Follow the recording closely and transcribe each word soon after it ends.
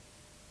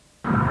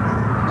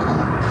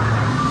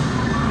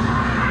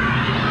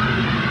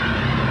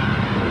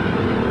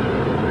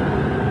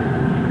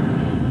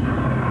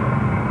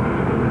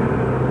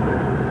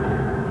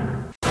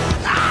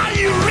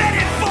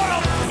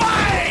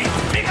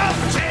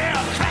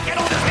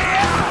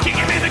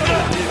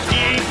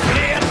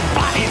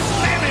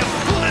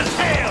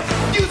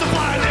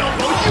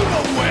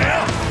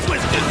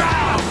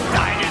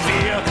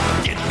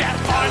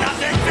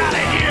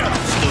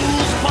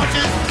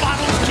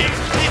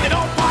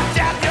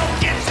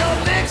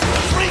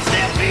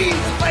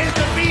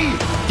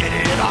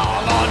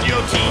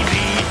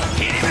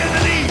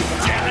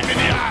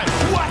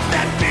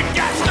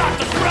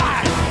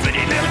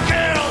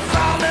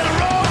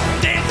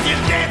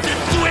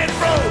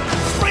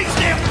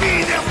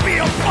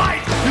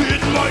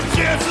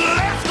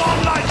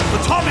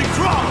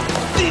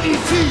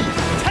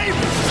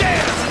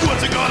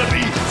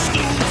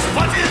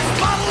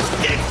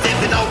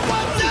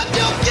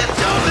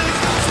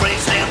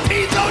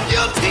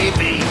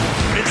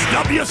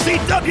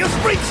WCW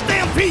Spring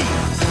Stampede.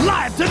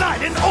 Live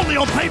tonight and only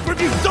on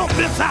pay-per-view. Don't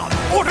miss out.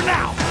 Order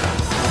now.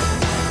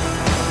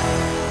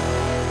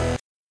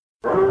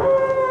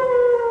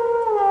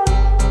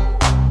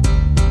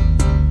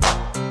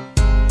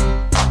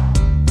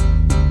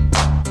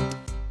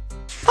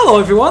 Hello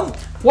everyone,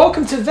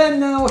 welcome to Then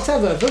Now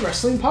Whatever, the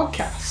wrestling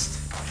podcast.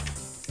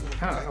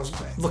 I was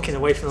looking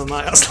away from the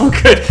mic, that's not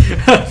good.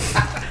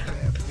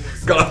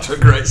 Got off to a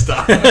great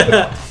start.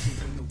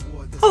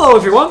 Hello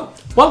everyone,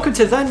 welcome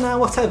to Then Now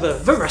Whatever,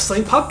 the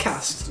wrestling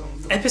podcast,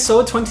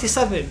 episode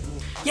 27.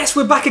 Yes,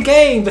 we're back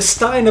again, the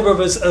Steiner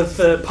brothers of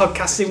the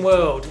podcasting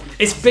world.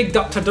 It's Big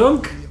Dr.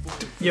 Dunk,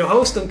 your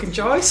host Duncan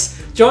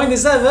Joyce, joined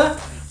as ever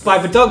by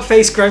the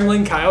dog-faced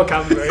gremlin Kyle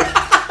Canberry.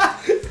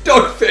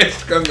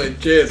 Dog-faced gremlin,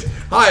 cheers.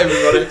 Hi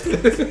everybody.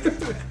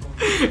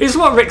 It's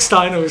what Rick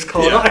Steiner was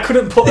called. Yeah. I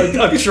couldn't put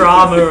a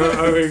drama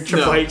or a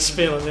Triple H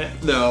spin on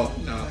it. No.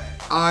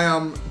 I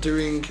am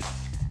doing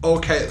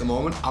okay at the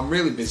moment. I'm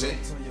really busy.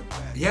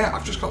 Yeah,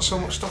 I've just got so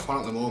much stuff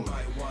on at the moment.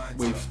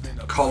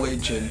 With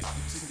college and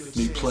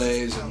new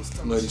plays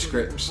and learning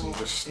scripts and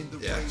just,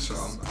 so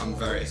I'm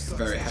very,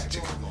 very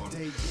hectic at the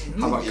moment.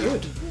 How about you?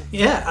 Good.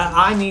 Yeah,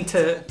 I need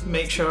to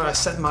make sure I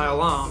set my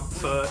alarm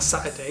for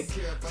Saturday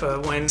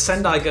for when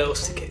Sendai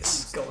Girls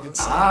tickets go on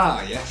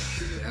sale. Yeah.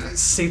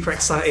 Super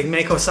exciting.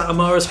 Meiko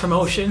Satomura's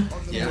promotion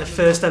in the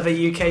first ever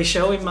UK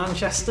show in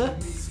Manchester.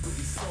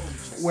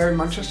 Where in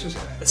Manchester is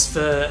it? It's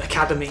the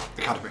Academy.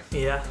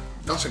 Yeah.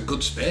 That's a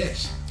good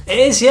space. It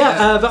is,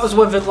 yeah. That was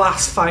when the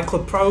last Fight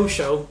Club Pro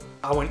show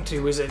I went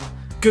to was in.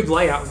 Good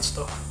layout and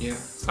stuff. Yeah.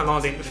 And I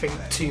didn't think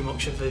too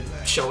much of the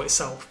show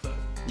itself, but...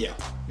 Yeah.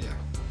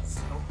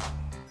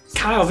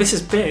 Kyle, this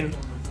has been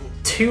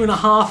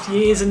 2.5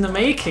 years in the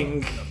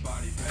making,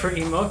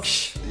 pretty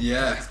much.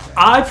 Yeah.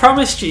 I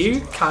promised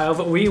you, Kyle,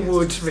 that we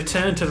would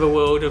return to the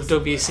world of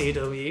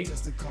WCW,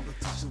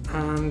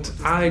 and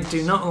I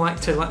do not like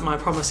to let my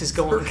promises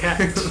go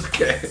unkept.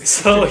 Okay.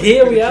 So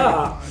here we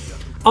are,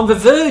 on the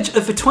verge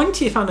of the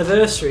 20th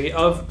anniversary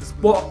of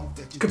what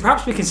could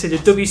perhaps be considered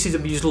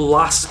WCW's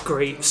last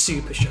great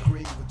super show,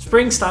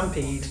 Spring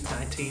Stampede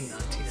 1999.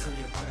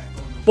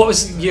 What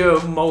was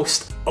your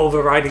most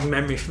overriding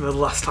memory from the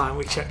last time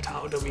we checked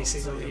out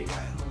WCW?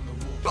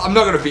 I'm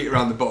not going to beat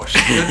around the bush.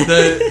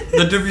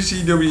 The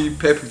WCW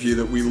pay-per-view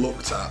that we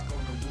looked at,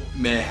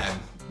 Mayhem,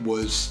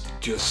 was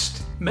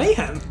just...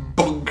 Mayhem?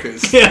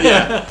 Bonkers.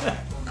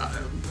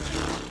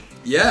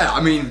 Yeah,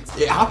 I mean,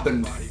 it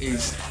happened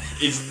is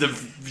the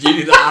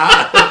view that I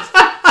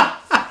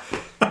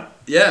had.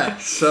 Yeah,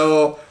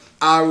 so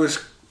I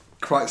was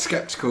quite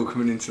sceptical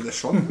coming into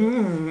this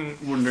one,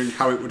 wondering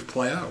how it would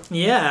play out.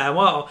 Yeah,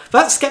 well,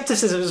 that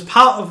scepticism is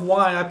part of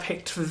why I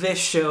picked this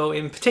show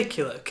in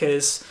particular,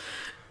 because,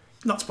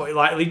 not to put it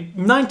lightly,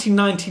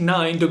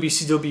 1999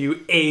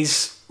 WCW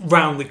is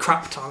roundly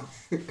crapped on.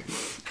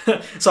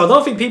 So I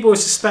don't think people would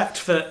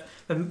suspect that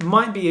there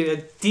might be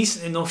a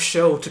decent enough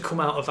show to come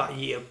out of that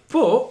year.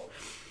 But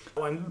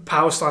when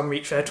Power Slam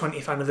reached their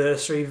 20th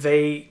anniversary,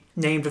 they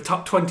named the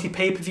top 20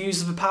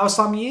 pay-per-views of the Power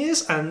Slam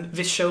years, and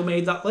this show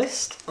made that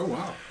list. Oh,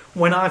 wow.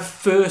 When I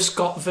first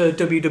got the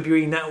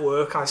WWE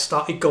Network, I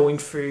started going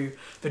through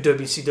the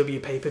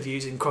WCW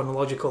pay-per-views in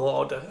chronological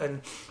order,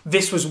 and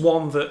this was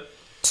one that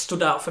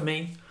stood out for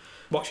me,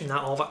 watching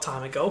that all that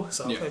time ago,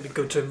 so it'd be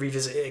good to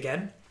revisit it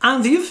again.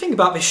 And the other thing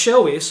about this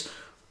show is,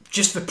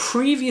 just the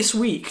previous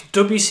week,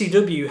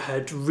 WCW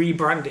had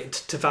rebranded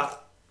to that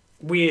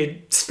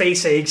weird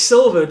Space Age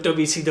Silver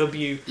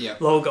WCW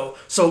logo.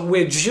 So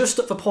we're just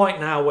at the point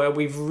now where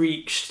we've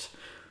reached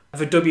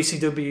the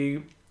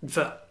WCW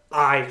that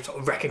I sort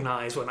of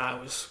recognised when I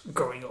was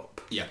growing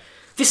up. Yeah.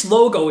 This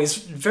logo is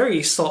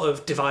very sort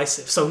of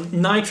divisive. So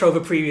Nitro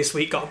the previous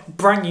week got a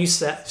brand new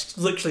set,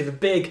 literally the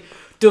big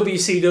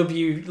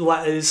WCW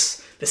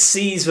letters, the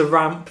C's the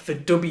ramp, the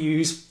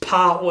W's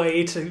part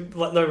way to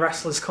let the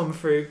wrestlers come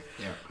through.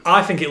 Yeah.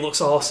 I think it looks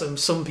awesome.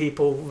 Some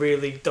people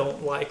really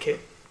don't like it.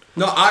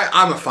 No,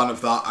 I'm a fan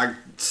of that. I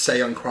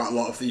say on quite a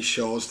lot of these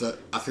shows that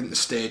I think the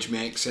stage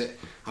makes it.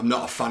 I'm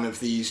not a fan of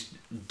these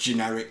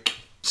generic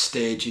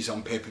stages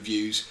on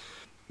pay-per-views.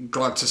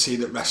 Glad to see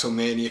that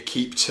WrestleMania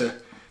keep to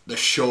the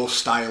show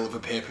style of a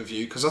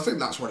pay-per-view, because I think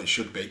that's what it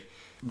should be.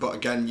 But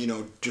again,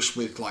 just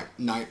with like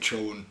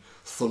Nitro and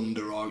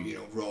Thunder or,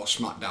 Raw,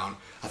 SmackDown,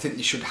 I think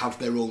they should have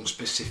their own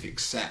specific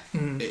set.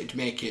 It'd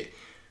make it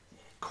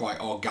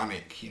quite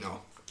organic,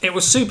 It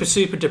was super,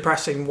 super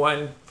depressing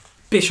when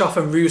Bischoff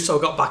and Russo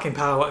got back in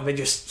power and they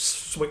just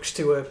switched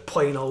to a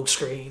plain old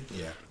screen.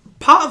 Yeah.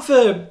 Part of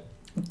the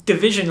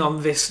division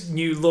on this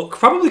new look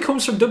probably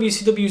comes from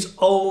WCW's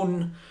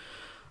own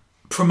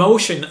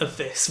promotion of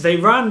this. They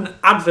ran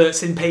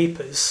adverts in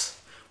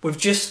papers with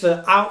just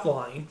the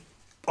outline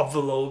of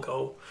the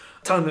logo,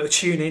 telling them to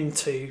tune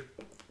into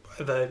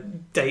the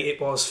date it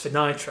was for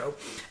Nitro.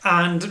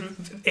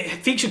 And it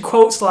featured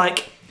quotes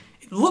like,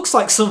 "It looks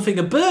like something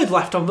a bird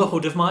left on the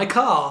hood of my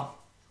car."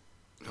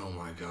 Oh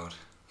my god.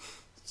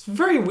 It's a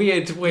very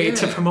weird way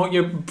to promote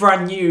your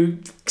brand new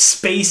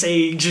space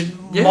age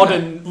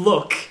modern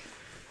look.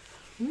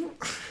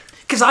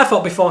 Because I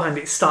thought beforehand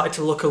it started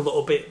to look a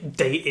little bit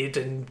dated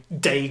and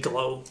day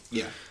glow.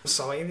 Yeah.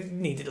 So it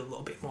needed a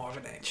little bit more of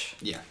an edge.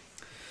 Yeah.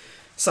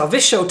 So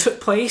this show took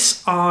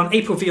place on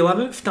April the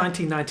 11th,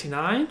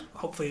 1999.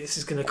 Hopefully this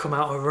is going to come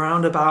out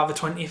around about the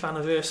 20th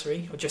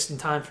anniversary, or just in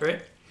time for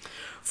it.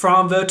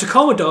 From the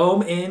Tacoma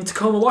Dome in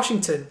Tacoma,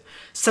 Washington.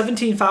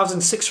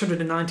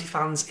 17,690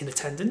 fans in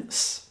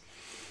attendance.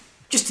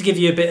 Just to give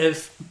you a bit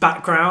of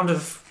background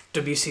of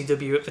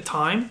WCW at the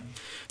time.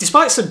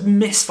 Despite some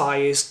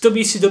misfires,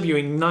 WCW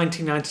in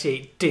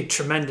 1998 did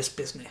tremendous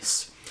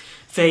business.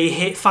 They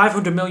hit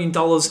 $500 million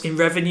in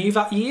revenue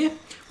that year,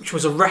 which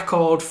was a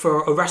record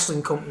for a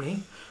wrestling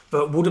company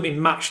that wouldn't be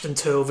matched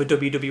until the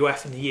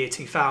WWF in the year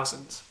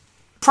 2000.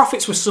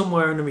 Profits were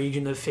somewhere in the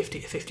region of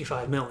 50 to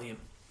 55 million.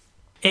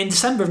 In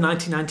December of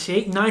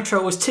 1998,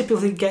 Nitro was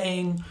typically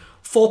getting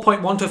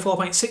 4.1 to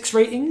 4.6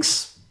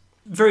 ratings.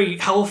 Very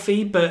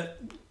healthy, but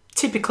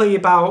typically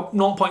about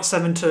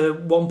 0.7 to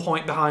 1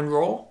 point behind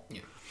Raw.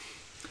 Yeah.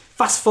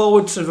 Fast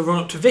forward to the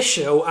run-up to this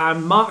show,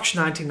 and March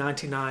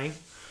 1999,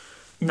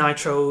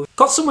 Nitro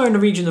got somewhere in the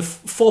region of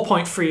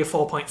 4.3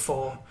 or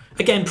 4.4.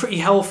 Again, pretty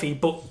healthy,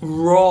 but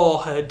Raw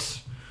had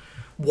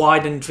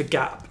widened the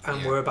gap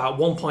and were about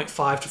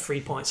 1.5 to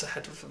 3 points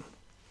ahead of them.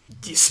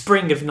 The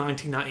spring of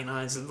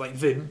 1999 is like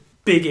the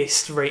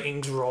biggest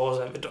ratings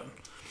Raw's ever done.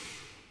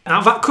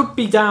 Now, that could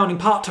be down in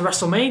part to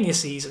WrestleMania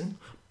season,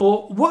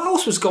 but what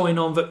else was going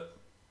on that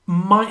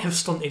might have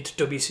stunted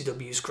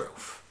WCW's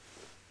growth?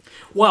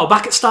 Well,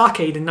 back at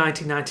Starrcade in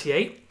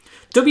 1998,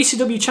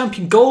 WCW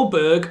champion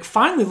Goldberg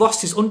finally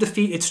lost his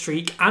undefeated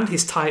streak and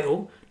his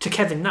title to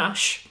Kevin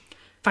Nash,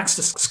 thanks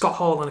to Scott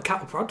Hall and a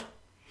cattle prod.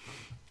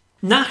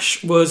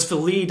 Nash was the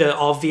leader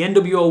of the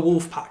NWO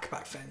Wolfpack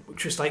back then,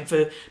 which was like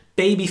the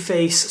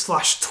babyface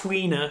 /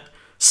 tweener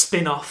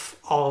spin-off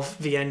of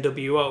the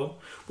NWO,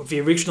 with the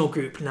original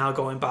group now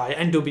going by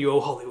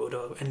NWO Hollywood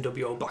or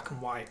NWO Black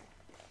and White.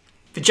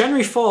 The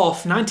January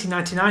 4th,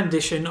 1999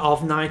 edition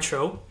of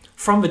Nitro,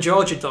 from the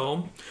Georgia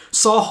Dome,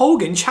 saw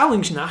Hogan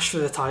challenge Nash for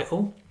the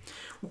title,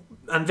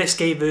 and this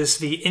gave us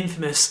the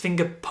infamous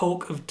finger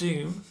poke of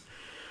doom,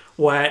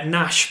 where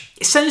Nash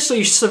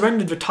essentially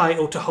surrendered the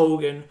title to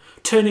Hogan,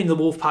 turning the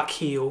Wolfpack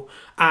heel,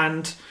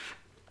 and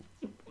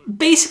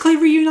basically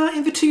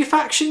reuniting the two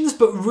factions,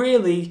 but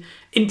really,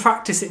 in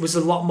practice, it was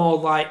a lot more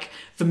like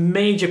the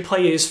major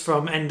players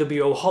from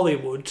NWO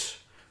Hollywood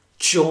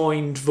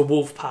joined the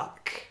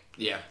Wolfpack.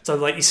 Yeah. So,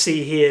 like you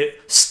see here,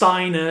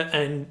 Steiner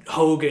and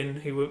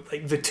Hogan, who were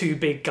like the two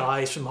big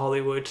guys from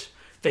Hollywood,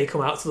 they come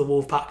out to the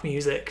Wolfpack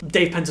music.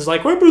 Dave Pence's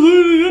like, we're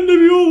presenting the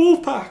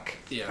NWO Wolfpack.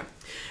 Yeah.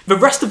 The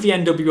rest of the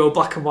NWO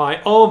Black and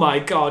White, oh my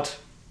god.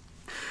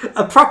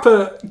 A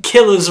proper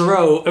killer's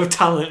row of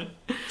talent.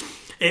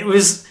 It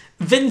was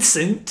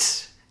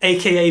Vincent,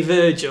 aka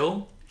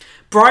Virgil,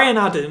 Brian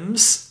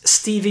Adams,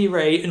 Stevie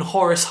Ray, and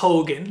Horace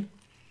Hogan.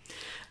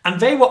 And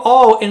they were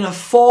all in a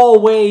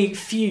 4-way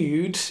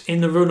feud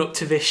in the run-up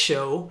to this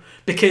show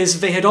because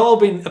they had all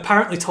been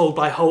apparently told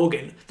by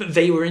Hogan that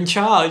they were in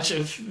charge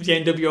of the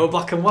NWO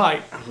Black and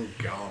White. Oh,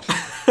 God.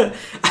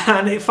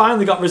 And it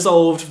finally got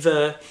resolved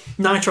the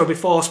Nitro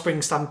before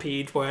Spring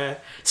Stampede, where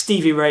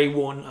Stevie Ray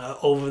won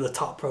over the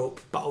top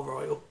rope battle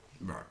royal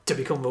to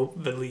become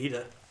the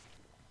leader.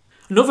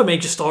 Another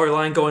major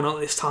storyline going on at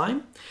this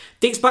time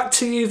dates back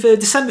to the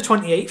December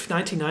 28th,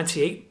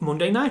 1998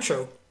 Monday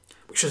Nitro,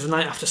 which was the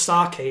night after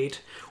Starrcade,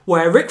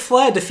 where Ric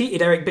Flair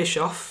defeated Eric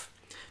Bischoff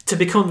to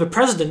become the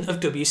president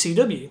of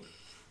WCW.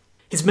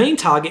 His main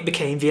target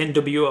became the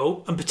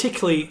NWO, and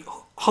particularly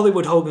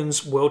Hollywood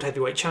Hogan's World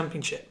Heavyweight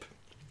Championship.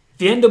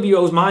 The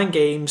NWO's mind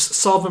games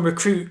saw them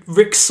recruit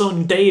Ric's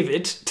son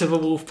David to the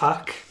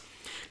Wolfpack,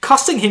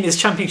 costing him his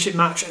championship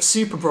match at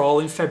Super Brawl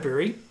in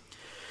February,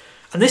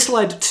 and this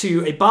led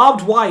to a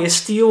barbed wire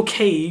steel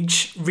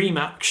cage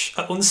rematch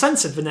at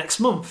Uncensored the next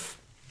month.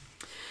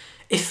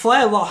 If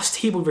Flair lost,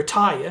 he would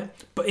retire,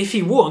 but if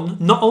he won,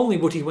 not only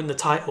would he win the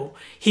title,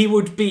 he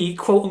would be,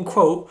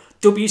 quote-unquote,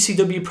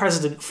 WCW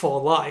president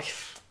for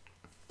life.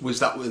 Was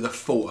that with a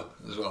 4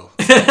 as well?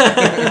 For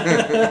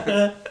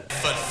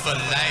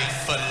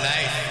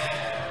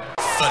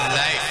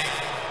life.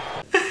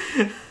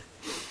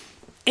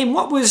 In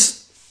what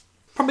was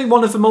probably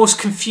one of the most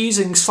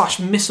confusing /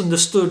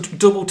 misunderstood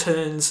double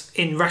turns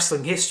in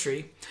wrestling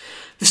history,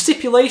 the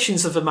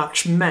stipulations of the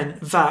match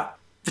meant that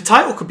the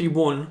title could be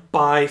won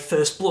by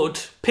first blood,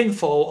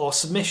 pinfall, or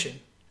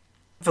submission.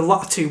 The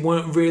latter two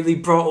weren't really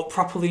brought up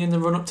properly in the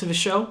run-up to the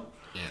show.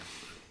 Yeah.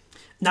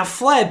 Now,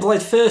 Flair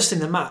bled first in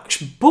the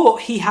match, but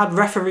he had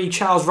referee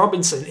Charles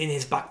Robinson in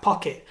his back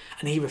pocket,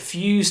 and he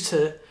refused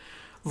to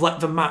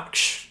let the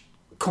match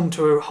come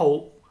to a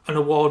halt and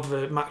award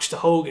the match to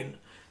Hogan,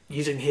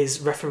 using his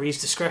referee's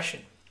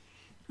discretion.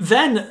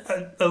 Then,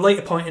 at a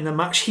later point in the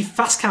match, he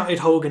fast-counted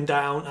Hogan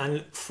down,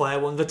 and Flair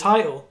won the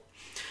title.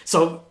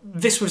 So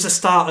this was the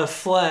start of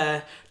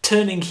Flair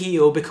turning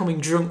heel, becoming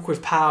drunk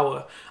with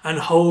power, and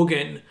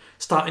Hogan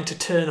starting to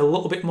turn a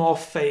little bit more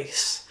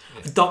face,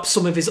 adopt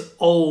some of his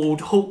old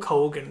Hulk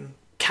Hogan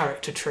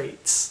character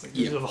traits,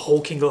 like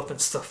hulking up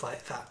and stuff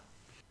like that.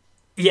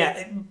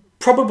 Yeah,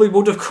 probably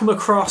would have come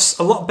across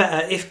a lot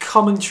better if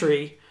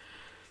commentary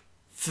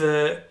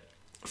the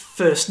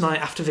first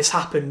night after this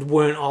happened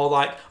weren't all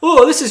like,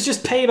 oh, this is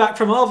just payback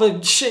from all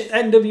the shit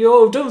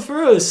NWO have done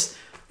for us.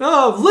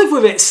 Oh, live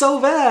with it, so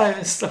there,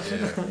 and stuff.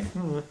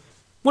 Yeah.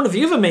 One of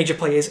the other major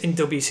players in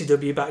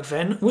WCW back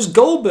then was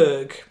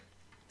Goldberg.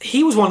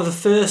 He was one of the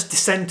first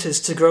dissenters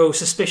to grow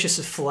suspicious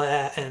of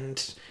Flair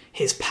and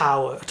his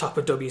power atop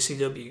of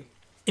WCW.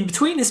 In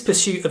between his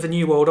pursuit of the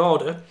New World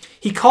Order,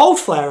 he called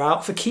Flair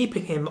out for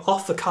keeping him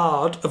off the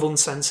card of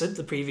Uncensored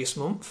the previous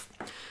month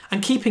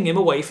and keeping him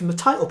away from the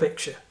title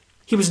picture.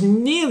 He was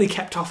nearly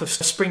kept off of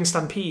Spring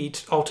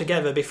Stampede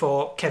altogether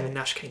before Kevin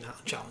Nash came out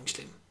and challenged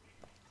him.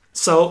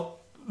 So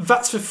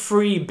that's the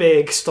three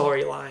big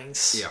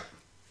storylines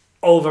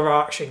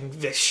overarching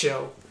this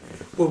show.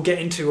 We'll get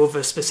into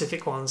other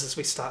specific ones as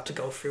we start to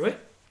go through it.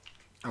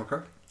 Okay.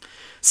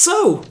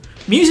 So,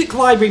 Music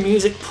Library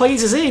Music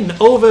plays us in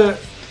over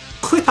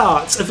clip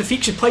arts of the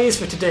featured players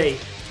for today.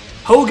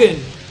 Hogan,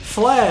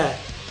 Flair,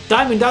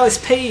 Diamond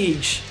Dallas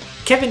Page,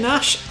 Kevin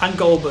Nash and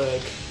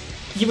Goldberg.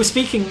 You were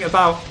speaking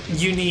about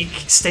unique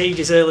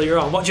stages earlier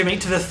on. What do you make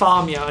to the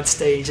farmyard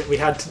stage that we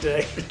had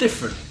today?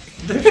 Different.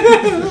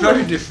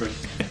 Very different.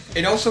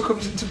 It also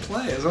comes into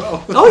play as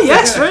well. Oh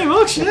yes, very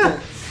much, yeah.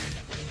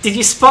 Did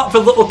you spot the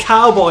little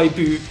cowboy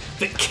boot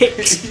that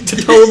kicked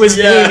Tapoma's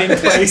name in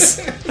place?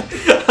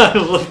 I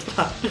love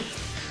that.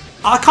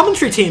 Our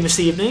commentary team this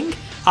evening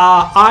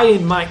are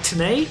Iron Mike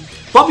Tenay,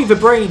 Bobby the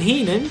Brain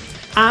Heenan,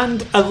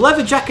 and a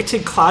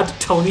leather-jacketed clad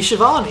Tony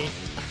Schiavone.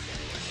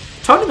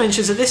 Tony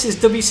mentions that this is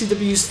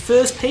WCW's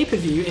first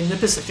pay-per-view in the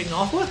Pacific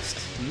Northwest.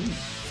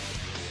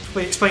 He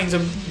explains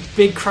a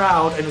big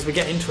crowd, and as we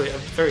get into it, a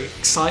very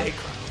excited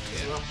crowd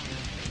as well.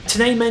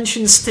 Tenay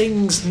mentions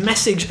Sting's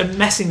message and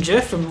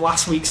messenger from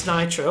last week's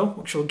Nitro,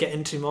 which we'll get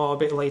into more a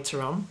bit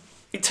later on.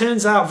 It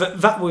turns out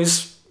that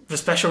was the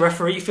special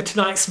referee for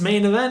tonight's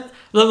main event,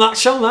 the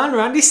Macho Man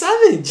Randy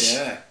Savage.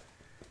 Yeah.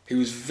 He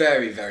was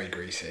very, very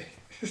greasy.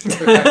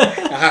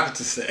 I have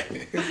to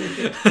say.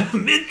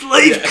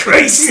 Midlife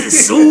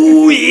crisis,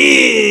 oh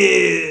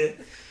yeah!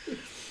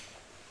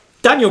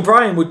 Daniel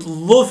Bryan would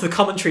love the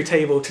commentary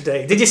table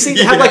today. Did you see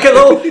they had like a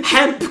little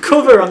hemp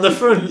cover on the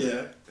front?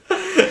 Yeah.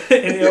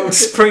 In the old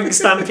Spring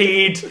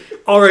Stampede,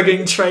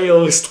 Oregon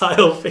Trail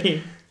style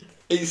theme.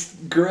 It's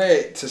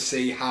great to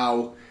see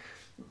how,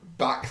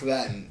 back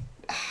then,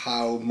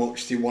 how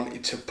much they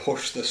wanted to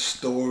push the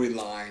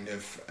storyline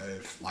of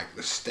like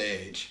the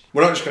stage.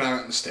 We're not just going to have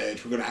it on the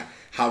stage, we're going to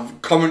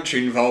have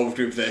commentary involved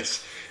with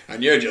this,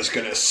 and you're just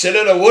going to sit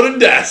at a wooden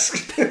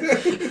desk.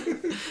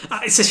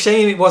 It's a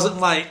shame it wasn't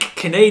like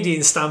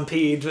Canadian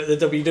Stampede that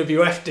the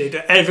WWF did.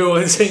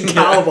 Everyone's in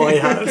cowboy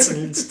hats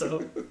and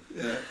stuff.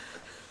 Yeah.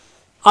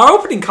 Our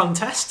opening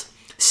contest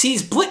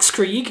sees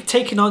Blitzkrieg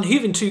taking on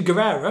Juventud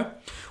Guerrera,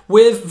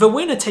 with the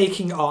winner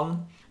taking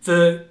on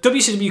the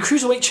WCW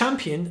Cruiserweight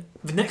Champion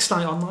the next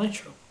night on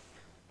Nitro.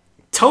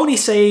 Tony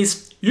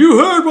says, "You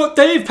heard what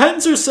Dave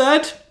Penzer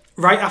said,"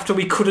 right after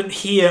we couldn't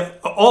hear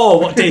at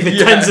all what David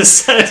Penzer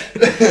said.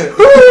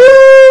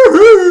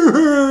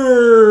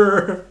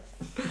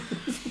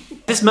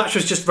 This match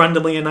was just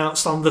randomly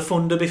announced on The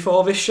Thunder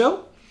before this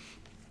show.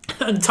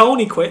 And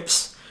Tony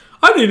quips,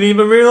 "I didn't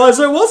even realise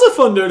there was a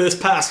Thunder this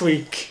past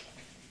week."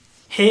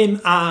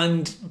 Him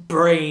and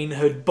Brain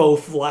had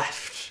both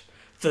left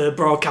the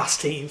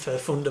broadcast team for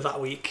Thunder that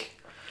week.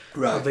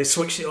 Right. They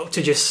switched it up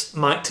to just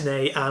Mike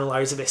Tenay and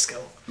Larry Zbyszko.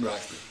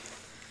 Right.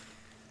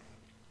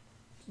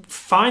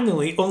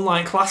 Finally,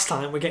 unlike last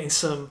time, we're getting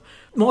some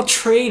more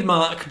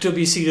trademark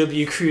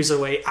WCW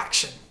Cruiserweight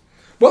action.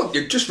 Well,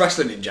 you're just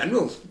wrestling in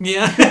general.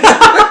 Yeah.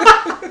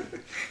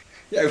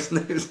 Yeah,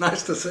 it was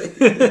nice to see.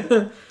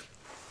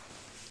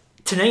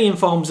 Tenay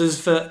informs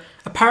us that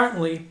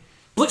apparently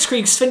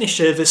Blitzkrieg's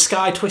finisher, the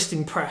Sky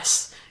Twisting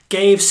Press,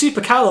 gave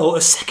Super Callow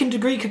a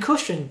second-degree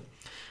concussion.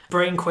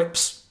 Brain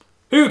quips,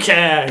 "Who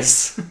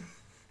cares?"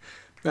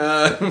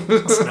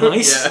 That's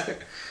nice. Yeah.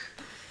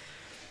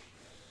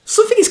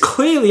 Something is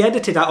clearly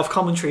edited out of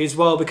commentary as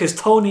well, because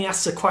Tony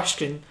asks a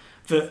question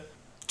that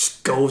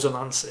just goes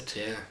unanswered.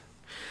 Yeah.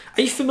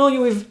 Are you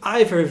familiar with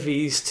either of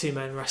these two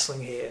men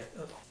wrestling here?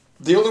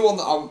 The only one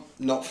that I'm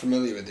not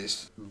familiar with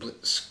is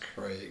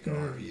Blitzkrieg, or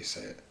however you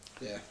say it.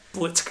 Yeah.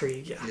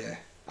 Blitzkrieg, yeah. Yeah.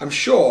 I'm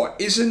sure,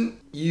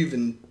 isn't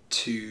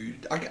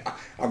Juventud...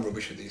 I'm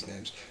rubbish with these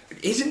names.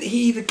 Isn't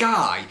he the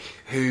guy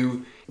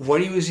who,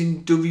 when he was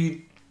in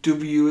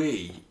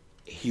WWE,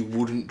 he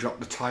wouldn't drop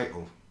the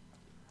title?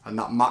 And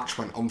that match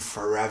went on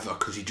forever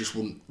because he just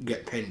wouldn't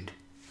get pinned.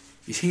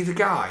 Is he the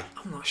guy?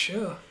 I'm not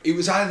sure. It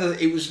was either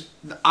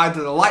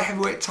the light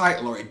heavyweight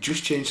title or it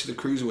just changed to the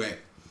cruiserweight.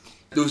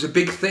 There was a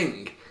big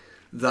thing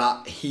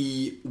that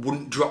he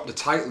wouldn't drop the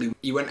title.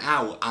 He went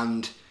out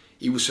and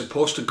he was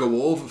supposed to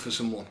go over for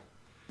someone.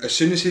 As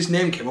soon as his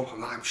name came up,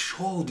 I'm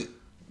sure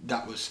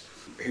that was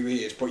who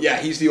he is. But yeah,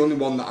 he's the only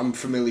one that I'm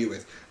familiar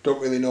with. Don't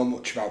really know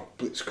much about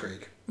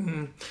Blitzkrieg.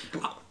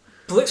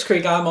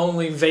 Blitzkrieg I'm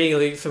only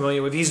vaguely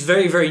familiar with. He's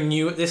very, very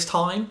new at this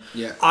time.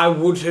 Yeah. I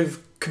would have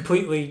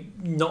completely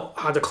not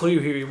had a clue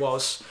who he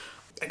was,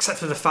 except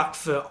for the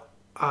fact that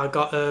I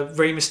got a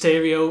Rey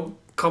Mysterio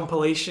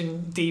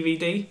compilation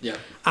DVD. Yeah.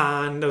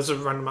 And there was a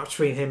random match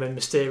between him and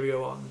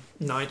Mysterio on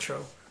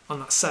Nitro on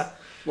that set.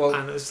 Well,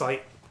 and it was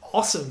like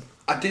awesome.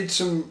 I did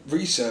some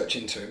research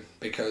into him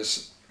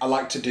because I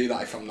like to do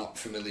that if I'm not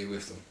familiar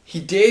with them. He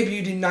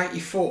debuted in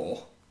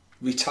 94,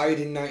 retired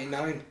in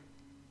 99.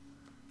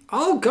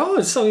 Oh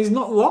God! So he's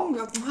not long.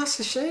 That's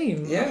a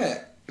shame.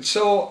 Yeah.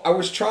 So I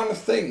was trying to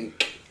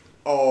think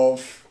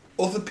of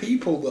other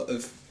people that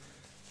have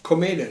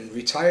come in and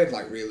retired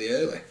like really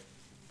early.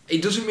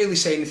 It doesn't really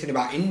say anything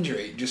about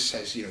injury. It just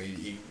says, you know,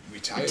 he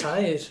retired.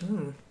 Retired.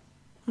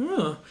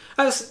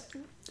 As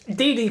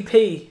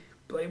DDP,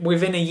 like,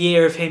 within a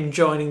year of him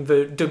joining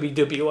the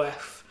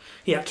WWF,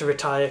 he had to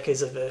retire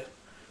because of a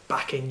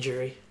back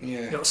injury.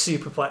 Yeah. He got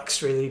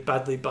superplexed really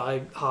badly by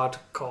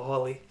Hardcore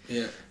Holly.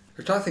 Yeah.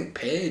 I'm trying to think,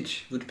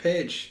 Paige. Would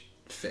Paige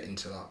fit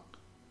into that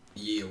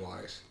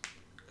year-wise?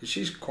 Because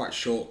she's quite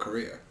short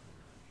career.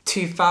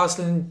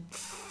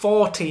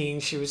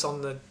 2014, she was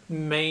on the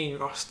main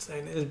roster,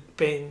 and it had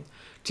been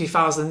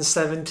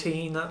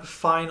 2017 that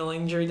final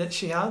injury that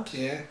she had.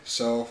 Yeah,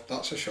 so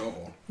that's a short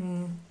one.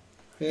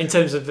 Yeah. In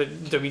terms of the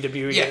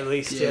WWE, at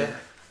least, yeah.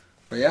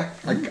 But yeah,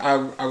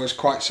 I was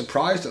quite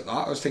surprised at that.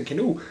 I was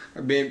thinking,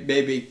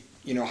 maybe,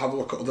 you know, have a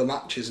look at other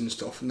matches and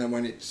stuff, and then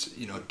when it's,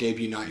 you know,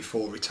 debut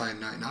 94, retire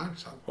 99,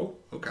 it's like, oh,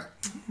 okay.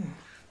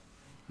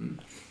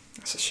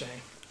 That's a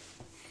shame.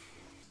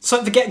 So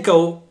at the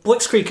get-go,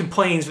 Blitzkrieg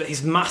complains that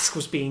his mask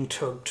was being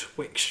tugged,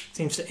 which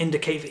seems to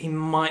indicate that he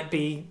might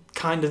be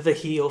kind of the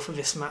heel for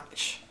this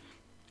match.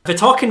 They're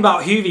talking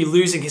about Juvi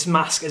losing his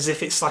mask as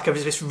if it's like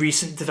this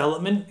recent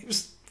development. It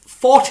was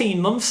 14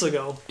 months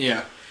ago.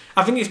 Yeah.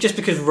 I think it's just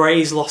because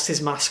Ray's lost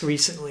his mask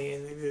recently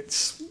and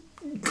it's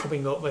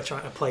coming up. They're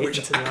trying to play it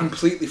into I that.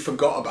 completely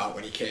forgot about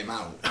when he came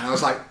out. And I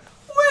was like,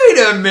 wait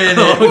a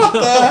minute, what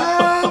the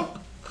hell?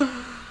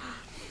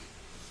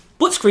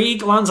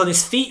 Blitzkrieg lands on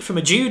his feet from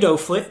a judo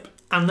flip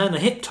and then a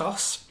hip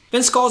toss,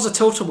 then scores a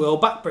total wheel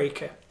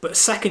backbreaker, but a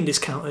second is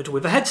countered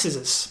with a head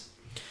scissors.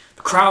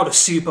 The crowd are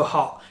super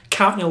hot,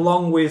 counting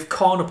along with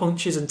corner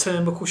punches and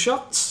turnbuckle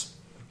shots.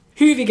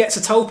 Juvi gets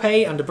a tope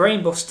and a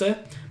brainbuster,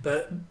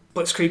 but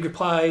Blitzkrieg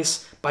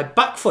replies by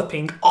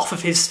backflipping off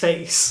of his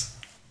face.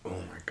 Oh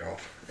my god,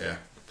 yeah.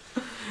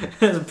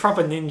 There's a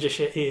proper ninja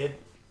shit here.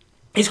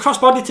 His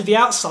crossbody to the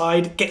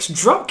outside gets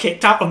drop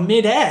kicked out of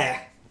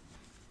mid-air.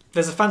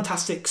 There's a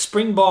fantastic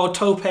springboard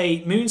tope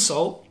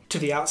moonsault to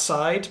the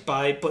outside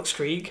by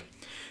Blitzkrieg,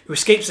 who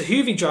escapes a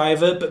Juvi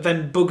driver but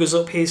then buggers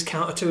up his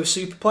counter to a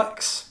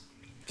superplex.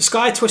 The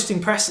sky twisting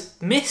press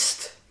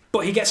missed,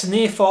 but he gets a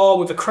near fall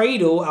with a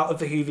cradle out of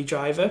the Juvi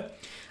driver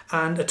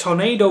and a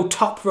tornado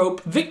top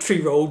rope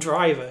victory roll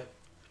driver.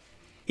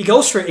 He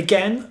goes for it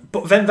again,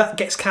 but then that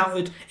gets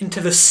countered into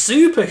the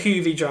super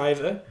Juvi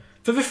driver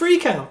for the 3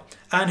 count,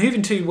 and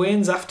Juventud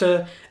wins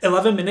after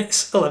 11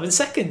 minutes 11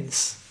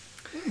 seconds.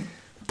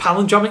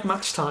 Palindromic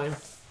match time.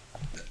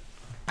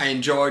 I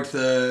enjoyed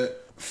the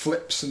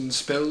flips and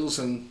spills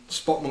and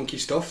spot monkey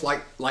stuff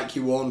like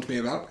you warned me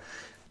about.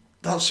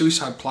 That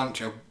suicide plant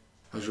job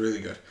was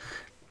really good.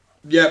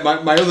 Yeah,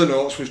 my other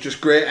notes was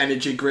just great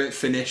energy, great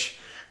finish,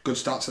 good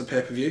start to the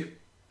pay-per-view.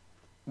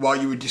 While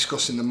you were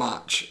discussing the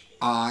match,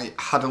 I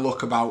had a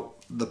look about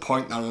the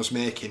point that I was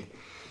making.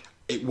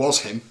 It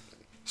was him.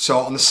 So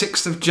on the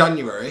 6th of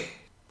January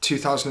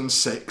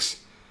 2006,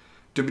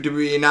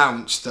 WWE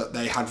announced that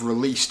they had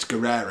released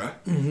Guerrero,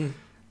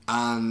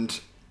 and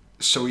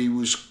so he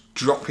was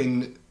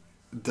dropping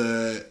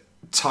the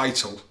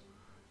title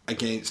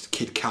against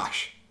Kid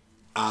Cash,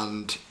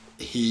 and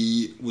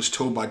he was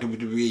told by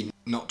WWE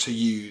not to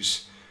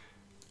use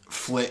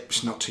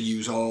flips, not to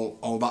use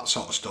all that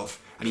sort of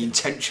stuff, and he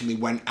intentionally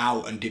went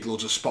out and did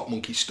loads of spot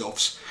monkey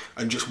stuffs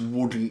and just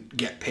wouldn't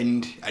get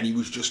pinned, and he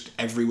was just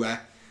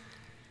everywhere.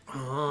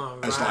 Oh,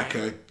 right. As like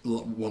a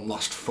one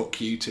last fuck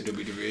you to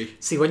WWE.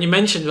 See, when you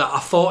mentioned that, I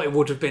thought it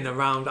would have been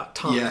around that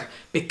time. Yeah.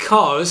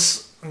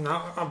 Because,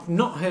 now, I've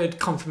not heard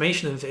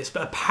confirmation of this,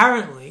 but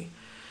apparently,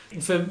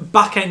 the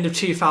back end of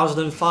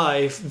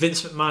 2005,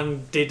 Vince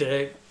McMahon did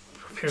it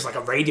was like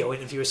a radio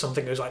interview or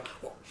something. It was like,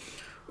 well,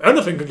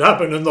 anything can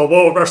happen in the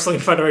World Wrestling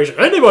Federation.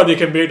 Anybody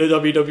can be the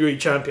WWE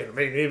champion. I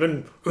mean,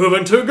 even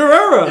Juventud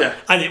Guerrero. Yeah.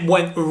 And it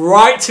went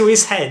right to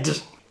his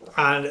head.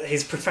 And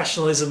his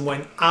professionalism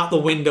went out the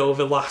window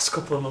over the last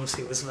couple of months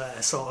he was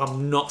there. So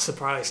I'm not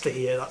surprised to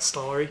hear that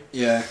story.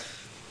 Yeah.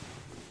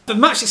 The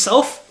match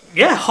itself,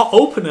 yeah, hot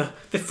opener.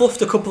 They fluffed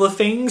a couple of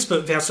things,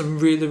 but they had some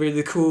really,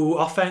 really cool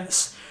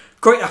offense.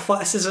 Great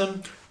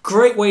athleticism.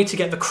 Great way to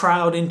get the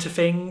crowd into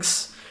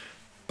things.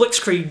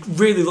 Blitzkrieg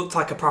really looked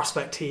like a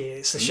prospect here.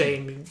 It's a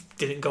shame he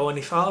didn't go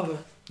any farther.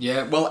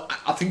 Yeah, well,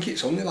 I think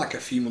it's only like a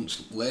few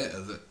months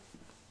later that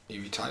he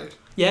retired.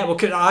 Yeah, well,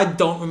 I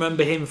don't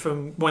remember him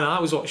from when I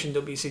was watching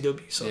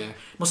WCW, so it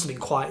must have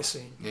been quite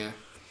soon. Yeah.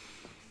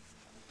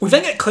 We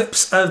then get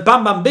clips of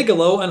Bam Bam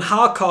Bigelow and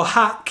Hardcore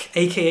Hack,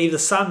 aka the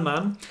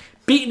Sandman,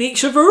 beating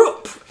each other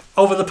up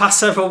over the past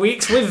several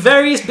weeks with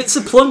various bits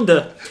of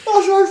plunder. That's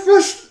my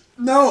first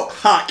note.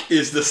 Hack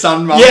is the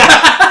Sandman.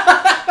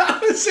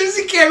 Yeah. As soon as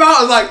he came out,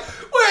 I was like,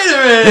 Wait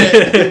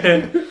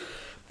a minute!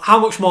 How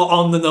much more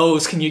on the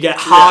nose can you get?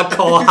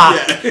 Hardcore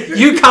Hack. Yeah.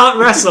 You can't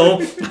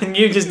wrestle, and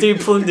you just do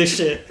plunder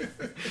shit.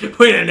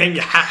 We're gonna name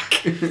you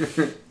Hack.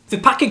 The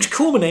package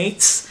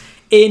culminates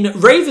in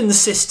Raven's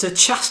sister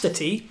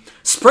Chastity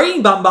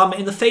spraying Bam Bam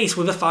in the face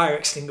with a fire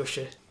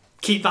extinguisher.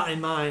 Keep that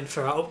in mind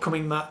for our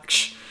upcoming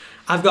match.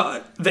 I've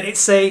got that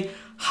it's a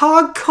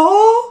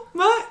hardcore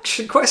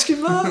match?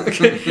 Question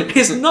mark.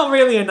 It's not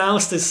really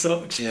announced as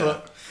such,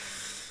 but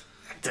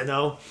I don't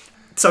know.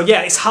 So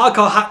yeah, it's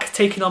Hardcore Hack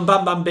taking on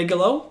Bam Bam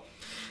Bigelow.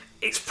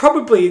 It's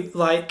probably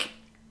like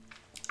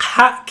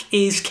Hack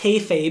is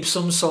kayfabe,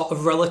 some sort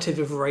of relative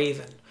of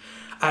Raven.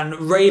 And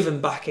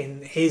Raven back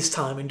in his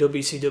time in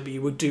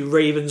WCW would do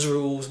Raven's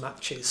Rules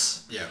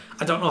matches. Yeah.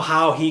 I don't know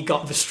how he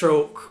got the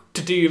stroke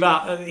to do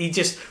that. He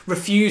just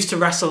refused to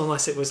wrestle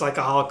unless it was like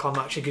a hardcore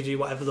match. He could do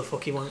whatever the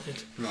fuck he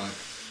wanted. Right.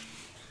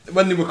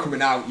 When they were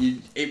coming out,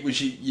 it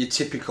was your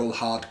typical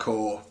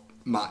hardcore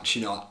match,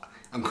 you know,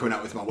 I'm coming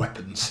out with my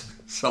weapons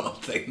sort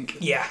of thing.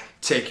 Yeah.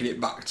 Taking it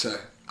back to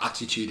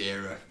Attitude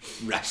Era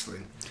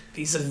wrestling.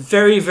 These are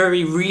very,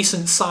 very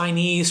recent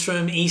signees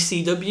from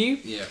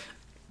ECW. Yeah.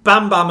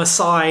 Bam Bam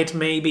aside,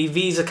 maybe,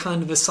 these are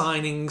kind of the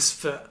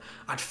signings that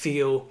I'd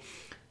feel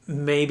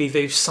maybe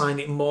they've signed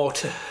it more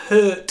to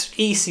hurt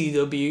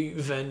ECW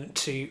than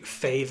to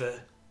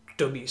favour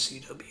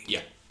WCW.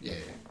 Yeah.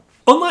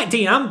 Unlike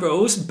Dean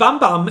Ambrose, Bam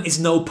Bam is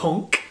no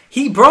punk.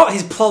 He brought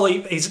his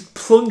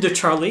plunder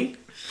trolley.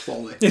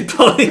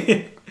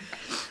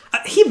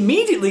 He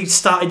immediately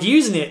started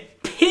using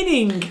it,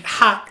 pinning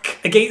Hack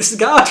against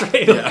the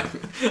guardrail. Yeah.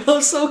 That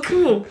was so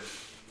cool.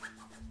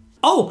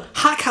 Oh,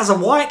 Hack has a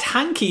white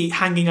hanky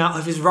hanging out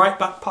of his right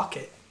back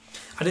pocket.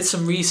 I did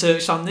some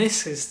research on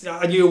this.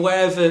 Are you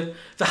aware of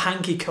the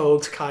hanky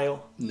code,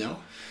 Kyle? No.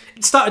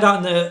 It started out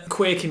in the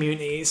queer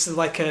community. It's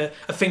like a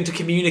thing to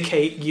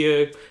communicate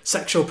your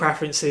sexual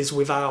preferences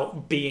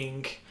without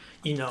being,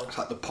 you know... It's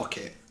like the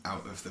pocket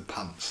out of the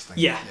pants thing.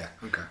 Yeah.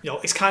 Okay. You know,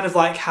 it's kind of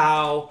like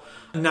how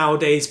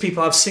nowadays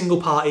people have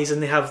single parties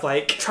and they have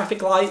like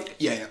traffic light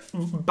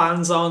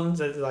bands on.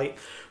 They're like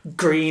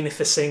green if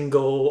they're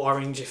single,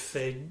 orange if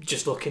they're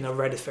just looking, or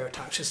red if they're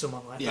attached to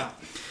someone like that.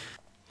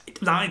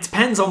 Now, it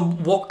depends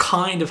on what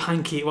kind of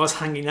hanky it was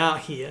hanging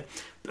out here.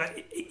 But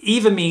it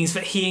either means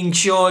that he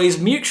enjoys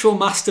mutual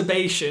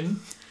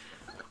masturbation,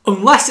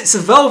 unless it's a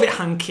velvet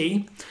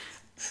hanky,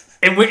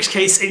 in which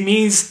case it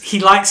means he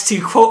likes to,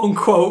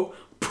 quote-unquote,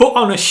 put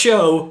on a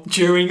show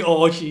during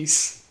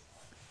orgies.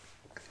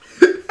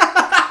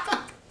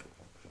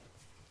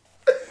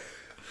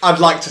 I'd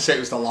like to say it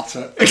was the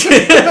latter.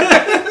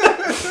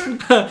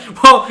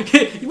 Well,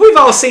 we've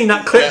all seen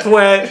that clip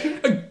where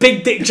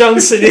Big Dick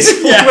Johnson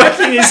is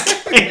working his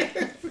game.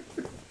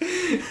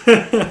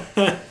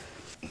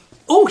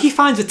 Oh, he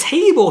finds a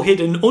table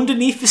hidden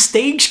underneath the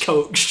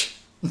stagecoach.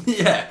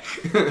 Yeah.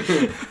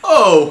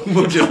 Oh,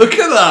 would you look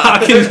at that?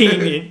 How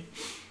convenient.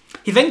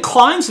 He then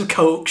climbs the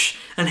coach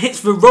and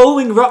hits the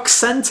Rolling Rock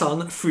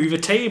senton through the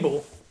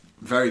table.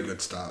 Very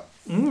good start.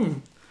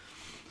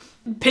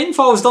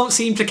 Pinfalls don't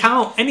seem to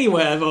count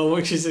anywhere, though,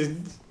 which is a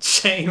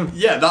shame.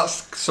 Yeah,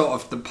 that's sort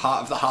of the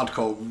part of the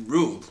hardcore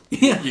rule.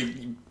 Yeah.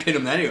 You pin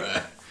them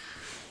anywhere.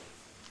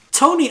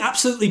 Tony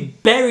absolutely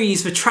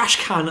buries the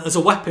trash can as a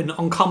weapon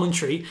on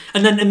commentary,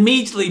 and then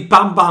immediately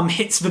Bam Bam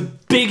hits the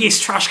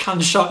biggest trash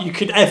can shot you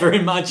could ever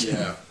imagine.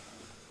 Yeah.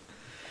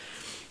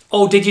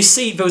 Oh, did you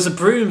see there was a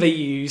broom they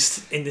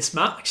used in this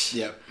match?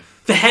 Yeah.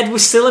 The head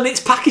was still in its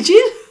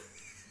packaging.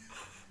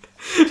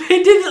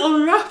 They didn't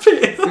unwrap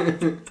it.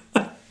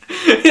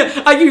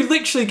 Are you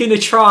literally going to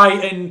try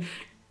and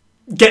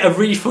get a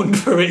refund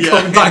for it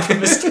coming back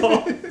from the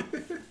store?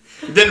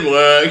 It didn't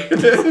work.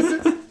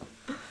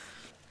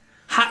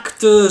 Hack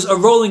does a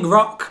rolling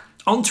rock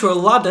onto a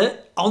ladder,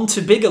 onto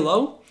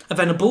Bigelow, and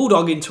then a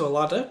bulldog into a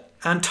ladder.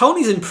 And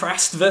Tony's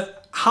impressed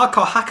that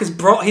Hardcore Hack has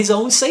brought his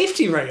own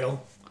safety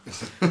rail.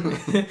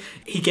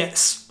 He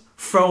gets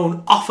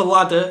thrown off a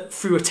ladder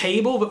through a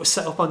table that was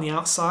set up on the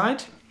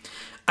outside.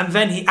 And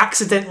then he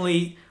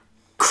accidentally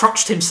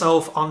crotched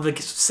himself on the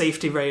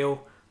safety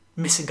rail,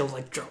 missing a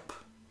leg drop.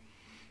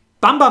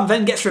 Bam Bam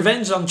then gets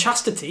revenge on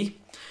Chastity,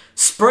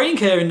 spraying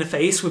her in the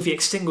face with the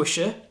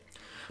extinguisher.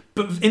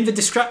 But in the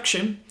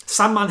distraction,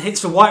 Sandman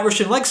hits the White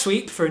Russian leg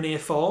sweep for a near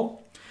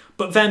fall.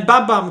 But then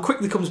Bam Bam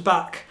quickly comes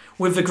back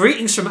with the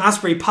greetings from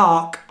Asbury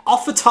Park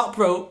off the top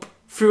rope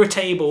through a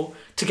table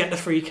to get the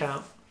free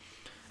count.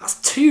 That's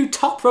 2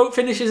 top rope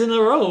finishes in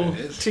a row.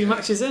 2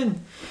 matches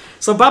in.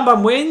 So Bam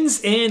Bam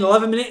wins in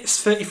 11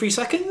 minutes, 33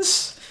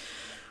 seconds.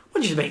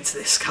 What did you make to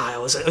this,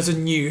 Kyle, as a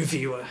new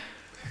viewer?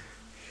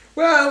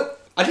 Well,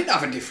 I didn't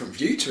have a different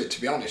view to it,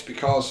 to be honest,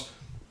 because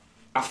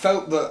I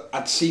felt that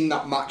I'd seen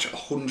that match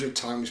 100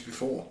 times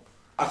before.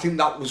 I think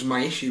that was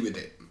my issue with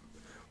it.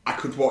 I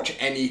could watch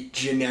any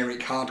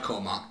generic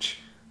hardcore match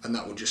and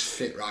that would just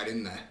fit right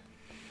in there.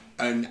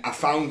 And I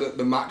found that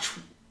the match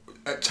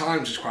at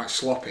times was quite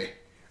sloppy.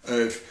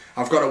 I've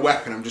got a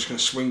weapon, I'm just going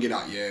to swing it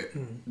at you.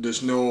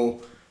 There's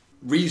no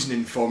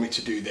reasoning for me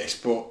to do this,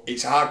 but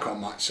it's a hardcore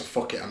match, so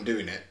fuck it, I'm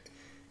doing it.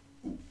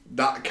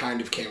 that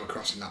kind of came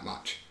across in that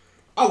match.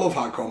 I love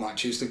hardcore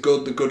matches. They're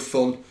good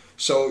fun.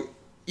 So,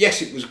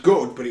 yes, it was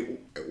good, but it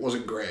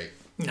wasn't great.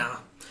 Nah.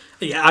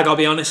 Yeah, I gotta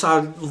be honest, I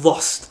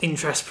lost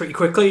interest pretty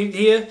quickly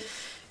here.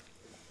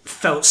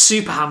 Felt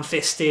super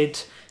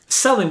ham-fisted.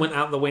 Selling went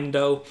out the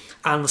window,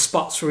 and the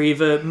spots were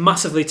either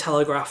massively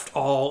telegraphed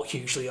or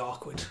hugely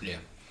awkward. Yeah.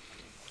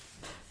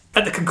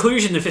 At the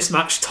conclusion of this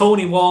match,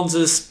 Tony warns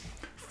us,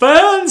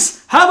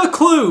 "Fans, have a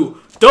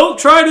clue. Don't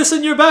try this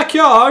in your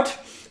backyard."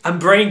 And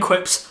Brain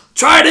quips,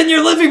 "Try it in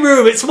your living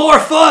room. It's more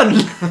fun."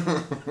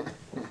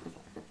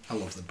 I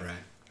love the Brain.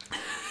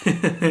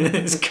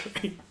 It's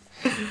great.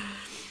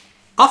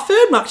 Our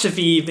third match of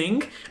the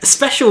evening, a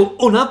special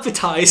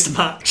unadvertised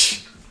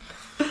match,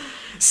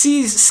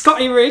 sees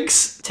Scotty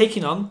Riggs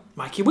taking on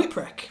Mikey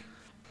Whipwreck.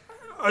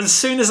 As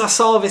soon as I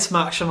saw this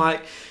match, I'm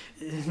like,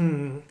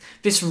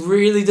 this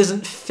really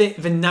doesn't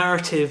fit the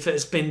narrative that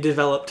has been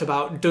developed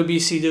about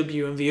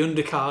WCW and the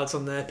undercards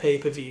on their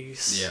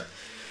pay-per-views. Yeah.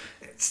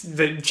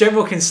 The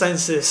general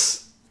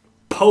consensus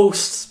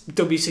post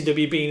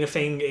WCW being a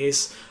thing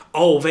is,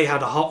 they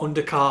had a hot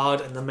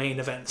undercard and the main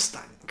event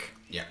stank.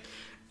 Yeah.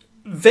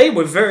 They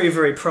were very,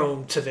 very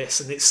prone to this,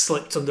 and it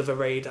slipped under the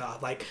radar.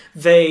 Like,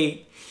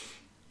 they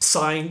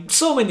signed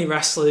so many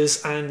wrestlers,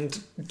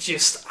 and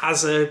just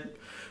as a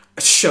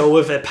show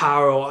of their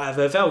power or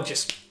whatever, they'll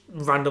just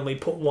randomly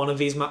put one of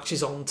these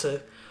matches on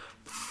to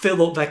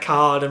fill up their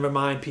card and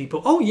remind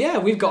people, "Oh yeah,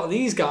 we've got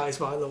these guys,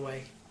 by the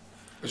way."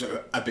 Is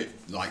it a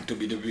bit like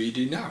WWE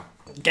do now?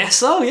 Guess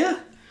so, yeah.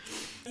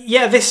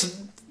 Yeah,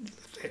 this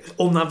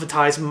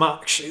unadvertised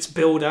match, it's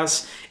billed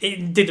as,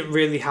 it didn't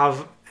really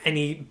have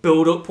any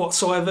build-up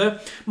whatsoever.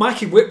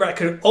 Mikey Whipwreck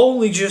had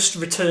only just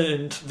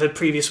returned the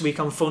previous week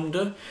on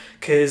Thunder,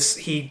 because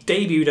he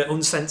debuted at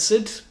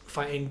Uncensored,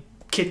 fighting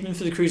Kidman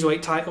for the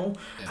Cruiserweight title,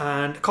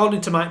 and according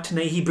to Mike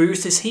Tenay, he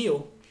bruised his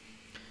heel.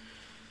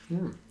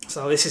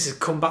 So this is his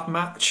comeback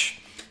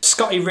match.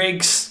 Scotty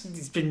Riggs,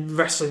 he's been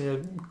wrestling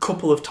a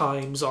couple of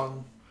times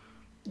on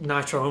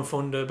Nitro and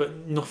Thunder,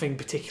 but nothing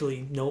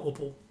particularly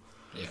notable.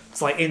 Yeah.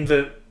 It's like in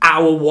the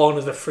hour one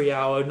of the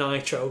 3-hour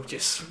Nitro,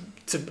 just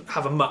to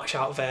have a match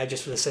out there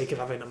just for the sake of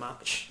having a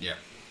match. Yeah.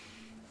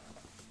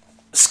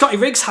 Scotty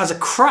Riggs has a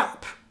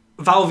crap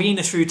Val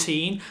Venus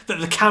routine that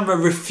the camera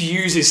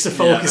refuses to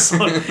focus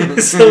on.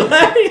 It's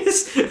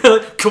hilarious.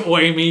 Cut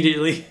away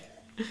immediately.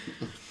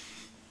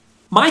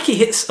 Mikey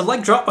hits a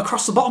leg drop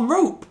across the bottom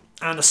rope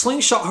and a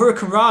slingshot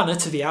Hurricane Rana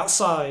to the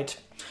outside.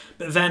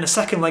 But then a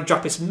second leg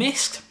drop is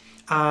missed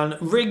and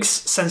Riggs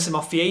sends him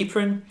off the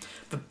apron,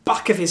 the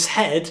back of his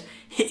head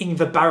hitting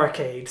the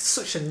barricade.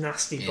 Such a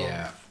nasty bump.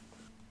 Yeah.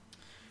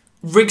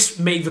 Riggs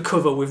made the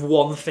cover with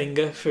one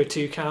finger for a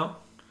 2 count.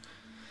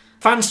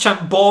 Fans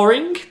chant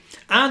boring,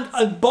 and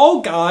a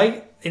bald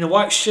guy in a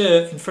white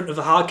shirt in front of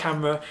the hard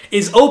camera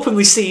is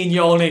openly seen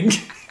yawning.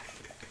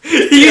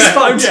 He's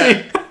fine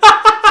too.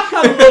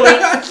 I love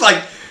it. It's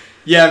like,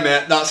 yeah,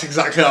 mate, that's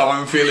exactly how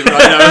I'm feeling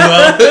right now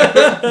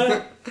as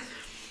well.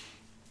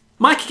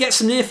 Mikey gets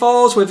some near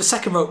falls with a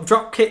second rope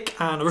drop kick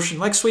and a Russian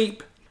leg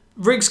sweep.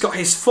 Riggs got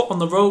his foot on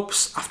the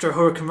ropes after a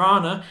Hurricane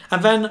Rana,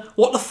 and then,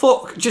 what the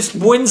fuck, just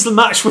wins the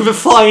match with a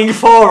flying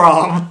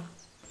forearm.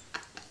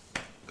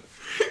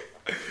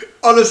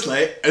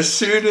 Honestly, as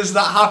soon as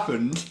that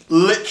happened,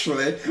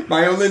 literally,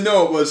 my only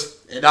note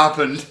was, it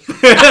happened.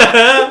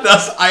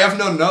 I have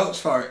no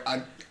notes for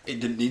it. It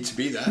didn't need to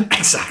be there.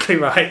 Exactly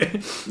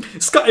right.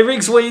 Scotty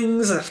Riggs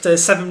wins after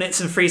 7 minutes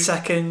and 3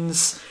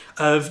 seconds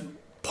of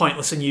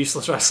pointless and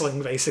useless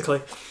wrestling,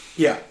 basically.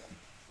 Yeah.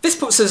 This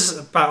puts us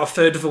about a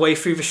third of the way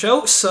through the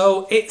show,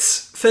 so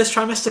it's first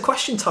trimester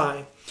question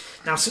time.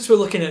 Now, since we're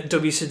looking at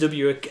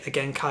WCW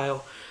again,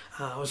 Kyle,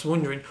 I was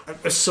wondering,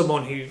 as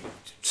someone who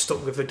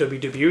stuck with the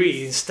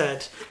WWE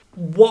instead,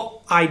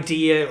 what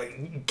idea,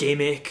 like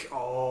gimmick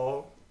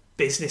or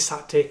business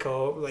tactic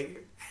or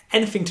like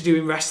anything to do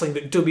in wrestling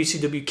that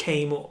WCW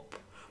came up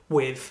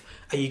with,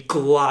 are you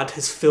glad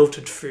has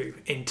filtered through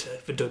into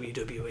the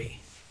WWE?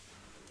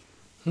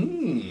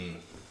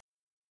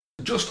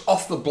 Just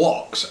off the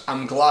blocks,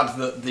 I'm glad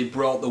that they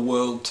brought the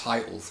world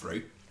title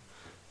through,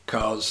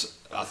 because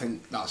I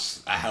think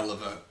that's a hell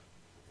of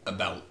a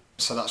belt.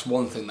 So that's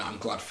one thing that I'm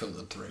glad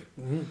filtered through.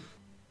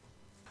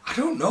 I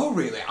don't know,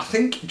 really. I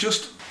think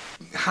just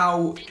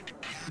how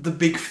the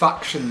big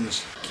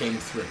factions came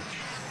through.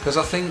 Because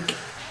I think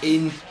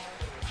in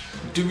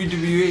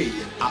WWE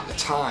at the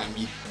time,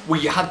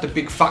 you had the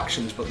big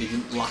factions, but they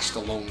didn't last a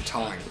long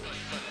time.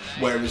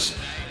 Whereas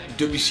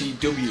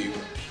WCW,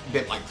 a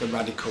bit like the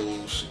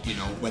Radicals, you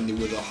know, when they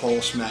were the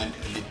Horsemen,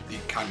 and they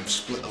kind of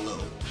split a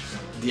little.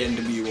 The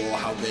NWO,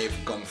 how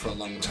they've gone for a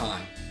long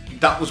time.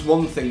 That was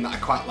one thing that I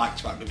quite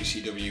liked about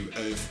WCW,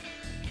 of,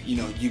 you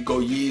know, you go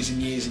years and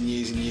years and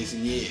years and years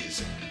and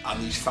years,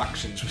 and these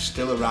factions were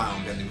still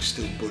around, and they were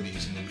still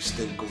buddies, and they were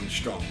still going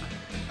strong.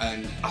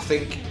 And I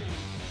think,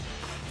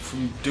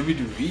 from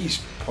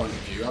WWE's point of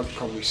view, I'd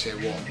probably say,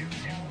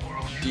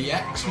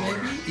 DX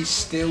maybe is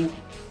still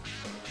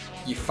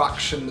your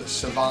faction that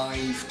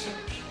survived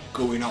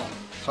going on.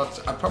 So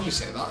I'd probably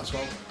say that as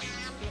well.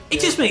 It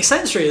just makes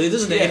sense, really,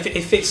 doesn't it? Yeah.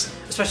 If it's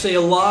especially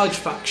a large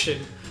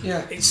faction,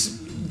 Yeah. it's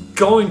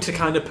going to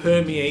kind of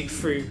permeate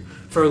through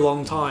for a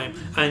long time.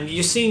 And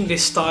you're seeing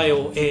this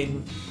style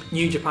in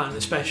New Japan,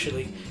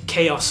 especially.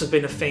 Chaos has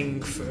been a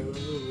thing for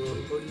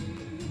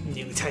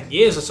nearly 10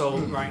 years or so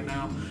right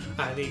now.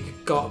 And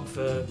you've got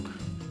the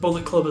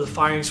Bullet Club or the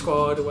Firing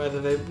Squad, or whatever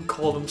they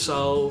call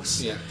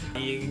themselves. Yeah.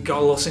 You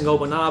got Los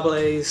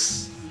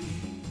Ingobernables.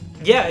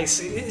 Yeah,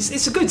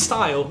 it's a good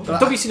style.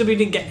 But WCW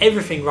didn't get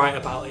everything right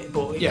about it,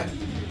 but Yeah.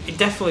 it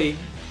definitely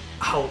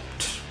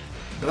helped.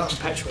 But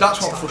perpetuate that's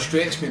the what style.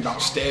 frustrates me about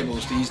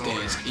stables these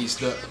days, is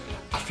that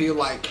I feel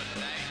like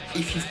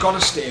if you've got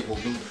a stable,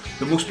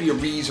 there must be a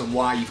reason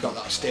why you've got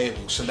that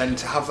stable. So then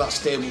to have that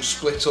stable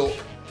split up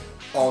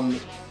on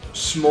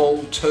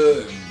small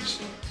terms,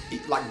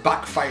 it like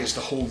backfires the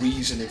whole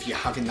reason of you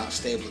having that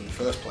stable in the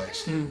first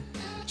place.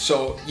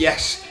 So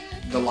yes,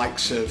 the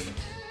likes of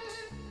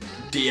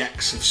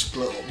DX have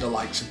split up, the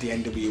likes of the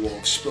NWO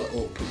have split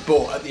up,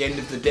 but at the end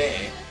of the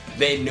day,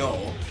 they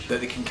know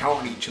that they can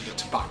count on each other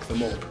to back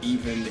them up,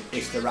 even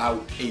if they're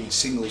out in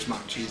singles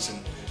matches and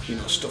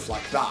stuff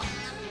like that.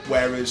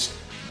 Whereas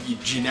your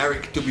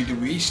generic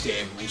WWE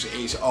stables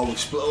is, oh, we've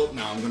split up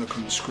now, I'm going to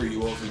come and screw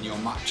you over in your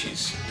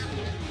matches,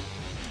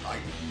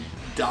 like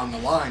down the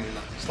line, and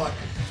it's like,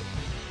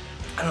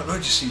 I don't know,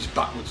 it just seems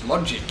backwards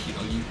logic.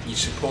 You're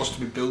supposed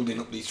to be building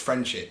up these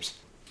friendships.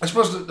 I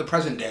suppose that the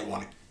present day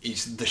one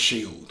is the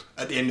Shield.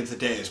 At the end of the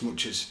day, as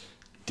much as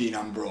Dean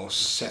Ambrose,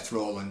 Seth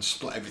Rollins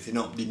split everything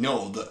up, they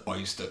know that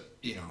boys that,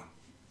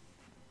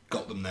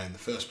 got them there in the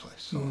first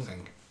place, sort of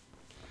thing.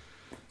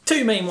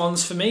 Two main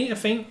ones for me, I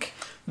think.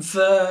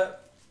 The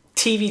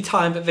TV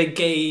time that they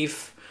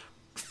gave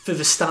for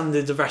the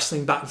standard of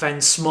wrestling back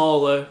then,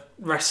 smaller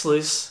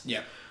wrestlers,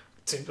 Yeah.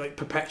 to like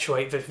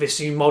perpetuate this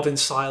new modern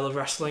style of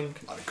wrestling.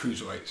 Like the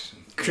cruiserweights.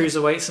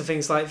 Cruiserweights and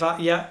things like that,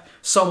 yeah.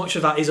 So much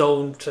of that is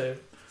owed to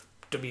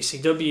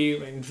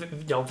WCW and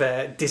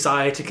their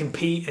desire to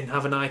compete and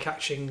have an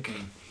eye-catching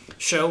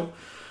show.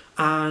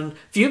 And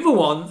the other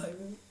one,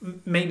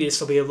 maybe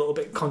this will be a little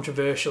bit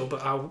controversial,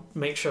 but I'll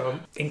make sure I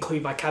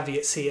include my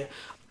caveats here.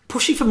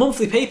 Pushing for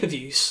monthly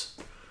pay-per-views.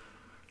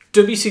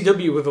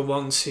 WCW were the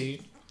ones who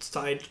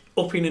started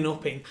upping and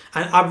upping.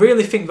 And I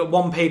really think that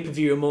one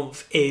pay-per-view a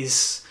month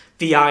is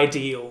the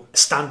ideal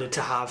standard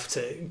to have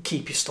to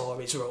keep your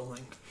stories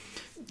rolling.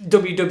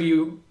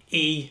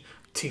 WWE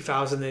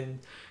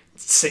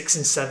 2006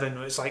 and 7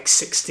 was like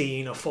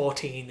 16 or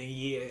 14 a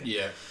year.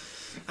 Yeah.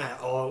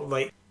 Or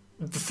like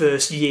the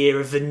first year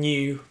of the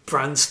new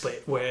brand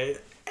split where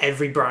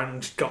every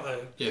brand got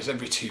a... Yeah, it's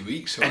every 2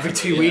 weeks. Or Every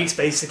whatever, 2 weeks,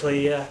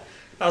 basically, yeah.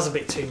 That was a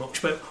bit too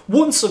much. But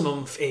once a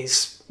month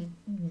is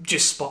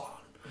just spot on.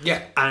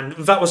 Yeah. And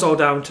that was all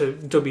down to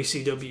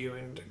WCW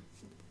and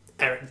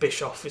Eric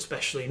Bischoff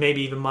especially.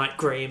 Maybe even Mike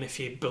Graham if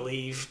you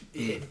believe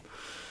him.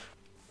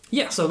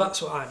 Yeah, so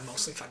that's what I'm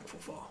mostly thankful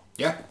for.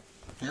 Yeah.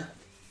 Yeah.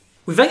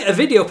 We then get a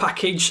video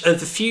package of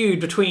the feud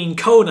between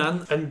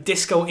Conan and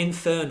Disco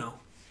Inferno.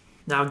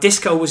 Now,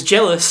 Disco was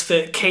jealous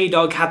that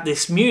K-Dog had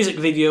this music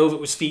video that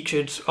was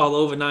featured all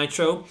over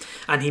Nitro,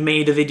 and he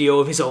made a video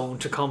of his own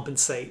to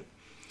compensate.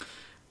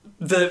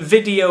 The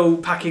video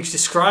package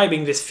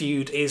describing this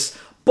feud is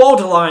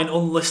borderline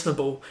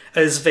unlistenable,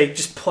 as they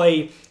just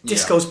play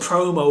Disco's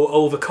promo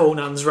over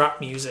Conan's rap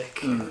music.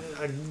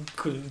 I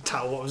couldn't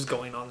tell what was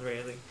going on,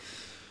 really.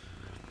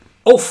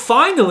 Oh,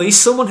 finally,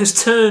 someone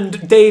has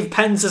turned Dave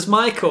Penz's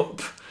mic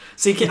up,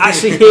 so you can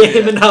actually hear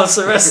him in House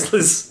of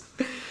Wrestlers.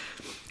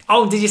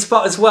 Oh, did you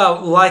spot as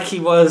well, like he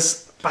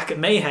was back at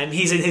Mayhem,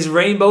 he's in his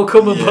rainbow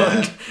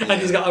cummerbund,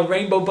 and he's got a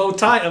rainbow bow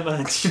tie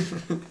match.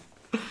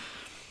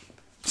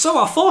 So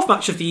our fourth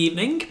match of the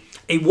evening,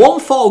 a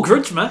 1-4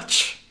 grudge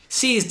match,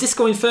 sees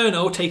Disco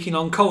Inferno taking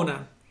on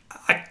Conan.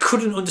 I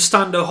couldn't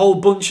understand a whole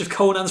bunch of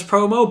Conan's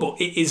promo, but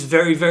it is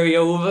very, very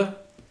over.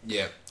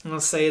 Yeah. I'll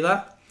say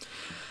that.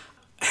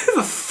 Who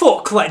the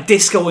fuck let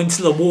Disco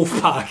into the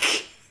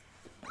Wolfpack?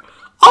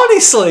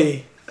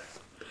 Honestly.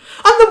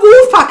 And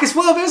the Wolfpack as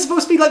well, they're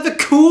supposed to be like the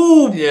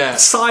cool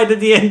side of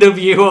the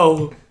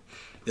NWO.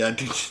 Yeah,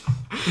 dude.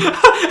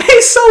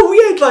 It's so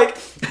weird, like,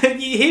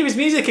 you hear his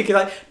music and you're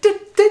like,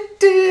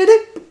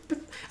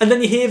 and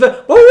then you hear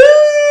the, what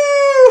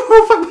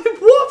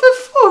the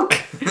fuck?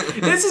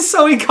 This is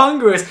so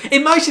incongruous.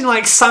 Imagine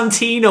like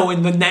Santino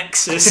in the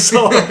Nexus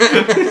or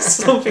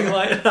something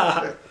like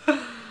that.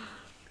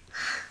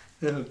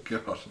 Oh,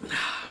 God.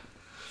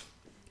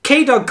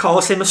 K-Dog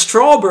calls him a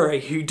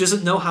strawberry who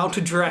doesn't know how to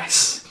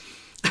dress,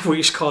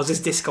 which causes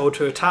Disco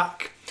to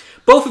attack.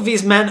 Both of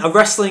these men are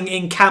wrestling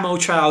in camo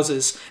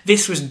trousers.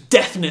 This was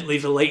definitely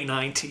the late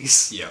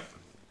 90s. Yeah.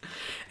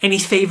 Any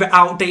favourite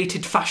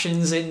outdated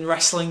fashions in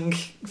wrestling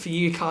for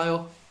you,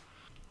 Kyle?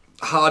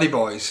 Hardy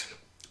Boys.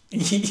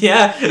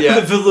 Yeah,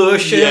 velour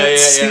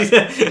shirts,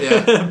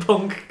 Yeah.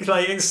 punk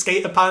like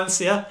skater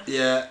pants, yeah.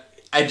 Yeah,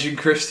 Edge and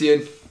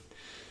Christian,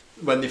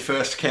 when they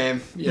first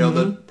came,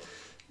 the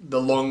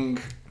long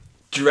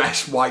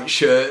dress white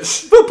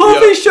shirts. The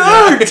puffy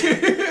shirt!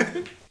 Yeah.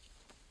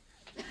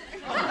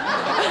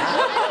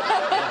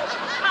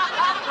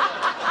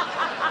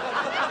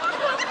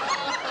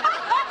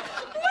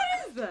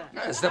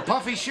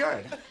 comfy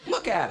shirt.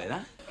 Look at it, huh?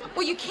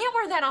 Well, you can't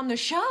wear that on the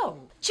show.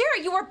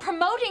 Jerry, you are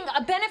promoting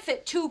a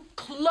benefit to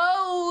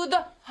clothe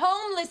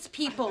homeless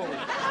people.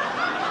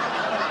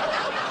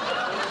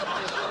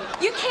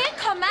 You can't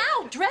come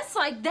out dressed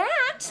like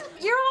that.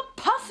 You're all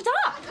puffed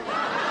up.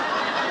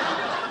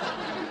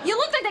 You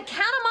look like the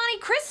Count of Monte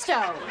Cristo.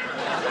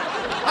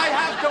 I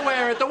have to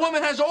wear it. The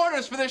woman has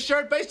orders for this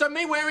shirt based on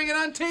me wearing it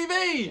on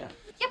TV. Yeah,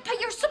 but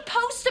you're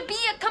supposed to be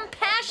a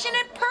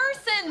compassionate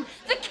person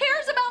that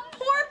cares about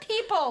poor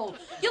people.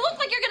 You look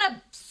like you're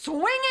gonna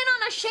swing in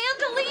on a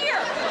chandelier.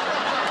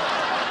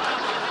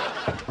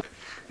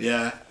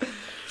 Yeah.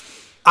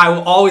 I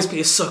will always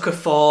be a sucker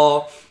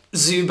for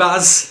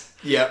Zubaz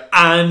Yeah.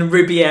 and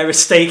Riviera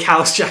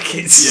Steakhouse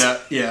jackets.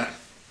 Yeah.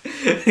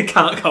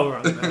 Can't go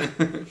wrong there.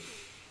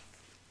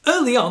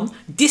 Early on,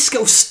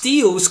 Disco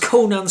steals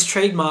Conan's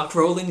trademark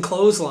rolling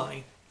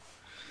clothesline.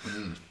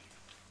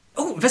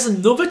 Oh, there's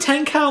another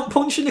 10 count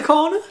punch in the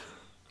corner.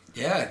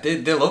 Yeah,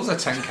 they love the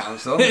 10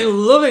 counts, though. They're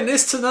loving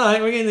this tonight.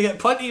 We're going to get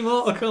plenty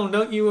more to come,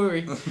 don't you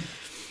worry.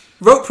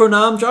 Rope run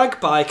arm drag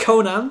by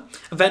Conan.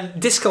 And then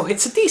Disco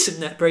hits a decent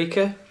net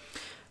breaker.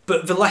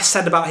 But the less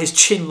said about his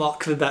chin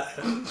lock, the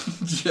better.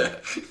 Yeah.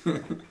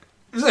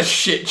 It was a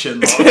shit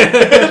chin lock,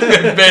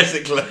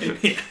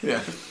 basically.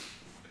 Yeah.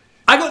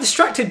 I got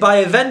distracted by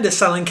a vendor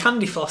selling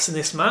candy floss in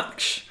this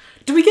match.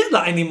 Do we get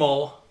that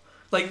anymore?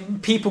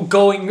 Like, people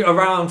going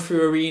around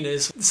through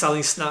arenas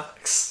selling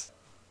snacks.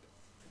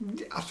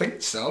 I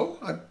think so.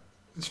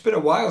 It's been a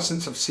while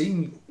since I've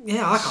seen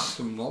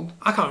someone.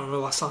 I can't remember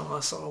the last time I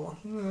saw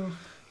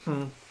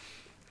one.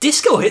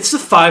 Disco hits the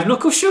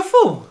 5-knuckle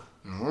shuffle.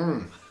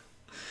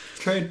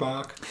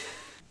 Trademark.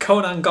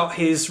 Conan got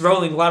his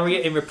rolling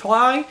lariat in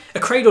reply, a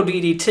cradle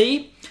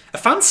DDT, a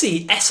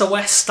fancy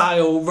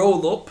SOS-style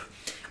roll-up,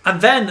 and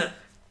then,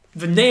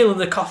 the nail in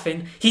the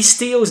coffin, he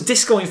steals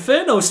Disco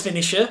Inferno's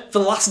finisher, The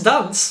Last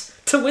Dance,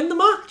 to win the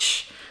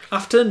match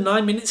after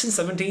 9 minutes and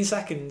 17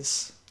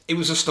 seconds. It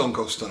was a Stone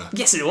Cold Stunner.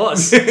 Yes, it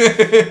was.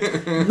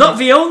 Not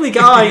the only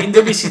guy in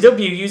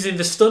WCW using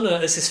the stunner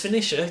as his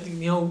finisher.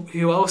 You know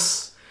who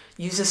else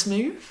used this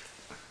move?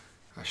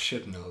 I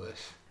should know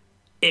this.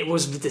 It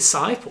was the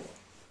Disciple,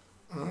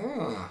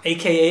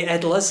 a.k.a.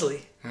 Ed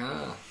Leslie.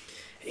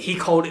 He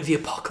called it the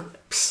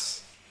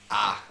Apocalypse.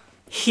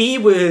 He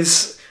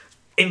was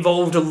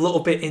involved a little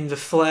bit in the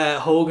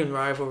Flair-Hogan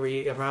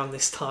rivalry around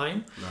this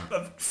time.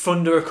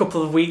 Thunder a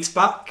couple of weeks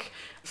back,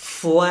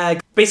 Flair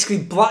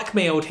basically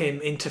blackmailed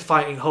him into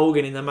fighting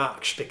Hogan in the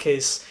match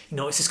because he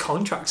noticed his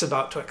contract's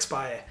about to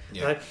expire.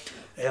 Right?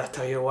 Yeah, I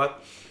tell you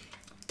what,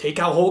 take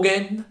out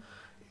Hogan,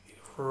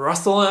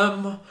 wrestle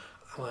him, I'm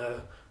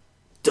gonna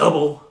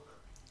double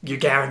your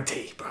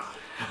guarantee, bro.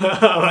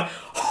 I'm like,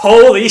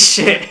 holy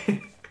shit.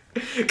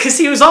 Because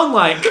he was on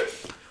like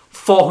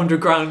 400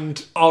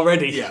 grand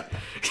already. Yeah.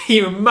 Can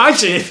you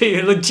imagine if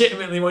he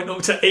legitimately went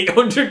up to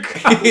 800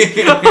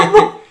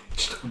 grand?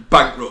 Just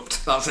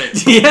bankrupt. That's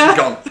it. Yeah.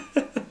 Gone.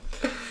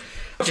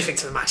 What do you think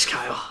to the match,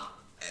 Kyle?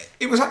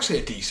 It was actually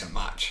a decent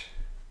match.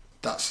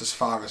 That's as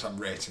far as I'm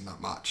rating that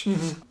match.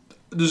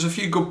 There's a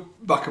few good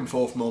back and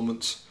forth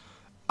moments.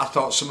 I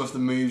thought some of the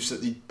moves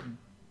that they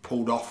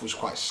pulled off was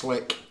quite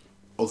slick.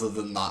 Other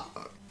than that,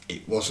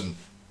 it wasn't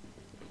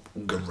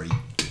great.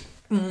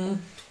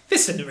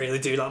 This didn't really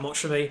do that much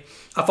for me.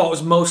 I thought it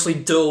was mostly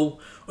dull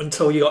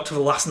until you got to the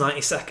last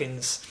 90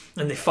 seconds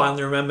and they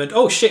finally remembered,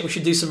 oh shit, we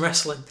should do some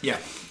wrestling. Yeah.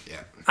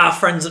 Our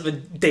friends at the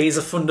Days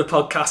of Thunder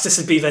podcast, this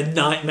would be their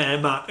nightmare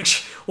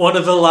match. One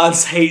of the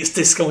lads hates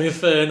Disco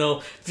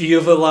Inferno, the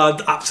other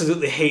lad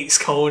absolutely hates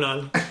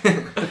Conan.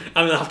 I'm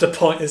going to have to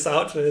point this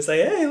out to them and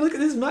say, hey, look at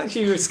this match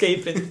you were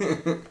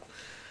escaping.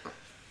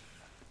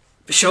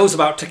 The show's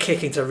about to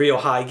kick into real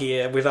high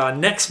gear with our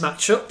next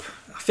matchup,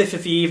 5th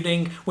of the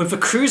evening, with the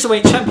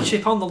Cruiserweight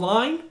Championship on the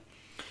line.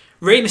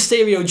 Rey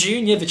Mysterio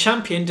Jr., the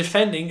champion,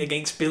 defending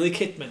against Billy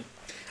Kidman.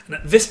 And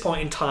at this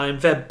point in time,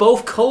 they're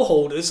both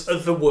co-holders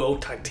of the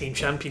World Tag Team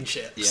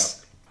Championships.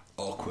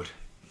 Yeah. Awkward.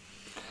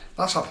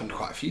 That's happened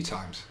quite a few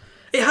times.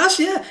 It has,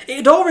 yeah. It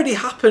had already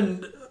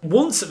happened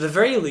once at the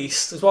very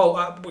least as well,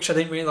 which I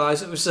didn't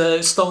realise. It was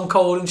Stone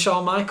Cold and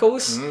Shawn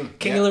Michaels,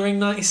 King of the Ring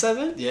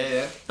 97.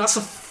 Yeah. That's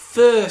the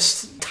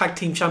first Tag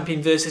Team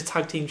Champion versus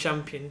Tag Team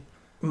Champion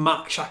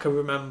match I can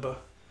remember.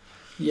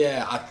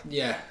 Yeah,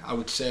 I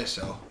would say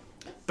so.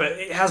 But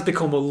it has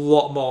become a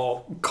lot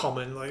more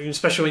common, like,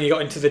 especially when you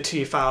got into the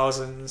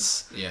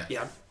 2000s.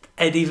 Yeah.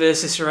 Eddie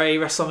versus Ray,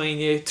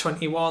 WrestleMania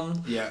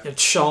 21. Yeah. You had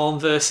Shawn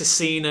versus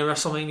Cena,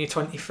 WrestleMania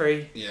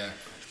 23. Yeah.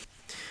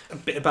 A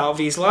bit about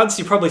these lads,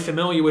 you're probably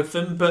familiar with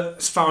them, but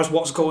as far as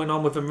what's going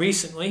on with them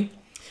recently,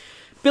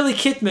 Billy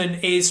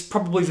Kidman is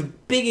probably the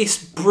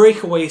biggest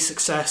breakaway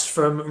success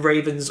from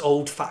Raven's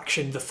old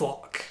faction, The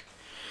Flock.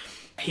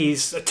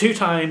 He's a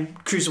 2-time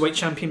Cruiserweight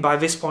champion by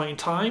this point in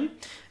time.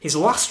 His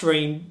last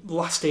reign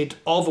lasted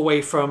all the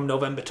way from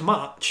November to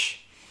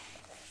March.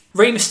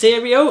 Rey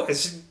Mysterio,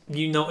 as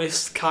you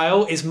noticed,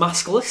 Kyle, is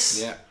maskless.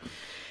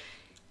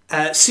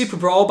 Yeah. Super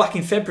Brawl back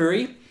in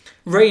February,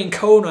 Rey and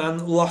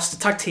Conan lost a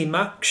tag team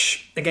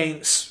match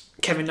against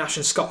Kevin Nash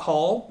and Scott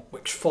Hall,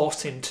 which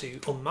forced him to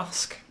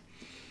unmask.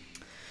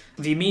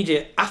 The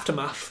immediate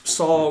aftermath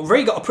saw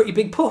Ray got a pretty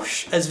big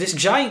push as this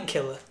giant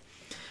killer,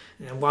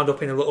 and wound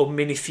up in a little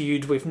mini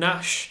feud with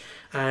Nash,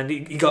 and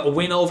he got a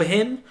win over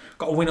him,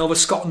 got a win over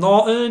Scott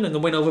Norton, and a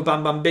win over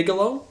Bam Bam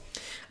Bigelow.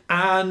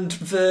 And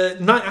the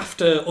night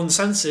after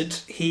Uncensored,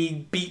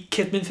 he beat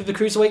Kidman for the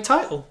Cruiserweight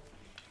title.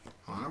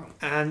 Wow.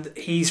 And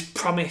he's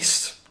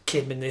promised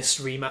Kidman this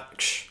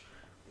rematch.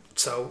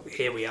 So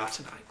here we are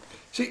tonight.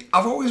 See,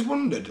 I've always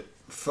wondered,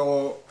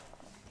 for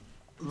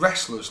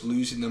wrestlers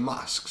losing their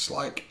masks,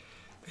 like,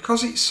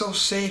 because it's so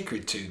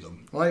sacred to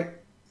them,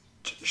 like,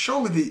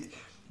 surely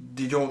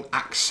they don't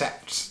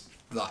accept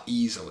that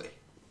easily.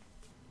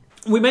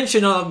 We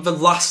mentioned the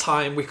last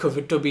time we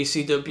covered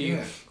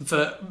WCW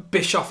that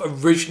Bischoff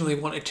originally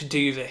wanted to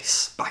do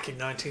this back in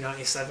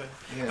 1997,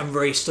 and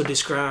Ray stood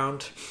his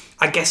ground.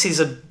 I guess he's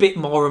a bit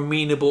more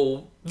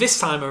amenable this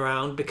time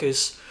around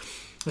because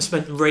this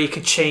meant Ray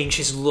could change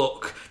his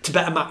look to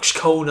better match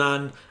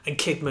Conan and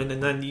Kidman,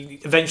 and then you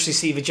eventually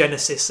see the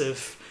genesis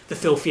of the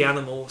Filthy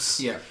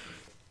Animals. Yeah.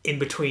 In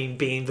between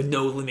being the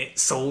No Limit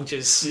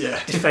soldiers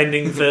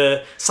defending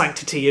the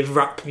sanctity of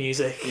rap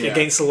music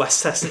against the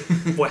West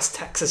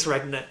Texas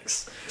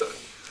rednecks.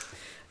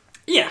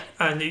 Yeah,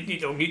 and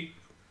like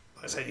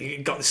I said, you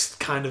got this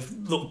kind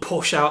of little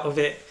push out of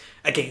it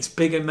against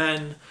bigger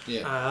men.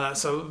 Yeah.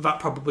 So that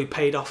probably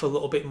paid off a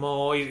little bit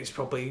more. He's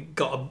probably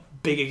got a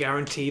bigger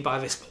guarantee by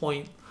this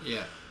point.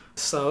 Yeah.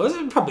 So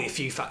there's probably a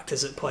few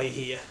factors at play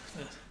here.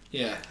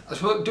 Yeah. I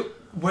suppose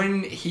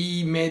when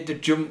he made the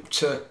jump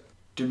to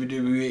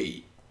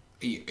WWE,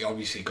 he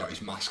obviously got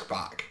his mask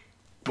back,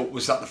 but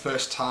was that the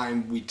first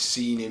time we'd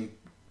seen him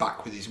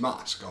back with his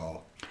mask?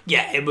 Or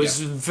yeah, it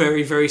was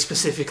very, very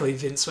specifically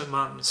Vince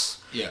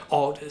McMahon's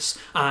orders,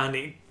 and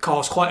it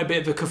caused quite a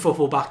bit of a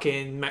kerfuffle back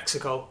in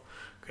Mexico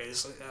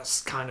because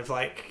that's kind of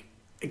like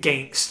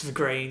against the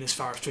grain as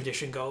far as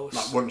tradition goes.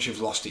 Like once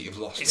you've lost it, you've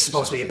lost it. It's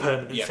supposed to be a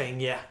permanent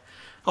thing,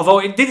 Although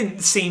it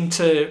didn't seem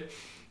to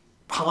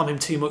harm him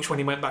too much when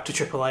he went back to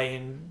AAA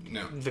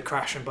and the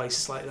Crash and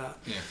places like that.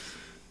 Yeah.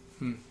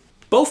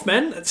 Both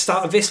men, at the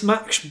start of this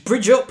match,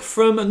 bridge up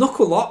from a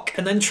knuckle lock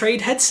and then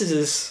trade head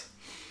scissors.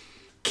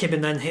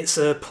 Kidman then hits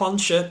a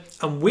plancher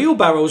and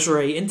wheelbarrows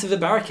Ray into the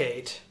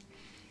barricade.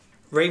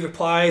 Ray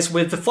replies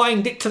with the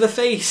flying dick to the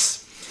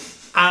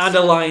face and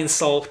a lion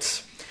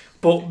salt.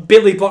 But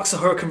Billy blocks a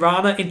Hurricane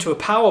Rana into a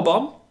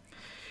powerbomb,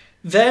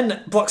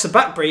 then blocks a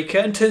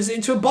backbreaker and turns it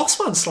into a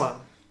Bossman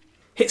slam.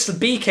 Hits the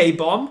BK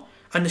bomb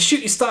and the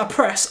shooting star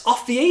press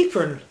off the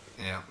apron.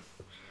 Yeah,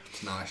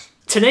 it's nice.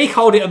 Tenay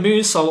called it a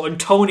moonsault and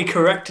Tony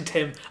corrected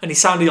him and he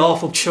sounded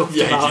awful chuffed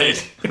about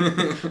it.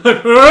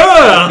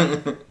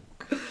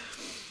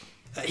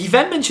 He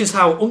then mentions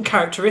how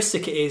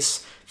uncharacteristic it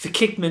is for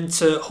Kidman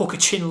to hook a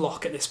chin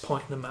lock at this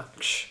point in the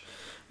match.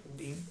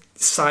 He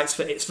cites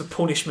that it's the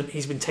punishment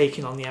he's been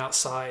taking on the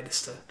outside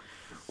as to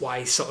why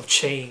he's sort of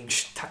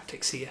changed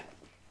tactics here.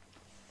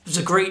 There's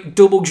a great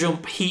double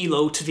jump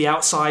helo to the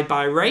outside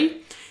by Ray,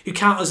 who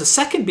counters a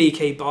second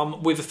BK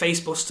bomb with a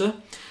facebuster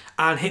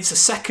and hits a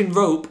second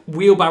rope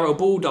wheelbarrow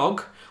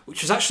bulldog,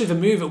 which was actually the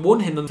move that won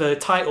him the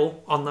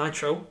title on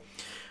Nitro.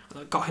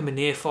 That got him a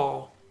near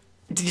fall.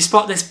 Did you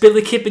spot this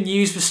Billy Kidman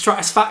use with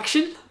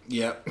Stratusfaction?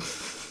 Yep.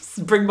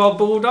 Springboard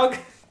bulldog?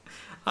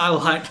 I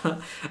like that.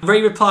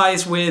 Ray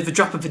replies with the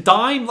drop of the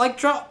dime leg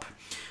drop,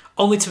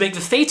 only to make the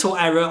fatal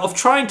error of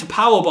trying to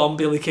powerbomb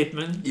Billy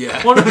Kidman.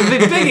 Yeah. One of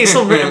the biggest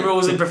unwritten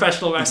rules in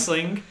professional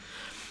wrestling.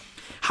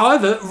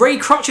 However, Ray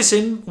crotches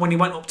him when he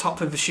went up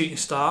top of the shooting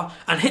star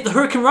and hit the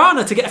Hurricane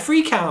Rana to get a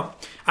free count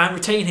and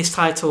retain his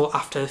title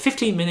after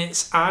 15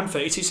 minutes and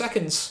 32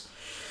 seconds.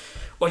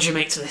 What did you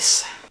make to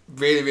this?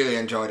 Really, really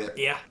enjoyed it.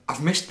 Yeah.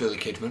 I've missed Billy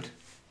Kidman.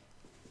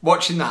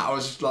 Watching that, I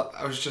was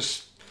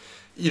just,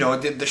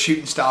 the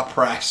shooting star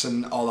press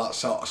and all that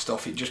sort of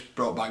stuff. It just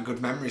brought back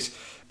good memories.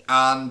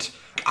 And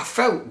I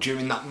felt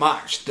during that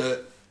match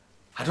that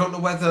I don't know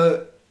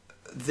whether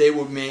they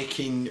were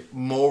making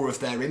more of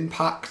their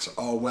impact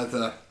or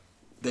whether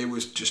they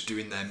was just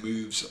doing their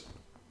moves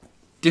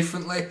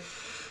differently.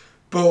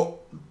 But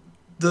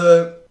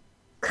the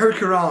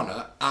Hurricane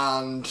Rana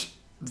and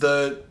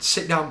the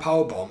sit-down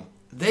powerbomb,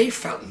 they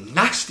felt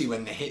nasty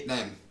when they hit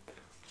them.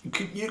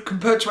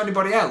 Compared to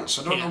anybody else.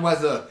 I don't know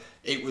whether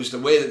it was the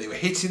way that they were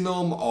hitting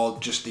them or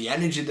just the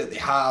energy that they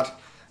had.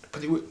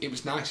 But it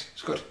was nice. It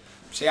was good.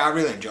 So yeah, I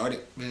really enjoyed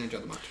it. Really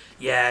enjoyed the match.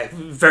 Yeah,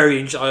 very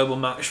enjoyable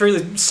match.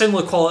 Really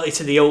similar quality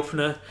to the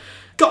opener.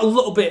 Got a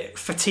little bit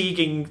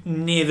fatiguing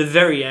near the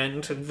very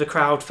end. The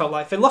crowd felt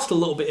like they lost a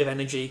little bit of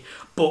energy,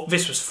 but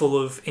this was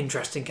full of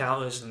interesting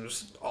counters and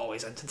was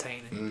always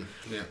entertaining.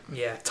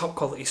 Yeah, top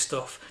quality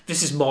stuff.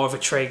 This is more of a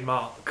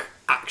trademark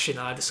action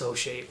I'd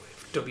associate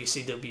with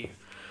WCW,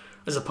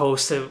 as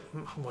opposed to,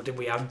 what did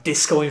we have?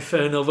 Disco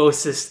Inferno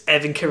versus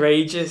Evan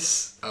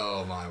Courageous.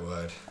 Oh my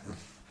word.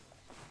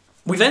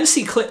 We then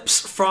see clips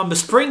from the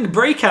Spring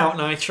Breakout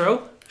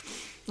Nitro.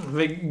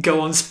 They go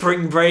on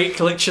spring break,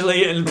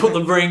 literally, and put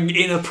the ring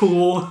in a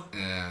pool.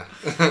 Yeah.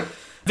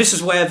 This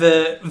is where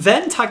the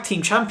then tag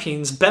team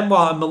champions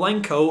Benoit and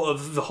Malenko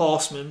of the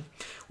Horsemen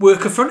were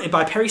confronted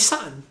by Perry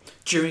Saturn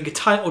during a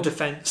title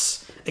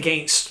defence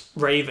against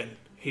Raven,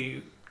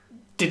 who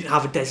didn't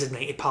have a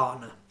designated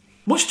partner.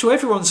 Much to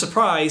everyone's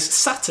surprise,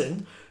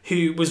 Saturn,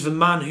 who was the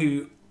man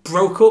who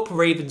broke up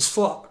Raven's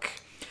flock,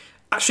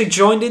 actually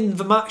joined in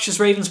the match as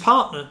Raven's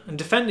partner and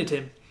defended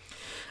him.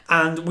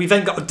 And we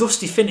then got a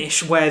dusty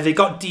finish where they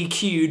got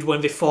DQ'd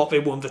when they thought they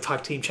won the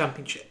tag team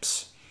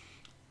championships.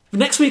 The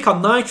next week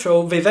on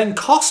Nitro, they then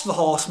cost the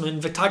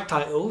Horsemen the tag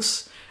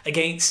titles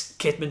against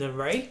Kidman and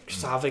Ray, which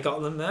is how they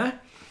got them there.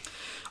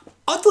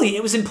 Oddly,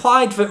 it was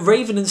implied that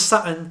Raven and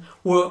Saturn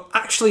were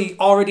actually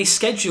already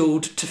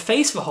scheduled to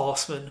face the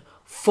Horsemen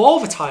for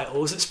the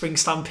titles at Spring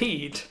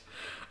Stampede.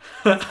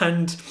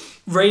 And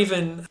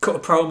Raven cut a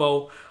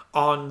promo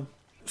on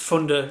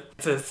Thunder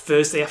the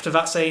Thursday after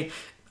that saying,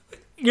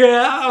 yeah,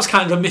 that was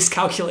kind of a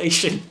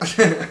miscalculation.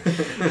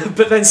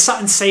 But then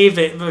Saturn saved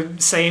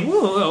it, saying,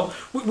 well,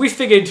 we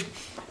figured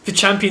the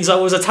champions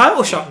owe us a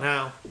title shot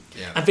now.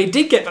 Yeah. And they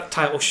did get that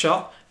title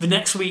shot the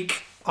next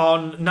week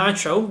on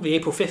Nitro, the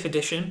April 5th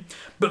edition,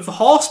 but the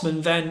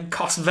Horsemen then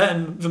cost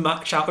them the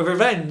match out of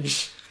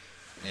revenge.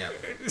 Yeah.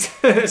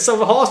 So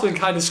the Horsemen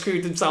kind of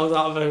screwed themselves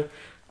out of a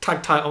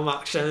tag title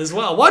match then as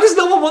well. Why does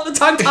no one want the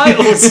tag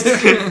titles?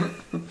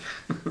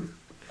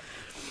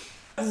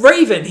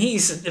 Raven,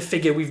 he's a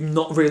figure we've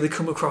not really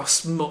come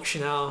across much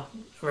in our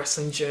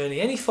wrestling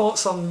journey. Any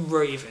thoughts on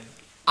Raven?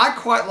 I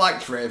quite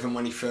liked Raven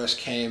when he first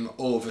came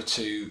over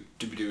to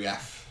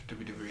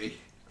WWE.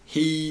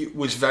 He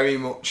was very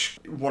much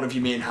one of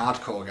your main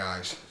hardcore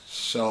guys.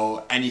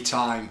 So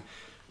anytime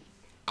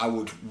I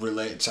would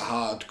relate to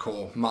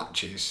hardcore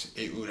matches,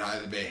 it would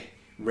either be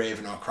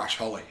Raven or Crash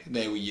Holly.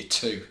 They were your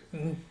two.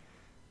 Mm.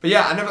 But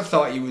yeah, I never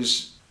thought he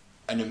was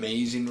an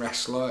amazing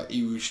wrestler.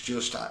 He was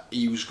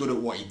good at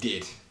what he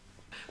did.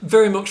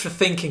 Very much the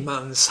thinking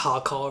man's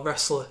hardcore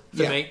wrestler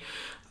for me.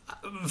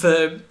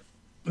 The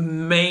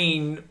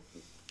main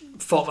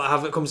thought that I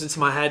have that comes into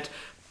my head,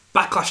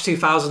 Backlash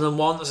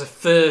 2001 was the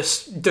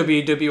first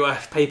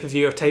WWF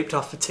pay-per-view I taped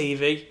off for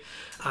TV,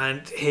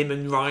 and him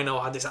and Rhino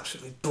had this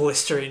absolutely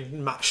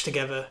blistering match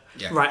together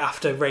right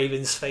after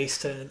Raven's face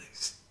turn.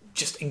 It's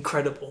just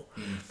incredible.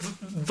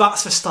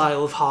 That's the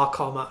style of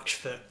hardcore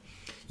match that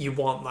you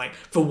want. Like,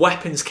 the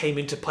weapons came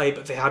into play,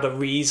 but they had a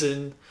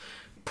reason,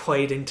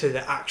 played into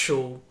the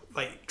actual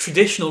like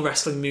traditional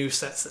wrestling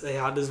movesets that they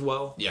had as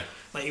well. Yeah.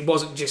 Like, it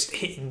wasn't just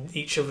hitting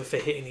each other for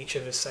hitting each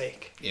other's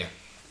sake. Yeah.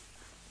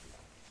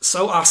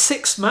 So our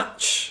sixth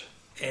match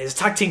is a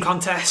tag team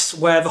contest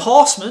where the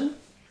Horsemen,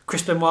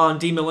 Chris Benoit and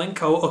Dean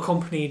Malenko,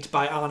 accompanied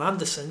by Arn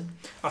Anderson,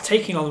 are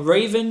taking on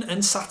Raven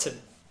and Saturn.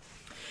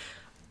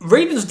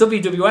 Raven's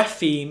WWF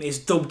theme is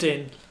dubbed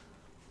in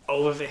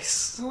over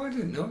this. Oh, I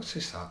didn't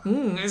notice that.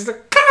 It's the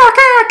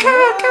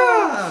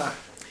ka-ka-ka-ka.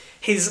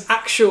 His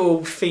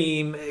actual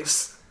theme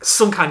is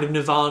some kind of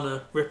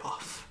Nirvana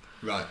ripoff.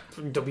 Right.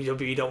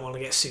 WWE don't want to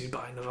get sued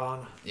by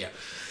Nirvana. Yeah.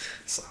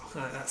 So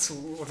that's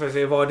why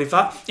they avoided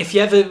that. If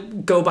you ever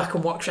go back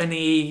and watch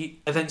any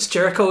events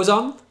Jericho's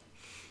on,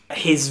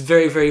 his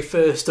very, very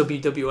first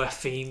WWF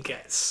theme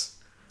gets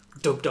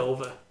dubbed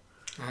over.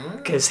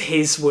 Because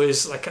his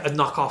was like a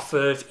knockoff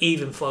of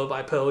Even Flow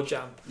by Pearl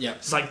Jam. Yeah.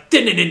 It's like...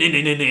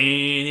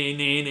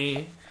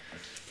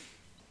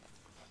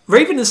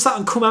 Raven and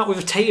Saturn come out with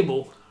a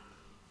table.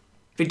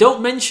 They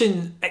don't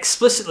mention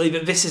explicitly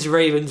that this is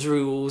Raven's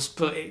rules,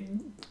 but it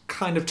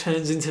kind of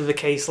turns into the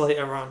case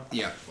later on,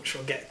 which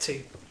we'll get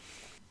to.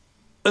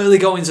 Early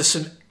goings are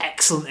some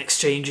excellent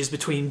exchanges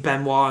between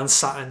Benoit and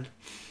Saturn,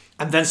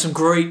 and then some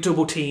great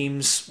double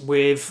teams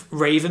with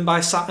Raven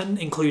by Saturn,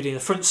 including a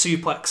front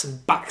suplex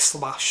and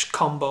backslash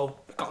combo.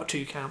 Got a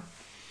 2 count.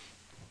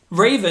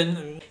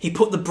 Raven, he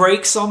put the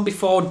brakes on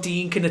before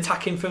Dean can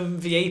attack him from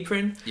the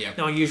apron. Yeah.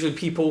 Now, usually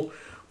people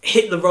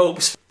hit the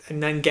ropes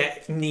and then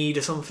get kneed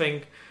or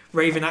something.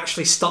 Raven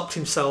actually stopped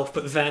himself,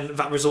 but then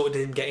that resulted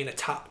in him getting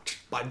attacked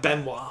by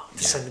Benoit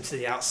to send him to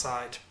the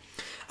outside.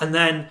 And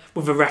then,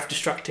 with the ref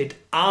distracted,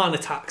 Arn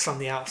attacks on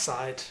the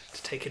outside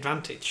to take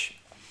advantage.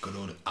 Good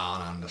old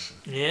Arn Anderson.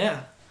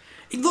 Yeah.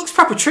 He looks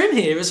proper trim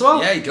here as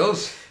well. Yeah, he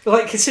does.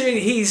 Like, considering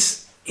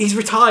he's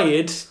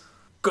retired,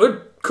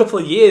 good couple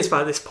of years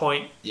by this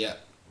point. Yeah.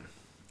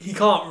 He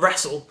can't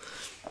wrestle.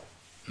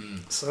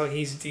 So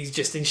he's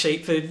just in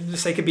shape for the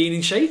sake of being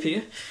in shape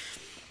here.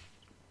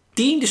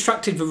 Dean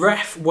distracted the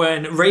ref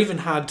when Raven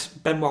had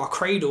Benoit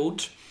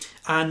cradled,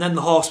 and then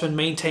the Horsemen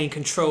maintained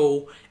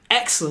control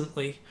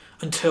excellently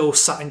until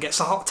Saturn gets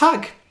a hot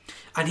tag,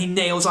 and he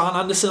nails Arn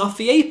Anderson off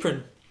the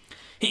apron,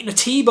 hitting a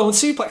T-bone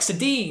suplex to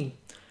Dean.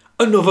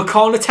 Another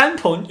corner 10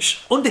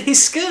 punch under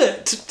his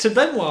skirt to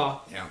Benoit.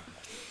 Yeah.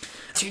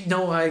 Do you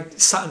know why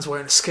Saturn's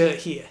wearing a skirt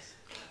here?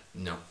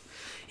 No.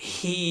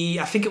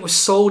 I think it was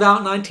sold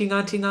out in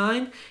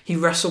 1999. He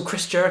wrestled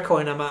Chris Jericho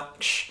in a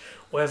match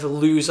where the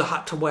loser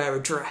had to wear a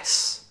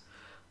dress.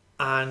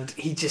 And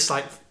he just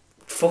like,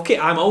 fuck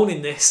it, I'm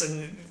owning this.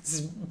 And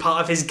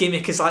part of his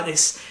gimmick is like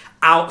this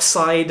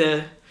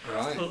outsider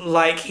Right.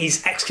 Like,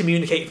 he's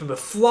excommunicated from the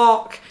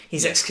flock,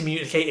 he's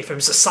excommunicated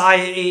from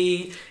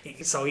society,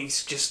 so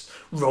he's just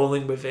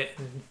rolling with it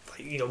and,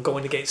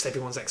 going against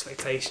everyone's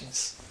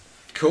expectations.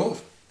 Cool.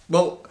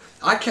 Well,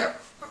 I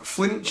kept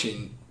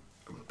flinching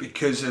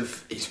because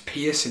of his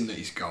piercing that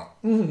he's got.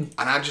 And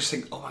I just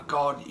think, oh my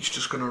God, he's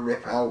just going to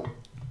rip out.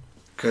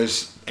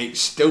 Because it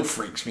still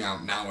freaks me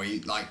out now.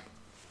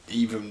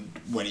 Even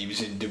when he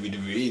was in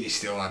WWE, he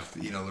still had,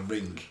 the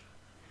ring.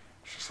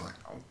 It's just like,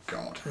 oh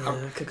God,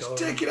 just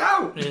take it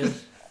out. Yeah.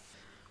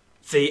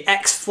 The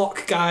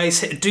ex-Flock guys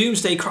hit a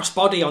Doomsday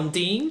crossbody on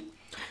Dean.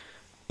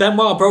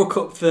 Benoit broke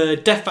up the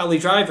Death Valley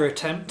Driver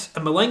attempt,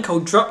 and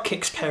Malenko drop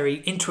kicks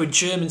Perry into a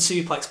German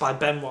suplex by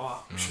Benoit,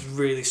 which was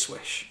really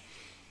swish.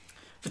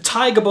 The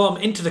Tiger Bomb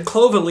into the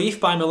Cloverleaf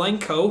by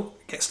Malenko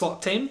gets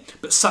locked in,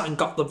 but Saturn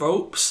got the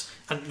ropes,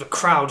 and the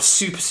crowd's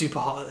super, super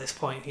hot at this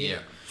point here.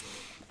 Yeah.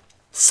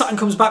 Saturn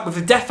comes back with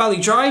the Death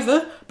Valley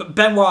Driver, but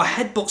Benoit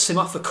headbutts him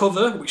off the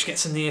cover, which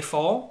gets a near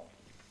fall.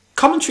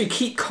 Commentary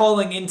keep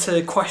calling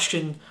into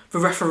question the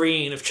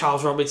refereeing of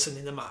Charles Robinson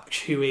in the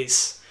match, who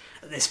is,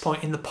 at this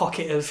point, in the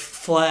pocket of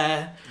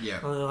Flair. Yeah.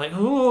 And they're like,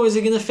 oh, is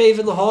he going to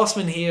favour the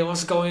Horseman here?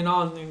 What's going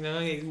on?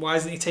 Why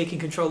isn't he taking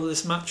control of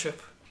this matchup?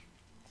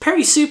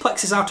 Perry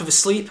suplexes out of a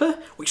sleeper,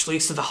 which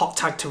leads to the hot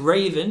tag to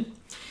Raven.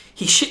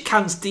 He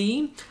shit-cans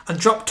Dean and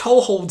drop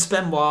toe holds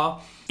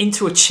Benoit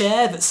into a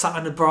chair that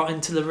Saturn had brought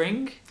into the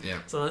ring. Yeah.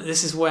 So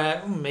this is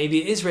where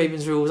maybe it is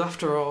Raven's rules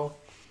after all.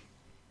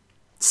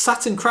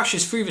 Saturn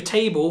crashes through the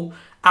table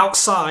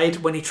outside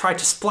when he tried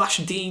to splash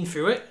Dean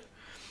through it.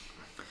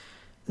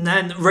 And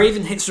then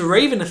Raven hits the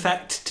Raven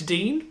effect to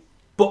Dean,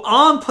 but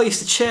Arn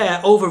placed the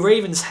chair over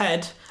Raven's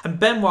head and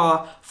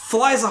Benoit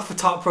flies off the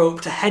top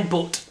rope to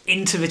headbutt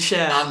into the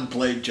chair. And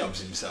blade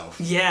jobs himself.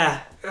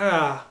 Yeah.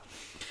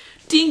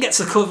 Dean gets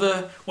the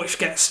cover, which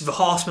gets the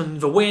Horseman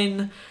the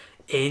win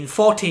in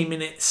 14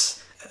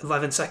 minutes,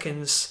 11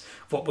 seconds.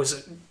 What was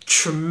a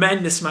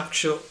tremendous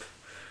matchup.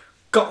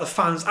 Got the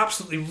fans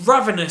absolutely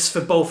ravenous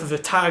for both of the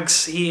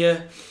tags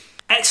here.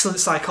 Excellent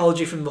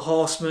psychology from the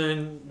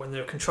Horsemen when they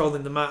were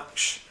controlling the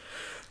match.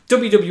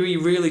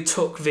 WWE really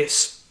took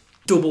this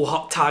double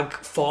hot tag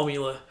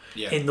formula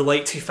in the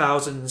late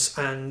 2000s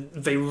and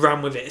they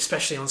ran with it,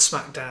 especially on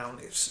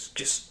SmackDown. It's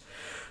just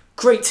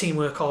great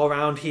teamwork all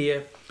around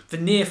here. The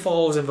near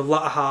falls in the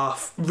latter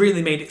half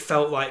really made it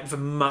felt like the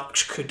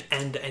match could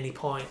end at any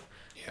point.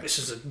 Yeah. This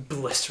was a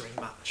blistering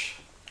match.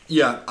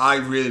 Yeah, I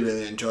really,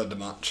 really enjoyed the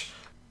match.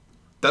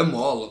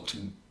 Benoit looked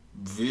in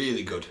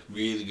really good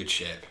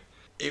shape.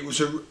 It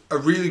was a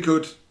really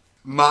good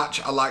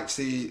match. I liked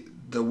the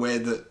way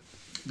that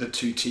the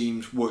two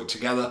teams worked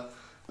together.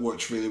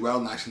 Worked really well,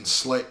 nice and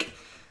slick.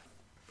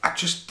 I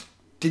just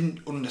didn't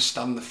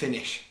understand the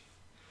finish.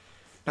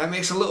 Now it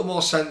makes a little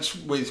more sense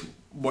with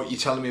what you're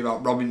telling me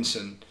about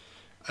Robinson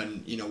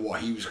and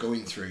what he was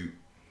going through.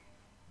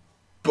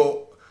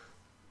 But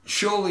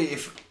surely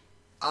if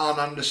Arn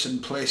Anderson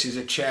places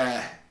a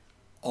chair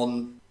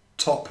on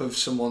top of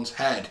someone's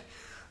head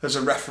as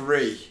a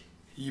referee,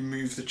 you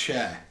move the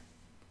chair.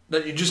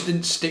 That it just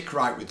didn't stick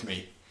right with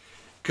me.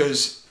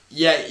 Because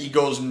he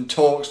goes and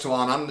talks to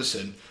Arn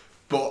Anderson,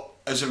 but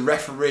as a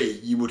referee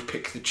you would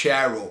pick the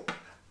chair up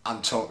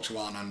and talk to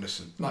Arn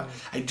Anderson.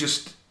 It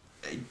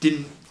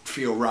didn't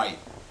feel right.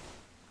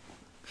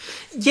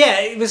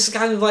 Yeah, it was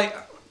kind of like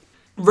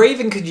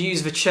Raven could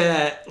use the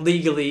chair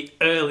legally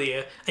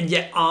earlier, and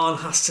yet Arn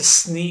has to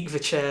sneak the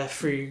chair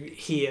through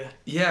here.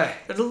 Yeah.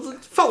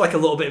 It felt like a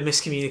little bit of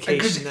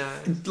miscommunication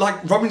there.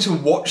 Like,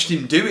 Robinson watched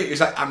him do it. He was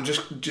like, I'm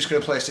just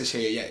going to place this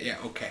here. Yeah,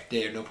 okay.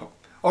 Yeah, no problem.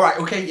 All right,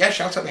 okay, yeah,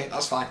 shout at me.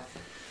 That's fine.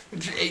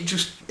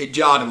 It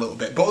jarred a little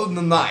bit. But other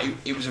than that,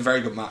 it was a very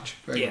good match.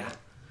 Very good.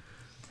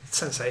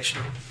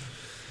 Sensational.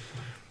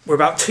 We're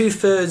about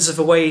 2/3 of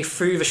the way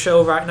through the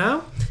show right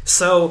now,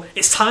 so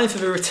it's time for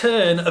the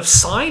return of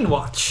Sign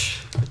Watch.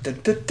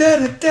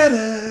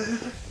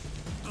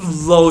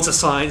 Loads of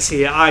signs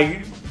here.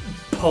 I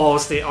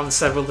paused it on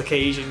several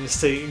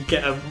occasions to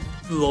get a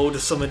load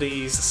of some of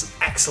these. There's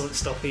excellent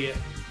stuff here.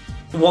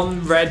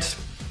 One read,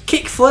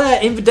 "Kick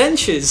Flair in the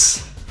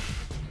dentures,"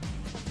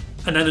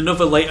 and then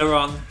another later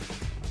on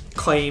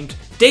claimed,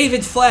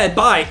 "David Flair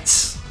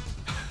bites."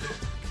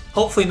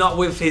 Hopefully not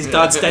with his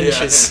dad's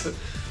dentures. Yeah.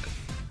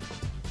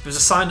 There was a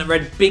sign that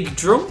read "Big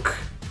Drunk,"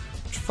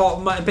 which I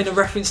thought might have been a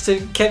reference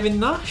to Kevin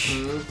Nash.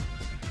 Mm.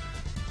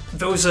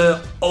 There was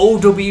a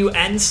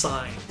OWN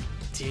sign.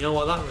 Do you know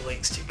what that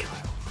relates to,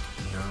 Kyle?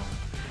 No.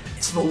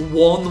 It's the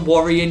One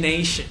Warrior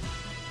Nation.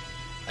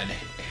 And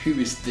who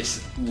is this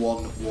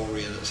one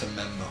warrior that's a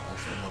member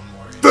of the One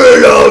Warrior?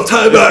 Big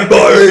ultimate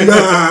warrior!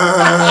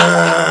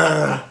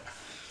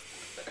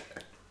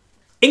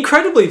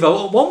 Incredibly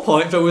though, at one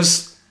point there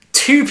was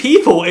 2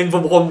 people in the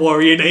One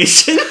Warrior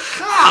Nation.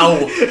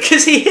 How?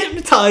 Because he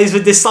hypnotised the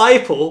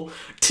Disciple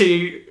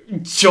to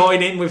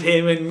join in with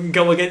him and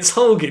go against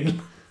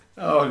Hogan.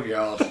 Oh,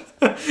 God.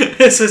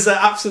 This is an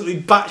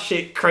absolutely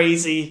batshit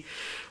crazy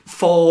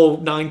fall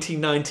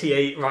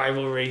 1998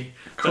 rivalry.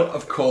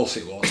 Of course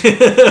it was.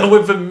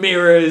 With the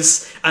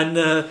mirrors and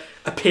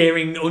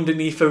appearing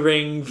underneath a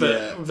ring,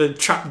 the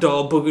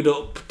trapdoor buggered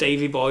up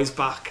Davy Boy's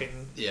back,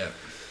 and Yeah.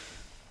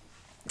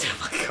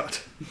 oh my god,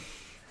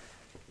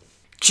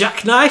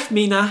 jackknife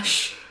me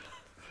Nash.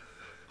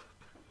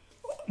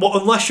 Well,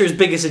 unless you're as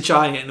big as a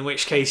giant, in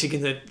which case you're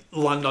gonna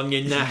land on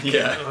your neck.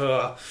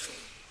 Yeah.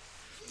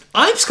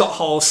 I'm Scott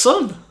Hall's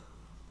son.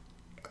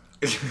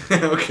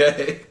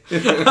 Okay.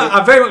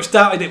 I very much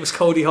doubted it was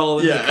Cody Hall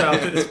in the Yeah. crowd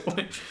at this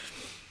point.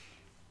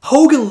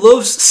 Hogan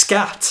loves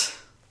scat.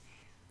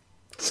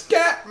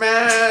 Scat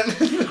man.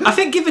 I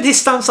think given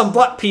his stance on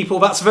black people,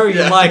 that's very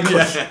Yeah, unlikely.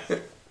 yeah.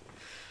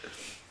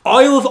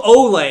 I love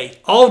Ole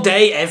all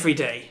day, every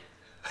day.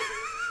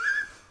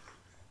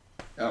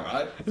 All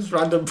right. Just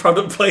random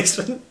product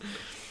placement.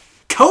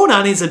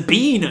 Conan is a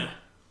beaner.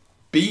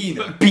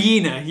 Beaner.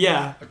 Beaner,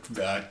 yeah.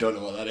 I don't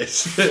know what that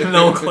is.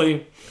 No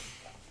clue.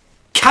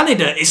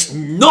 Canada is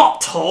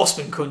not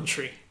horseman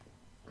country.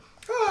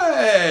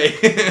 Hey.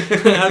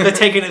 And they're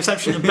taking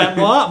exception to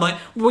Benoit. I'm like,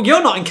 well,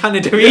 you're not in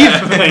Canada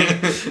either,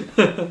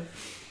 mate.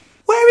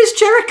 Where is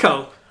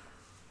Jericho?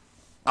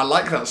 I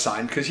like that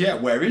sign because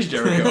where is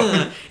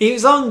Jericho? He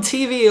was on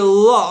TV a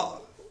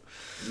lot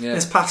Yeah.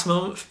 this past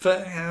month,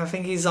 but I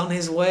think he's on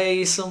his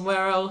way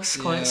somewhere else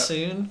quite Yeah.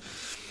 soon.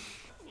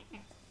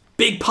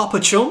 Big Papa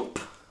Chump,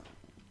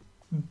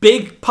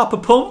 Big Papa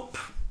Pump,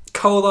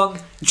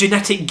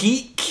 Genetic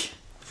Geek,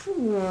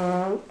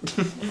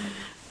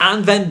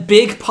 and then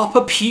Big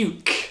Papa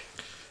Puke.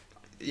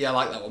 Yeah, I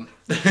like that one.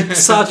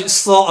 Sergeant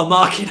Slaughter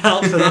marking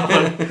out for that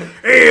one.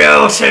 The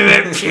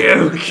ultimate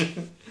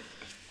puke.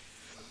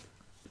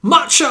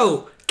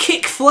 Macho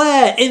Kick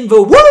Flair in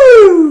the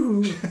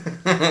woo.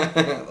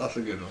 That's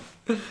a good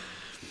one.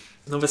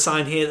 Another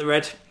sign here that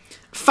read,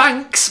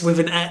 "Thanks" with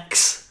an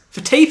X for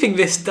taping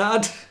this,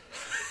 Dad.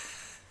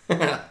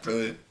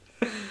 Brilliant.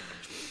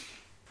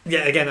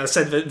 Yeah, again, I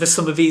said that there's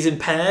some of these in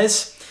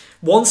pairs.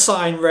 One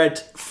sign read,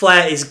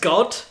 "Flair is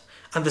God,"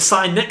 and the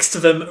sign next to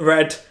them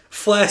read,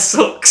 "Flair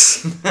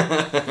sucks."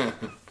 I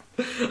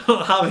don't know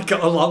how they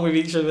got along with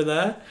each other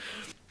there.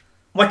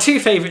 My two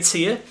favourites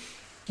here.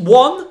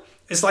 One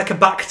is like a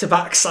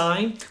back-to-back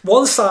sign.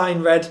 One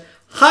sign read,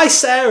 "Hi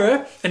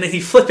Sarah," and then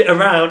you flip it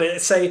around and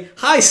it'd say,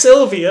 "Hi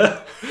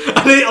Sylvia,"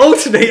 and they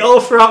alternate all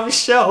throughout the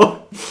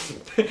show.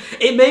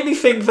 It made me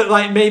think that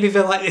like maybe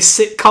they're like this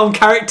sitcom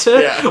character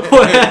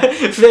where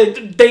they're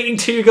dating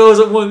two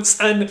girls at once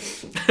and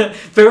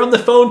they're on the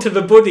phone to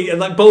the buddy and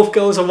like both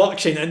girls are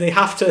watching and they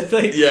have to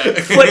like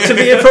flick to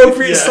the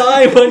appropriate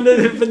side when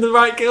the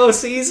right girl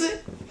sees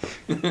it.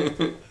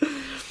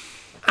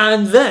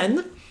 And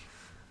then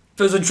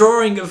there's a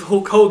drawing of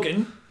Hulk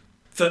Hogan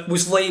that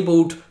was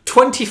labelled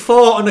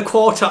 24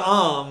 1/4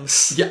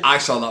 arms. Yeah, I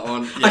saw that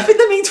one. Yeah. I think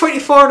they mean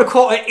 24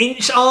 1/4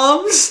 inch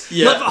arms.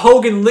 Yeah. Not that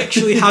Hogan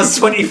literally has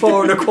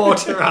 24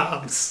 1/4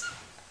 arms.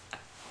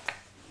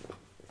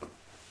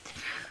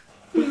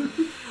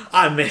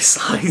 I miss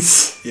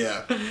signs.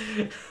 Yeah.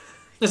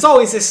 There's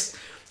always this,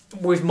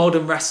 with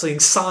modern wrestling,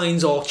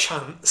 signs or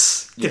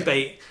chants Yeah.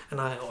 debate,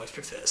 and I always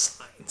prefer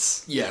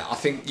signs. Yeah, I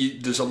think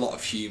there's a lot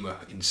of humour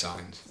in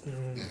signs.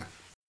 Yeah.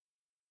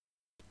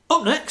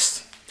 Up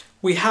next,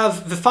 we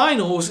have the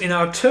finals in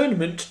our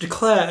tournament to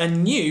declare a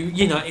new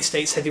United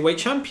States Heavyweight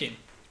Champion.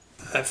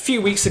 A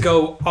few weeks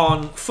ago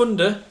on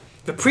Thunder,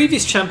 the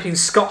previous champion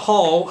Scott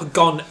Hall had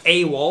gone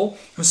AWOL,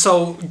 and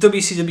so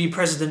WCW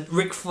President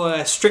Ric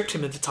Flair stripped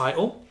him of the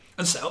title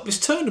and set up this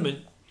tournament.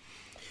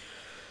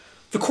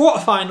 The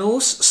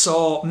quarterfinals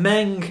saw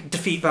Meng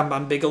defeat Bam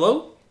Bam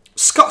Bigelow,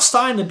 Scott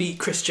Steiner beat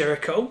Chris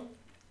Jericho,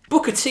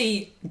 Booker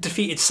T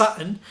defeated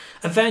Saturn,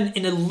 and then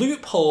in a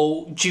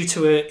loophole due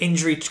to an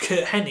injury to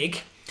Kurt Hennig,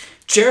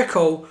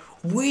 Jericho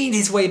weaned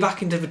his way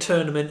back into the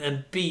tournament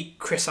and beat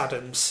Chris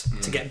Adams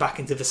to get back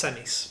into the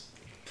semis.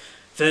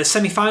 The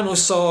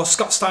semi-finals saw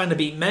Scott Steiner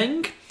beat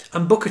Meng,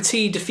 and Booker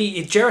T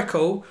defeated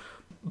Jericho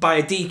by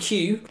a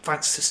DQ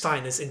thanks to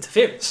Steiner's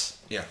interference.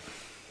 Yeah.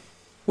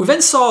 We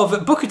then saw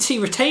that Booker T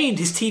retained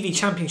his TV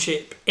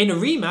championship in a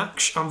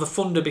rematch on the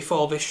Thunder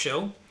before this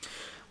show,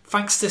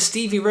 thanks to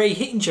Stevie Ray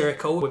hitting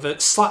Jericho with a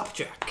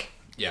slapjack.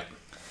 Yeah.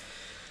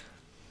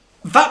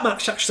 That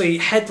match actually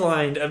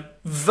headlined a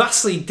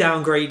vastly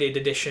downgraded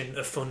edition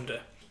of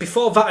Thunder.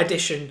 Before that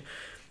edition,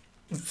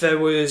 there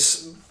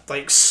was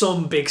like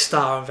some big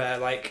star on there,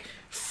 like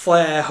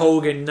Flair,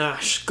 Hogan,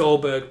 Nash,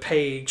 Goldberg,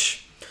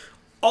 Page.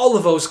 All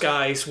of those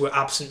guys were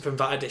absent from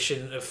that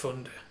edition of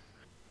Thunder.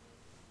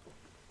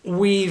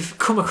 We've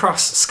come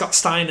across Scott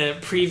Steiner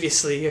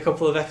previously a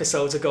couple of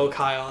episodes ago,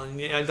 Kyle,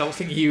 and I don't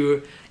think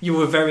you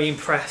were very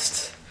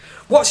impressed.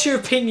 What's your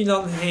opinion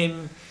on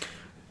him?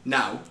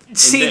 Now, in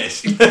See,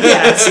 this.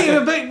 yeah, see,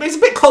 it's a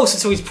bit closer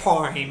to his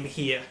prime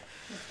here.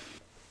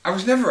 I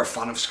was never a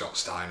fan of Scott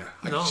Steiner.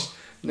 No.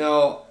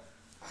 No,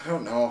 I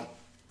don't know.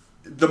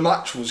 The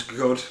match was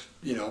good,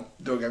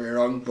 don't get me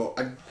wrong, but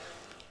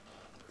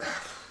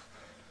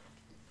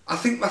I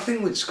think my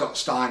thing with Scott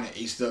Steiner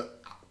is that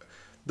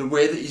the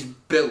way that he's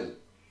built,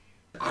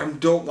 I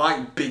don't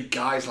like big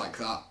guys like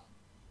that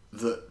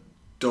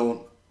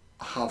don't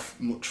have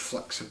much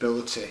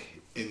flexibility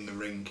in the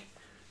ring.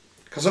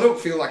 Because I don't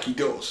feel like he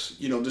does.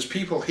 You know, there's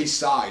people his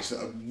size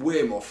that are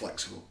way more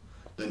flexible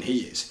than he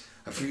is.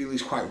 I feel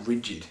he's quite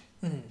rigid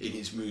in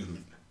his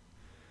movement.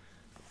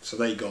 So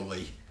there you go,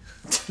 Lee.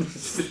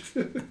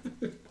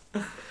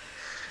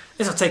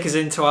 This will take us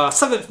into our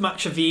 7th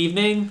match of the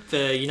evening,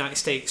 the United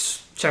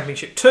States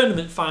Championship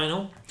Tournament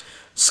Final.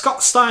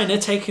 Scott Steiner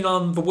taking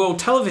on the World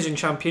Television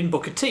Champion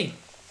Booker T.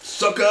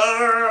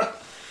 Sucker!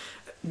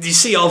 Did you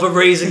see all the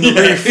raising the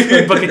roof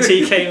when Booker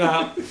T came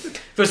out?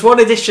 There was one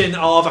edition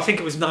of, I think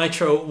it was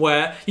Nitro,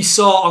 where you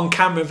saw on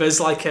camera there's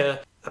like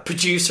a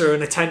producer or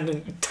an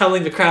attendant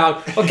telling the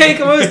crowd, okay,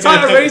 come on, it's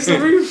time to raise the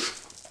roof.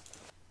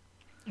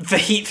 The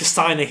heat for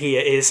Steiner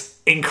here is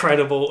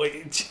incredible.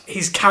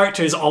 His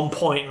character is on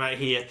point right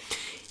here.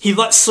 He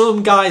lets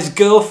some guy's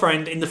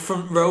girlfriend in the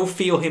front row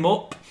feel him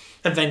up,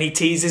 and then he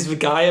teases the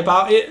guy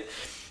about it.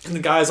 And the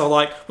guys are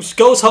like, well, she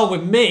goes home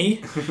with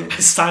me. And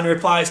Steiner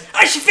replies,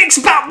 and she thinks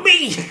about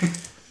me.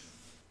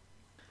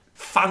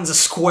 Fans are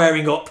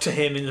squaring up to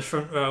him in the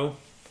front row.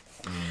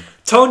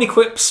 Tony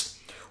quips,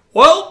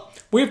 well,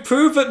 we've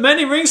proved that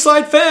many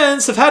ringside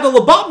fans have had a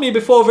lobotomy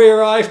before they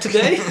arrived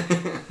today.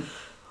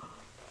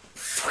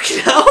 Fucking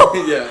hell.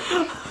 Yeah.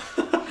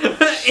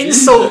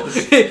 Insult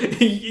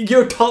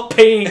your top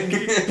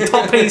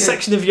paying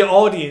section of your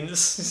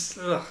audience.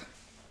 Ugh.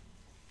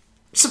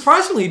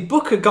 Surprisingly,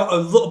 Booker got a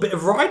little bit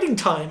of riding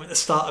time at the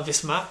start of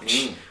this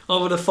match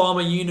over the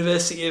former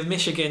University of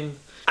Michigan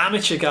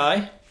amateur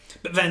guy,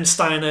 but then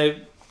Steiner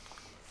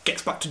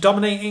gets back to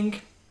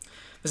dominating.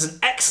 There's an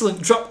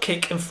excellent drop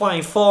kick and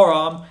flying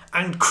forearm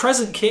and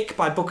crescent kick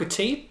by Booker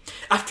T.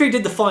 After he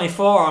did the flying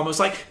forearm, I was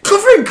like,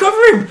 cover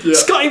him! Yeah.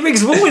 Scotty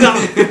Riggs won with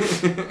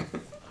that.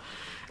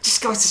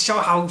 Just goes to show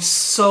how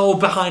so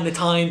behind the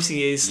times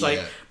he is.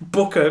 Like,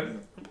 Booker,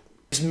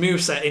 his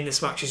moveset in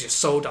this match is just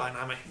so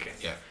dynamic.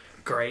 Yeah.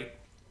 Great.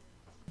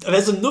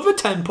 There's another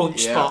 10-punch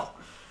spot.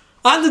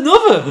 And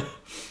another!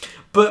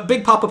 But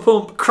Big Papa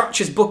Pump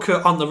crutches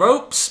Booker on the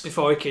ropes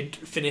before he could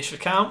finish the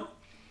count.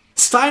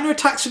 Steiner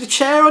attacks with a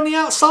chair on the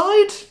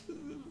outside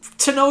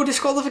to no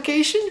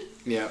disqualification.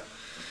 Yeah.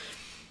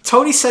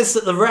 Tony says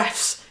that the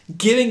ref's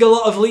giving a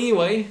lot of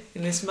leeway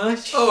in this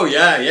match. Oh,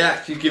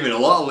 yeah. She's giving a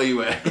lot of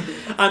leeway.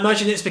 I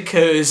imagine it's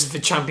because the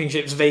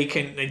championship's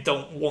vacant. They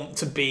don't want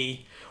to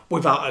be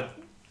without a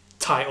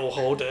title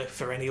holder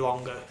for any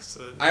longer.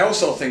 So. I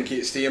also think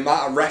it's the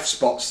amount of ref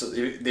spots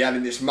that they had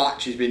in this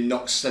match has been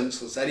knocked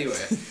senseless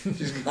anyway.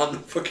 Just got no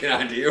fucking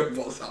idea of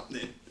what's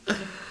happening.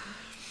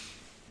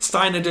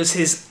 Steiner does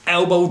his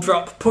elbow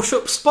drop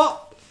push-up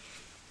spot.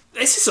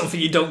 This is something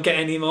you don't get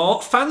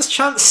anymore. Fans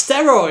chant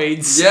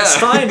steroids. Yeah.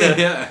 Steiner.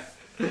 Yeah.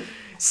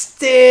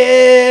 Steroids.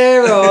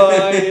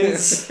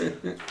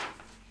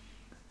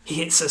 He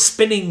hits a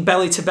spinning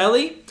belly to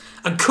belly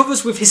and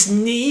covers with his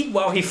knee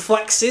while he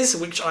flexes,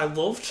 which I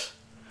loved.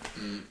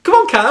 Come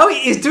on, Kyle.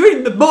 He's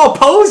doing more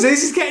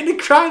poses. He's getting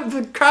the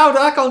crowd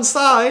back on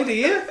side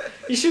here.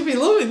 You should be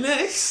loving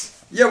this.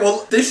 Yeah,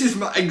 well, this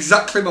is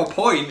exactly my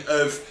point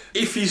of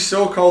if he's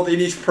so-called in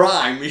his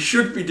prime, he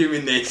should be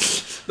doing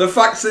this. The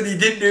fact that he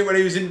didn't do it when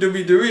he was in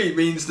WWE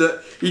means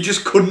that he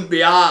just couldn't be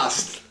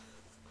arsed.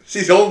 It's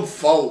his own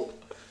fault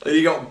that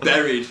he got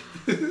buried.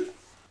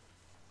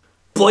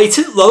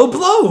 Blatant low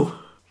blow.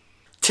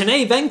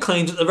 Tenay then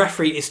claims that the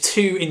referee is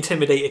too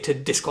intimidated to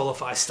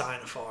disqualify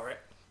Steiner for it.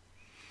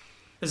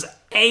 There's an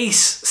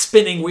ace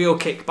spinning wheel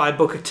kick by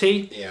Booker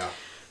T. Yeah.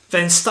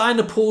 Then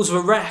Steiner pulls the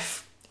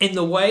ref in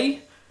the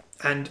way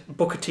and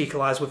Booker T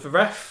collides with the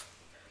ref.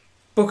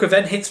 Booker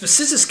then hits the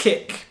scissors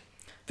kick,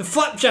 the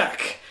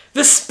flapjack,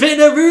 the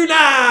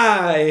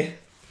spinneroonie,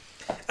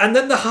 and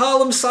then the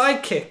Harlem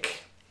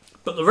sidekick.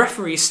 But the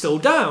referee is still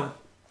down.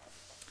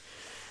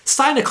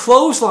 Steiner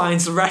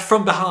clotheslines the ref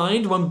from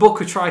behind when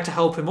Booker tried to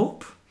help him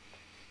up,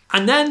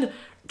 and then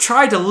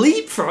tried a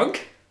leapfrog,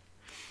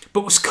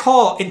 but was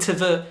caught into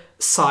the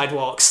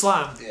sidewalk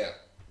slam. Yeah.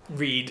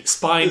 Read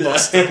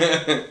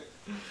spinebuster.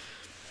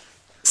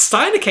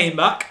 Steiner came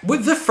back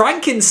with the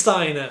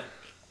Frankensteiner.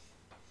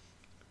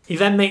 He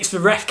then makes the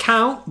ref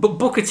count, but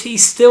Booker T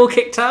still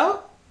kicked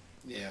out.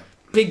 Yeah.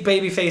 Big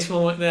babyface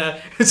moment there.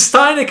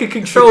 Steiner could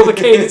control the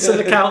cadence of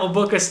the count, and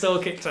Booker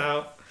still kicked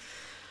out.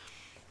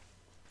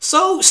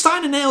 So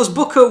Steiner nails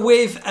Booker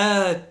with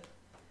a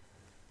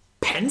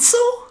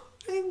pencil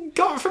he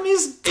got from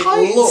his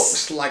tights. It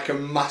looks like a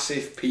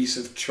massive piece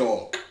of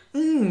chalk.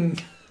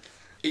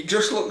 It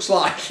just looks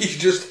like he's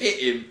just hit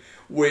him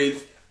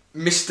with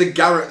Mr.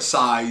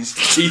 Garrett-sized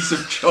piece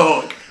of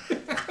chalk.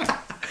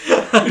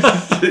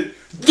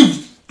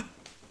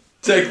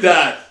 Take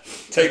that.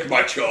 Take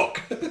my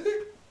chalk.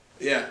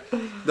 Yeah.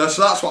 That's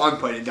what I'm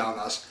putting it down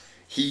as.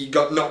 He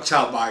got knocked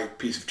out by a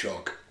piece of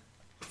chalk.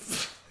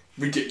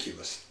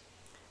 Ridiculous.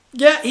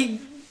 Yeah, he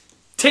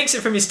takes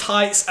it from his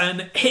tights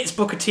and hits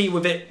Booker T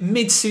with it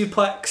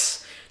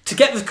mid-suplex to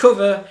get the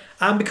cover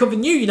and become the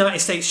new United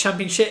States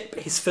Championship,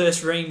 his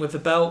first reign with the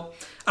belt,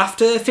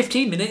 after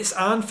 15 minutes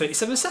and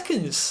 37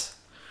 seconds.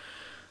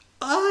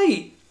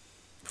 I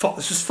thought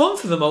this was fun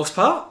for the most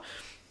part.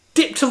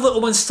 Dipped a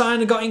little when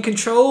Steiner got in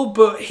control,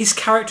 but his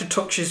character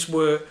touches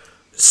were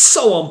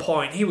so on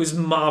point. He was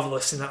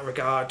marvellous in that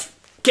regard,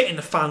 getting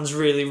the fans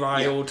really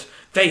riled. Yeah.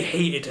 They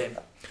hated him.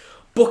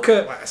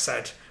 Booker, like I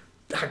said,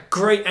 had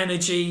great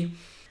energy,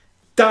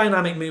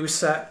 dynamic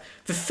moveset.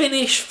 The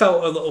finish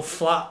felt a little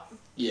flat.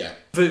 Yeah.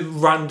 The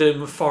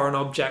random foreign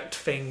object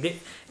thing, it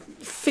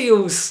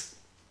feels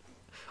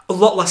a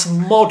lot less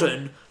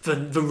modern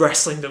than the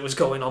wrestling that was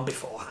going on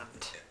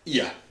beforehand.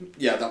 Yeah,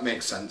 that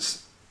makes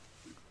sense.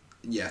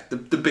 Yeah, the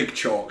big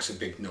chalk's a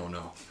big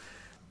no-no.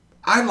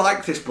 I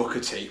like this Booker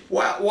T.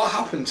 What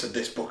happened to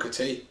this Booker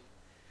T?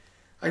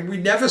 We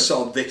never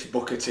saw this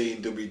Booker T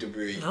in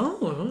WWE.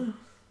 No.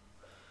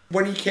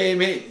 When he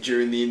came in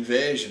during the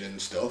invasion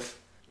and stuff,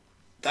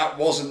 that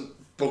wasn't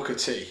Booker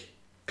T.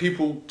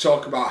 People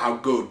talk about how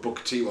good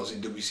Booker T was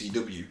in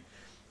WCW.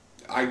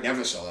 I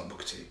never saw that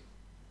Booker T.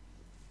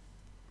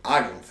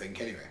 I don't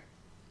think, anyway.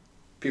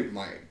 People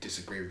might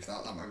disagree with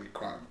that. That might be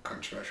quite a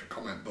controversial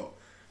comment, but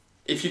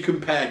if you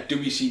compare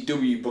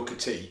WCW Booker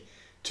T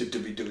to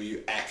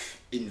WWF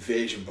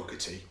Invasion Booker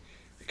T,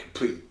 they're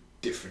completely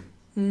different.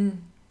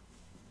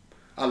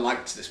 I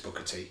liked this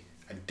Booker T.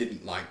 I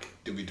didn't like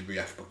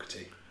WWF Booker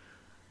T.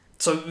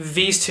 So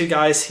these two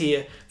guys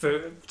here,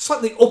 the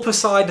slightly upper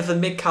side of the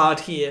mid-card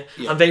here,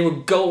 and they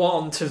would go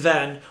on to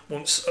then,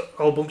 once a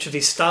whole bunch of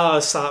these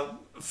stars start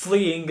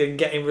fleeing and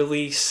getting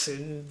released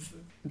and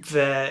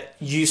their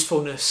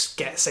usefulness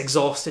gets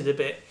exhausted a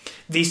bit,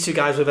 these two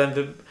guys were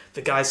then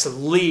the guys to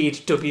lead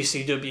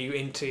WCW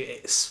into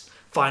its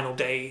final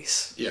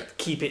days. Yeah.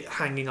 Keep it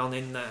hanging on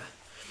in there.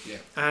 Yeah.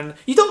 And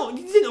you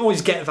didn't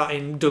always get that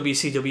in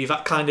WCW,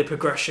 that kind of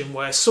progression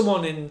where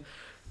someone in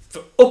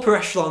the upper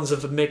echelons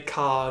of the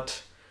mid-card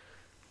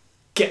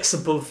gets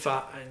above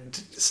that and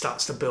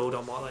starts to build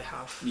on what they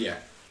have. Yeah.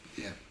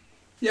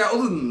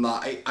 Other than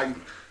that, I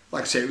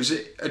like I say, it was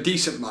a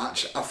decent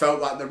match. I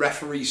felt like the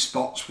referee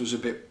spots were a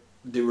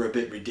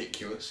bit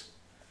ridiculous,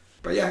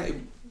 but yeah, it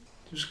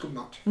was a good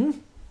match.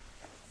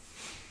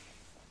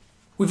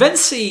 We then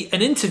see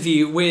an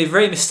interview with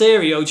Rey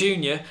Mysterio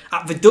Jr.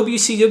 at the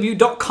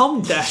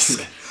WCW.com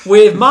desk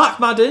with Mark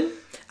Madden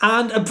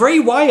and a Bray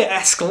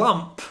Wyatt-esque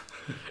lamp,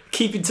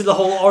 keeping to the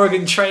whole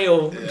Oregon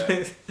Trail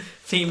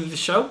theme of the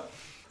show.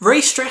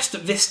 Ray stressed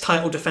that this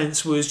title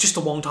defense was just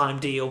a one-time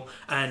deal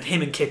and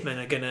him and Kidman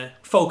are going to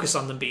focus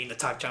on them being the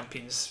tag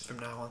champions from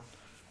now on.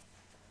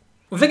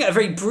 We then get a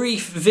very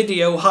brief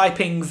video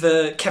hyping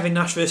the Kevin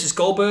Nash vs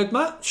Goldberg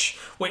match,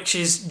 which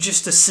is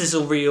just a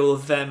sizzle reel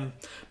of them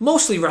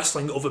mostly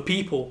wrestling other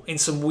people in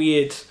some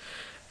weird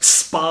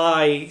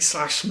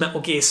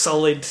Spy/Metal Gear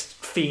Solid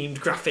themed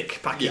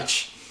graphic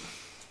package. Yeah.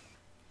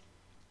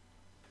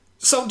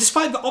 So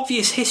despite the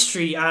obvious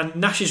history and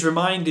Nash's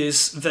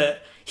reminders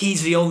that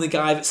he's the only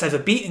guy that's ever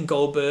beaten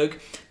Goldberg,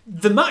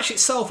 the match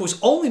itself was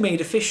only made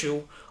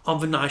official on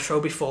the Nitro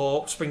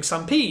before Spring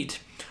Stampede.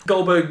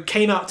 Goldberg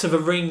came out to the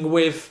ring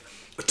with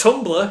a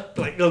tumbler,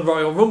 like the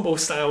Royal Rumble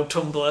style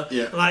tumbler,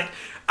 like,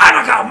 I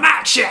don't got a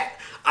match yet,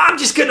 I'm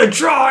just going to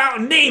draw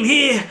out a name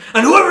here,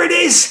 and whoever it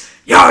is,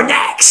 you're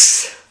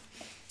next!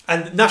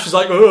 And Nash was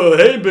like, oh,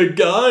 hey big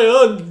guy,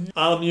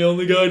 I'm the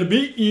only guy to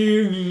beat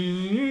you.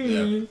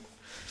 Yeah.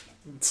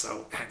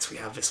 So hence we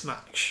have this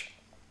match.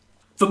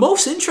 The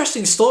most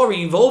interesting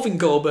story involving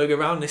Goldberg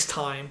around this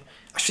time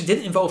actually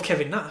didn't involve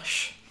Kevin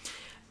Nash.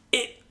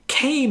 It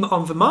came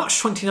on the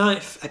March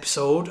 29th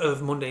episode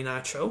of Monday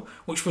Nitro,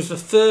 which was the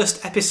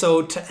first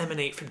episode to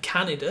emanate from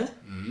Canada.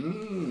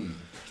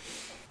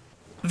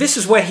 This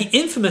is where he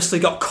infamously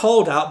got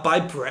called out by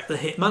Bret the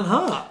Hitman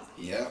Hart.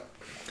 Yeah.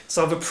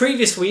 So the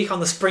previous week on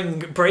the Spring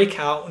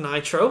Breakout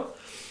Nitro,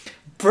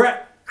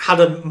 Bret had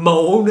a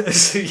moan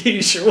as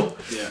usual.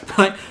 Yeah.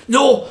 Like,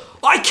 no,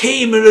 I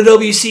came into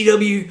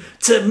WCW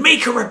to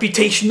make a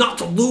reputation, not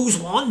to lose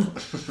one.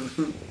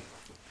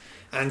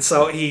 And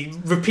so he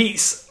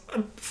repeats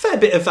a fair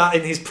bit of that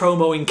in his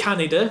promo in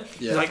Canada.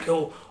 Yeah. He's like,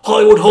 oh,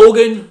 Hollywood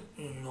Hogan,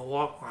 you know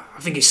what? I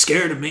think he's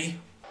scared of me.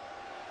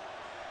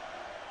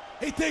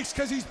 He thinks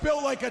because he's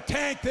built like a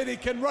tank that he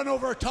can run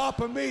over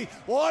top of me.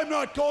 Well, I'm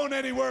not going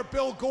anywhere,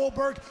 Bill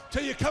Goldberg,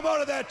 till you come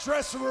out of that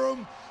dressing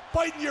room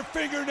biting your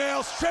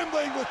fingernails,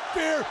 trembling with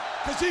fear,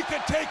 because he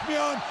can take me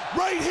on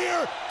right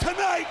here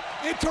tonight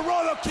in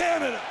Toronto,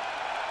 Canada.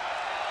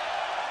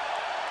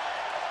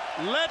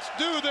 Let's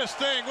do this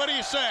thing. What do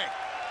you say?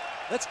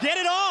 Let's get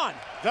it on.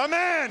 The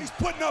man. He's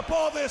putting up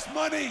all this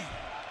money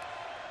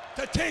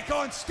to take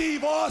on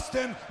Steve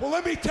Austin. Well,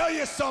 let me tell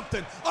you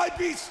something. I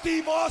beat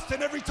Steve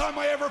Austin every time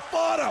I ever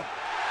fought him.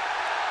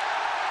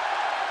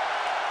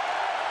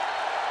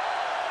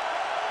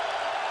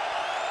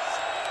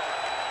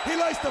 He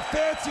likes to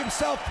fancy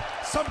himself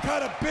some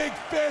kind of big,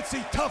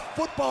 fancy, tough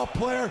football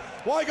player.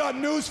 Well, I got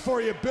news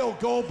for you, Bill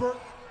Goldberg.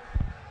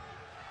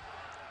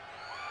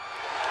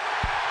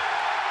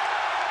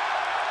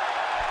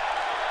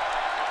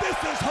 This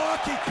is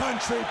hockey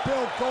country,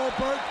 Bill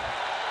Goldberg.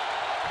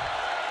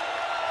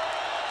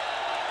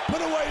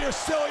 Put away your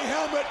silly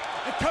helmet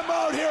and come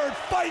out here and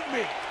fight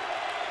me.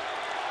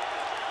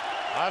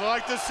 I'd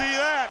like to see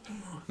that.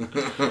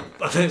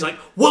 And then it's like,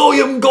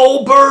 William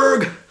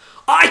Goldberg,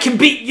 I can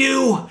beat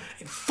you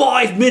in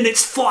 5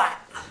 minutes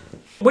flat.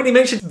 When he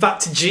mentioned that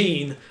to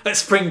Gene at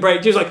spring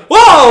break, he was like,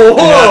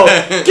 whoa,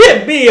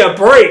 give me a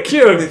break.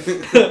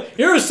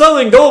 You're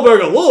selling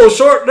Goldberg a little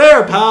short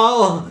there,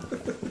 pal.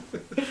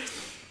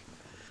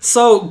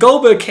 So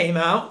Goldberg came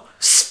out,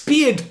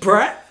 speared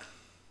Brett,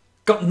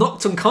 got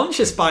knocked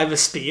unconscious by the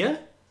spear.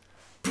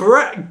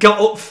 Brett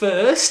got up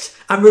first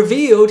and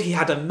revealed he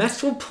had a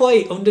metal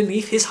plate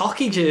underneath his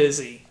hockey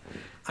jersey,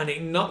 and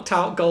it knocked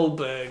out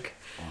Goldberg.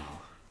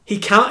 He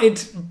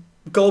counted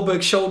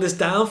Goldberg's shoulders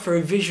down for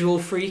a visual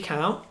freak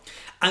out,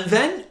 and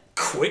then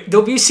quit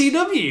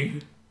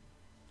WCW.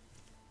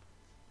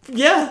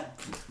 Yeah.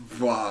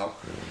 Wow.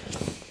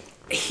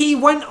 He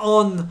went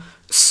on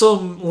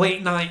some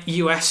late night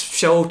US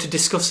show to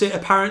discuss it,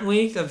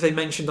 apparently, that they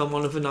mentioned on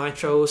one of the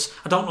Nitros.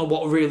 I don't know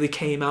what really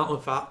came out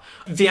of that.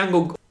 The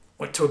angle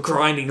went to a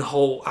grinding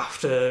halt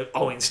after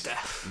Owen's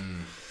death.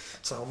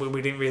 So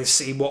we didn't really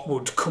see what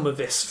would come of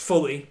this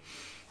fully.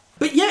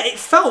 But yeah, it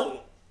felt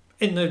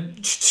in the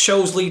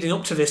shows leading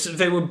up to this that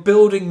they were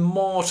building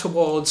more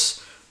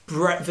towards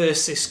Brett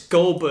versus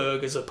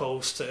Goldberg as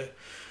opposed to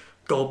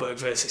Goldberg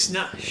versus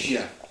Nash.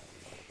 Yeah.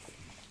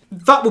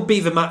 That would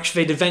be the match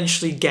they'd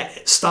eventually get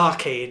at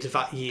Starrcade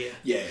that year.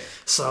 Yeah.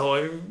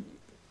 So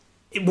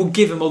it will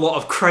give him a lot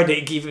of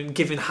credit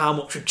given how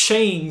much would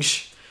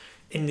change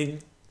in the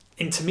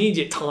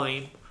intermediate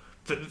time.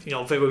 That,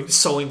 they were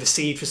sowing the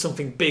seed for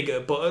something bigger,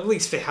 but at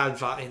least they had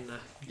that in their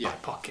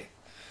back pocket.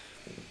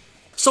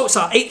 So it's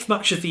our 8th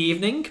match of the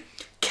evening.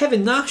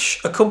 Kevin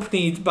Nash,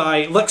 accompanied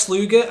by Lex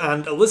Luger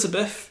and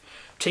Elizabeth,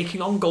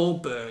 taking on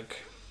Goldberg.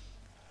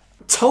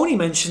 Tony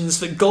mentions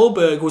that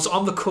Goldberg was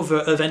on the cover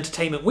of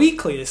Entertainment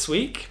Weekly this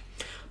week,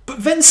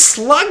 but then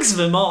slags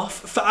them off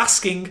for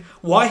asking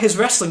why has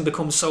wrestling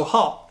become so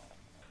hot.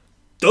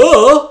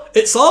 Duh!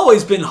 It's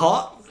always been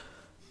hot.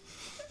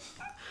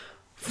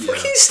 Yeah.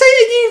 Fucking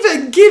stating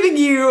even giving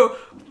you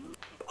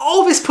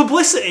all this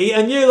publicity,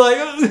 and you're like,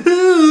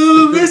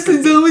 oh,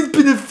 wrestling's always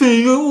been a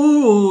thing.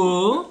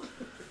 Oh.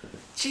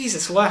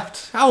 Jesus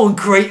wept. How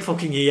ungrateful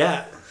can you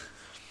get?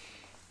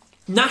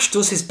 Nash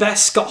does his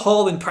best Scott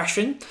Hall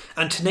impression,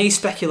 and Tenay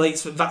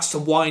speculates that that's to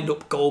wind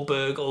up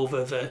Goldberg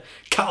over the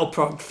cattle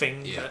prod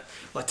thing that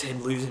led to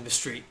him losing the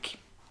streak.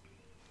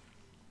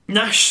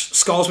 Nash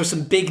scores with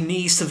some big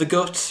knees to the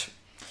gut,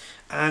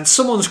 and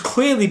someone's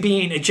clearly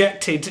being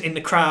ejected in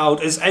the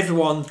crowd as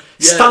everyone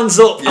stands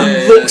up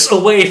and looks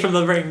away from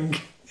the ring.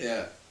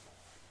 Yeah.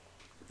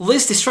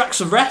 Liz distracts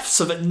the ref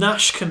so that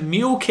Nash can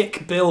mule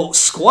kick Bill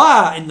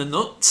square in the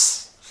nuts.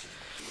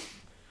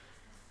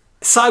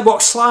 Sidewalk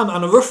slam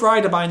and a Rough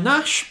Rider by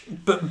Nash,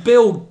 but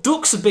Bill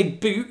ducks a big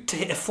boot to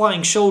hit a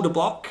flying shoulder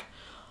block,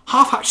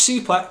 half-hatch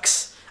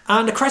suplex,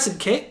 and a crescent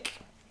kick.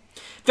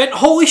 Then,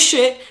 holy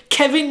shit,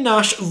 Kevin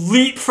Nash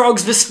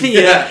leapfrogs the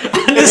spear,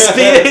 and the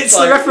spear hits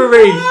the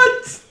referee.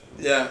 What?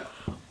 Yeah.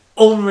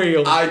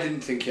 Unreal. I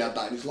didn't think he had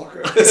that in his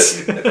locker.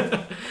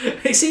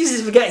 It's easy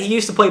to forget he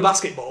used to play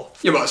basketball.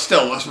 Yeah, but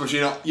still, I suppose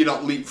you're not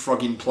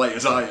leapfrogging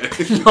players, are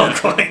you? Not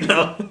quite,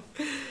 no.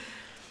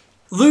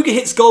 Luger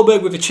hits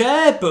Goldberg with a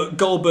chair, but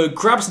Goldberg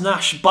grabs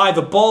Nash by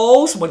the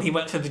balls when he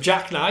went for the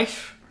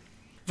jackknife.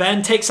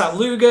 Then takes out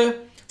Luger,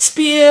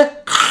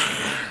 spear,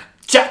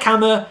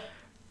 jackhammer.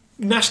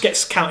 Nash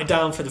gets counted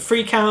down for the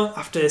 3 count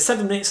after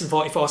 7 minutes and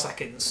 44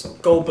 seconds. So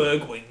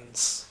Goldberg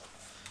wins.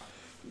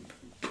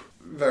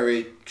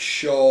 Very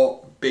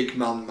short, big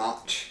man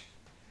match.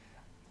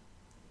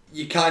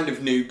 You kind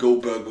of knew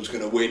Goldberg was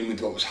going to win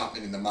with what was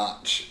happening in the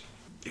match.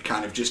 It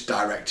kind of just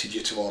directed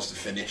you towards the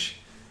finish,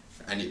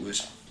 and it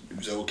was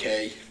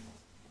okay.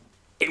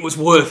 It was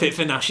worth it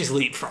for Nash's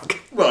leapfrog.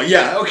 Well,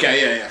 yeah,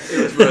 okay, yeah.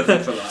 It was worth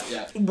it for that,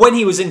 yeah. When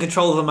he was in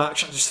control of the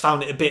match, I just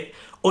found it a bit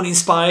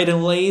uninspired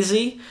and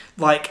lazy.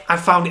 Like, I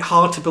found it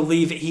hard to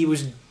believe that he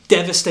was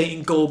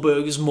devastating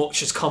Goldberg as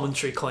much as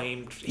commentary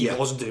claimed he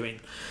was doing.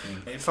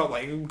 It felt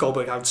like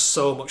Goldberg had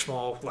so much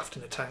more left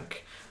in the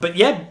tank. But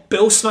yeah,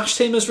 Bill smashed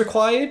him as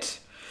required.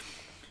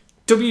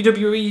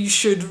 WWE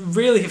should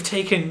really have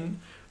taken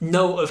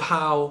note of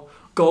how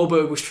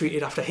Goldberg was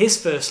treated after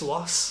his first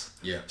loss.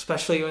 Yeah.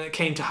 Especially when it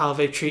came to how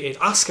they treated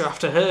Asuka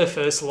after her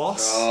first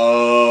loss.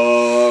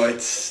 Oh,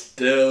 it's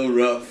still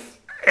rough.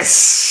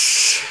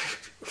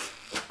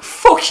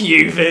 Fuck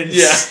you,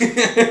 Vince.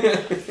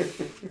 Yeah.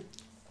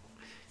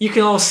 You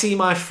can all see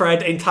my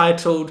thread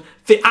entitled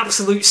The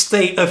Absolute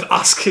State of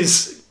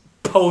Asuka's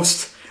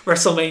Post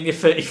WrestleMania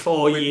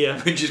 34 year.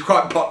 Which is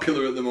quite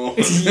popular at the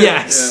moment.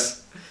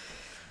 Yes.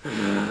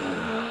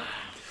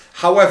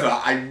 However,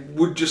 I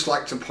would just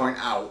like to point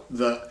out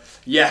that,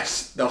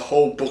 yes, the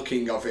whole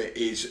booking of it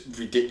is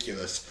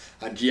ridiculous.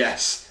 And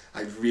yes,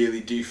 I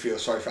really do feel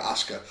sorry for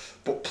Asuka.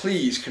 But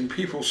please, can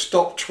people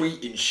stop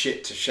tweeting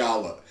shit to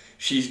Charlotte?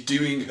 She's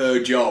doing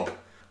her job.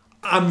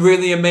 I'm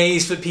really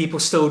amazed that people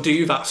still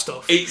do that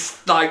stuff.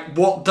 It's like,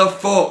 what the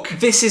fuck?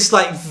 This is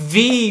like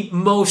the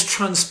most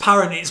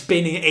transparent it's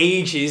been in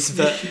ages,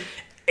 that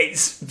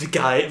it's the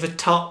guy at the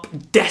top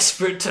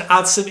desperate to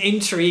add some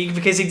intrigue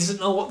because he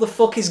doesn't know what the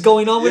fuck is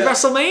going on with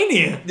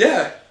WrestleMania.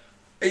 Yeah.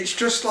 It's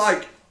just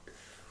like,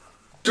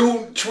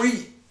 don't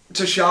tweet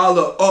to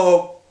Charlotte,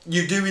 oh,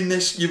 you're doing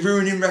this, you're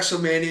ruining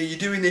WrestleMania, you're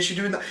doing this, you're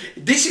doing that.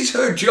 This is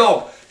her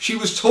job. She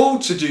was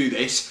told to do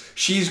this.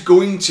 She's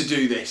going to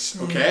do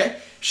this, okay?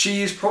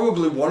 She is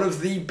probably one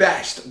of the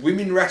best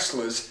women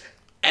wrestlers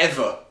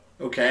ever,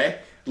 okay?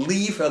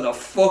 Leave her the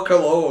fuck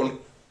alone.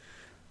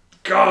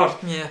 God,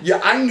 your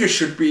anger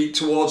should be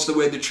towards the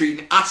way they're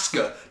treating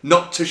Asuka,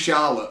 not to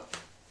Charlotte.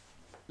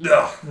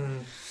 Ugh.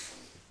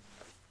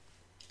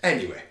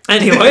 Anyway.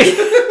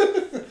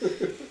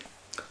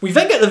 We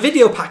then get the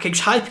video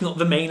package hyping up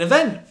the main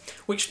event,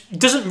 which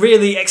doesn't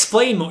really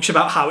explain much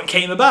about how it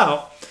came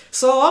about.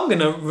 So I'm going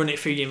to run it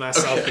through you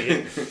myself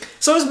here.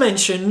 So as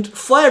mentioned,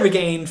 Flair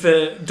regained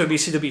the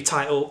WCW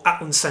title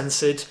at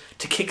Uncensored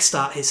to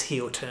kickstart his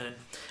heel turn,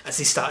 as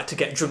he started to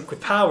get drunk with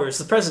power as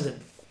the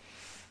president.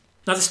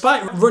 Now,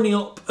 despite running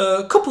up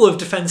a couple of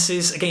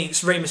defences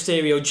against Rey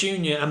Mysterio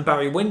Jr. and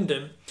Barry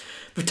Windham,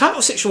 the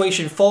title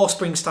situation for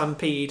Spring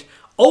Stampede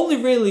only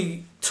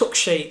really took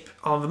shape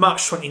on the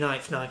March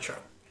 29th Nitro.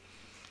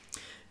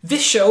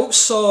 This show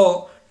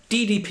saw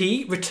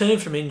DDP return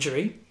from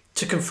injury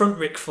to confront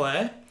Ric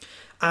Flair,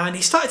 and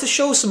he started to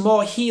show some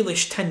more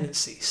heelish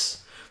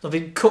tendencies. So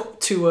they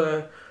cut to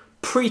a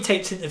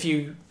pre-taped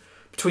interview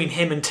between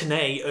him and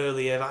Tenay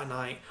earlier that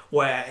night,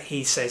 where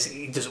he says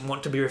he doesn't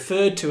want to be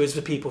referred to as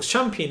the People's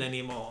Champion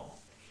anymore.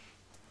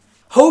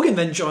 Hogan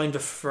then joined the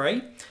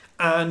fray,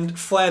 and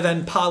Flair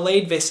then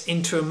parlayed this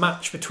into a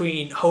match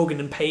between Hogan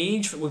and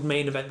Page that would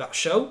main event that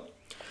show.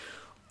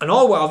 And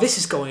all while this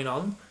is going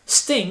on,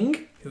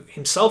 Sting, who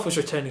himself was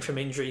returning from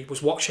injury,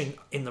 was watching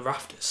in the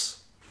rafters.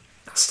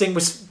 Sting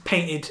was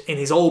painted in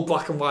his old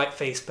black and white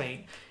face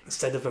paint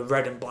instead of a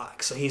red and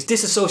black, so he's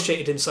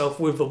disassociated himself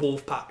with the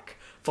Wolfpack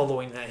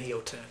following their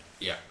heel turn.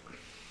 Yeah.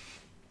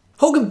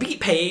 Hogan beat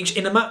Page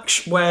in a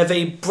match where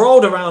they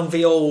brawled around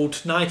the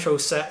old Nitro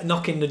set,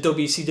 knocking the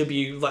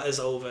WCW letters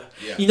over.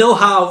 Yeah. You know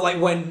how,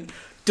 like, when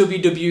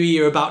WWE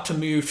are about to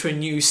move to a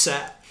new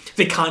set,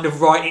 they kind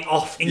of write it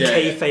off in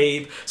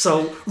kayfabe.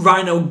 So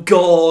Rhino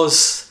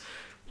gores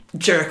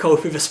Jericho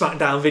through the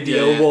SmackDown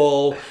video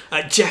wall.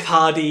 Jeff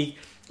Hardy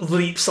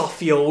leaps off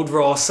the old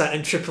Raw set,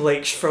 and Triple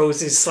H throws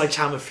his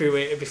sledgehammer through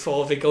it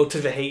before they go to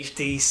the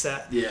HD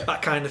set. Yeah.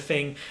 That kind of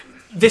thing.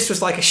 This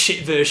was like a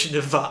shit version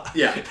of that.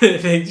 Yeah.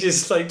 They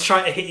just like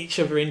try to hit each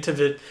other into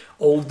the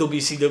old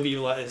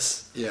WCW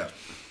letters. Yeah.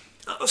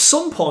 At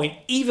some point,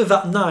 either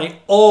that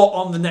night or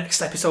on the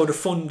next episode of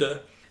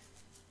Thunder,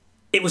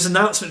 it was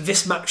announced that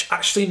this match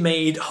actually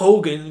made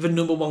Hogan the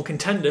 #1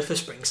 contender for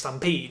Spring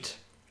Stampede.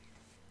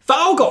 That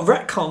all got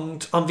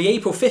retconned on the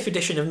April 5th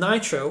edition of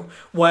Nitro,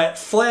 where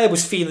Flair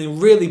was feeling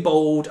really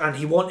bold and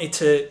he wanted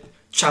to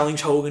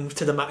challenge Hogan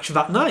to the match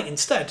that night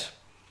instead.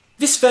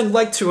 This then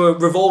led to a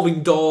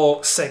revolving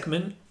door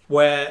segment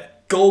where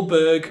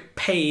Goldberg,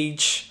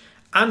 Page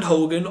and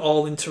Hogan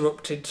all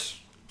interrupted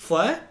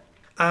Flair,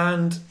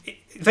 and it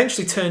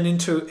eventually turned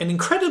into an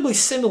incredibly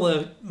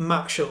similar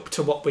matchup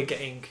to what we're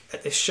getting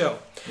at this show.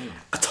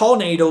 A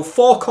Tornado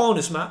 4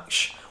 corners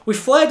match with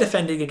Flair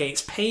defending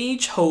against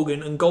Page,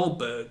 Hogan and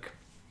Goldberg.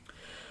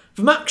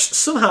 The match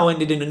somehow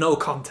ended in a no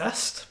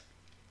contest,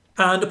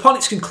 and upon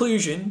its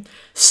conclusion,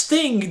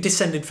 Sting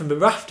descended from the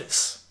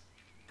rafters.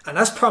 And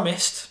as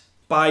promised,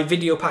 by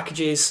video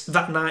packages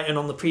that night and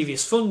on the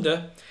previous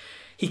Thunder,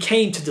 he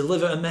came to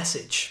deliver a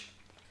message.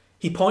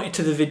 He pointed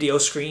to the video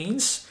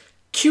screens,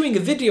 cueing a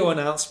video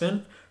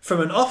announcement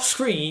from an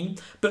off-screen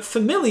but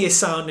familiar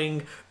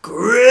sounding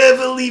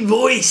gravelly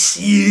voice.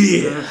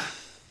 Yeah.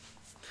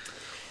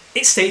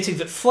 It stated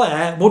that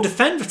Flair will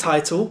defend the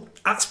title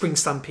at Spring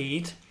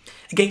Stampede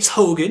against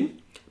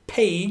Hogan,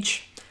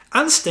 Page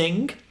and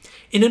Sting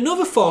in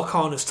another 4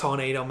 corners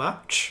tornado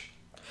match.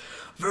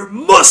 There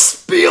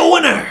must be a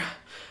winner,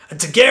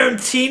 and to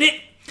guarantee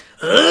it,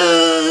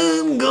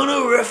 I'm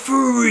gonna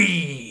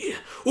referee.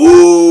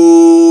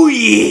 Ooh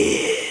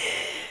yeah!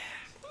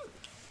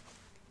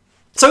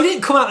 So he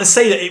didn't come out and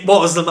say that it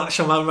was the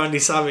Macho Man Randy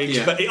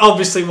Savage, but it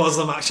obviously was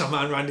the Macho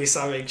Man Randy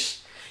Savage.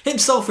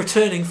 Himself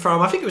returning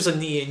from, I think it was a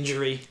knee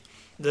injury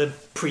the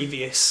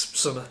previous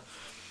summer.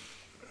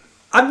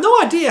 I have no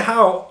idea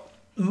how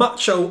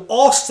Macho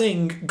or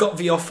Sting got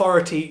the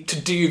authority to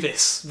do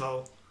this,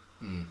 though.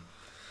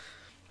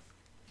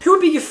 Who would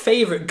be your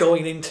favourite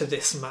going into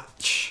this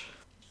match?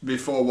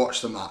 Before I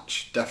watch the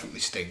match,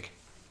 definitely Sting.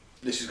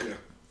 This is going to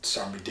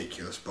sound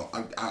ridiculous, but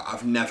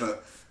I've never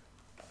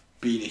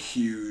been a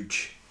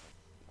huge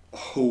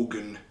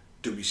Hogan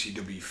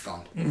WCW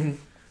fan. Mm-hmm.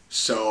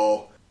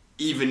 So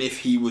even if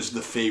he was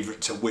the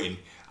favourite to win,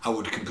 I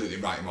would completely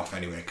write him off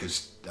anyway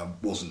because I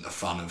wasn't a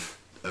fan of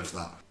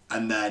that.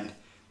 And then,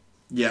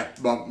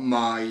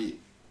 my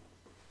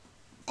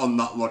on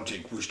that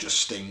logic was just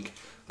Sting,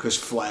 because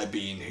Flair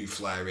being who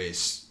Flair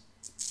is,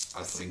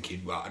 I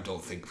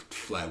don't think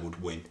Flair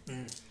would win.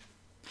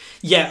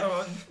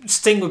 Yeah,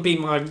 Sting would be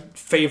my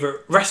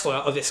favourite wrestler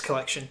out of this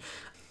collection.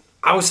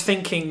 I was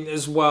thinking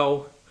as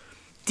well,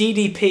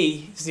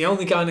 DDP is the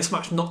only guy in this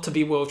match not to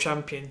be world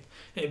champion.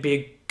 It'd be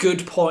a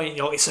good point.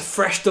 It's a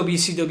fresh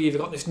WCW. They've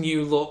got this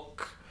new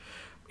look.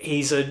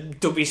 He's a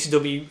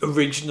WCW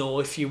original,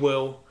 if you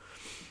will.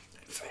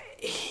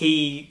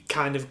 he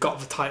kind of got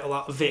the title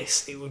out of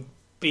this, it would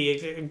be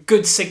a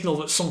good signal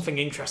that something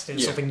interesting,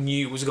 something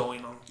new was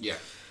going on. Yeah.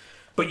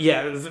 But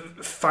yeah, the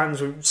fans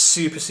were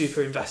super,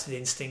 super invested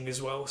in Sting as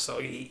well,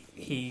 so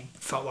he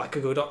felt like a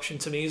good option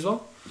to me as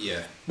well.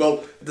 Yeah.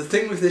 Well, the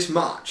thing with this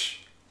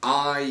match,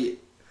 I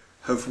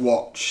have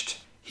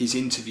watched his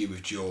interview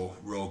with Joe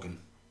Rogan,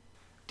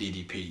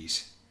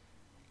 DDP's,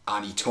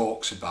 and he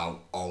talks about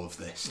all of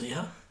this.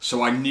 Yeah.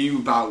 So I knew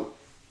about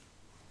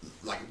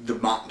like the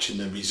match and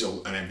the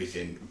result and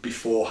everything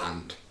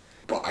beforehand,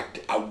 but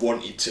I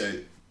wanted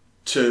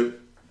to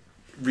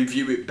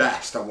review it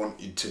best. I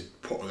wanted to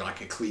put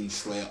like a clean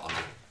slate on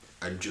it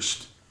and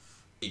just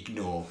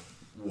ignore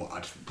what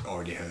I'd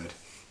already heard.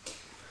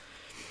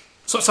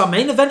 So it's our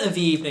main event of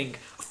the evening,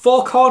 a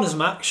 4 corners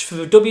match for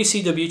the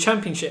WCW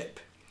Championship.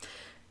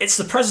 It's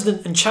the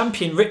President and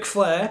Champion Ric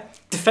Flair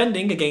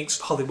defending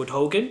against Hollywood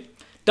Hogan,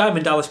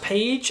 Diamond Dallas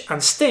Page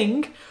and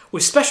Sting,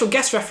 with special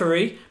guest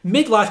referee,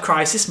 midlife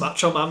crisis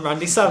Macho Man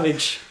Randy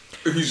Savage.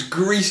 Who's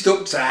greased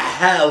up to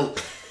hell.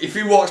 If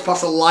he walks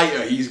past a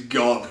lighter, he's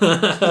gone.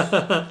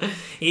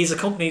 He's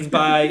accompanied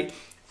by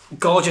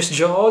Gorgeous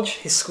George,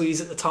 his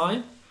squeeze at the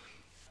time.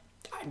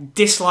 I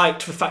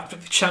disliked the fact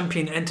that the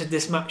champion entered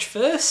this match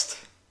first.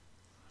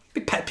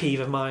 Big pet peeve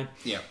of mine.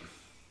 Yeah.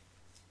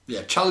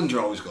 Yeah, challenger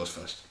always goes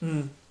first.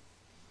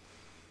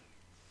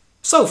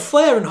 So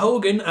Flair and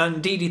Hogan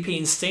and DDP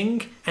and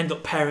Sting end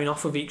up pairing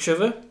off with each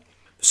other.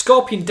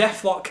 Scorpion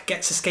Deathlock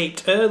gets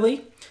escaped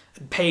early,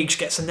 and Page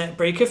gets a neck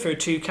breaker for a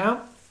 2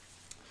 count.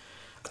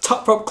 A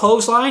top rope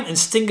clothesline and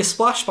Stinger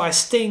splash by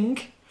Sting.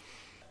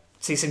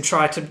 Sees him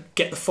try to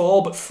get the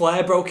fall, but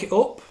Flair broke it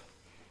up.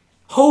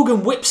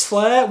 Hogan whips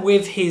Flair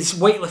with his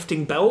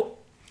weightlifting belt,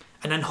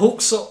 and then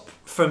hooks up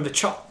from the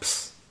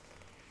chops.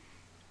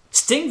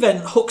 Sting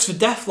then hooks the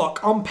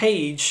Deathlock on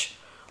Page,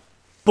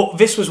 but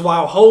this was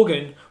while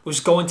Hogan was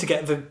going to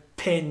get the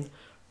pin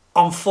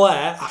on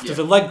Flair after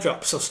the leg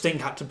drop, so Sting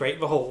had to break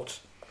the hold.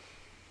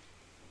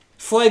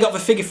 Flair got the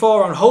figure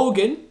 4 on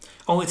Hogan,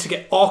 only to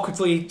get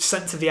awkwardly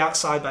sent to the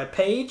outside by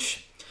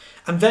Page.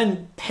 And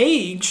then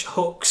Page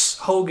hooks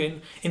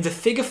Hogan in the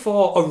figure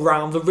 4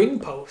 around the ring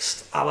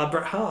post, a la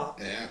Bret Hart.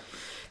 Yeah.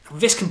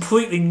 This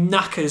completely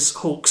knackers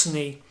Hulk's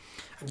knee.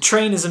 And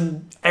trainers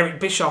and Eric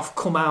Bischoff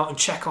come out and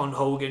check on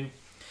Hogan,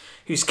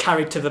 who's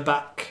carried to the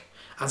back.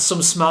 And some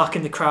smark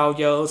in the crowd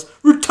yells,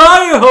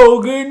 "Retire,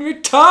 Hogan,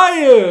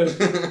 retire!"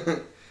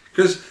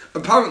 Because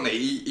apparently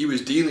he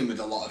was dealing with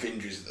a lot of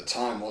injuries at the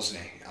time,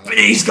 wasn't he? But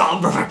he's got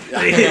them, brother.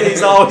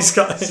 He's always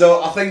got it.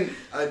 So I think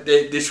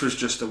this was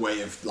just a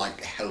way of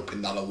like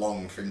helping that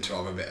along for him to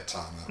have a bit of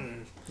time out.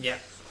 Yeah.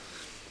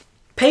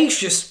 Page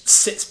just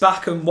sits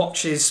back and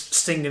watches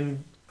Sting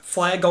and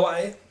Flair go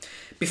at it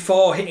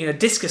before hitting a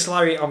discus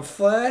lariat on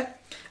Flair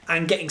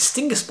and getting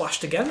Stinger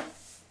splashed again.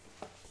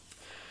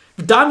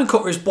 The Diamond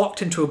Cutter is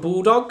blocked into a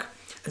bulldog,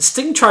 and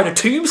Sting tried a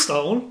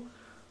tombstone,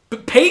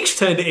 but Page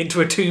turned it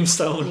into a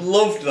tombstone.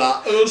 Loved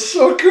that. It was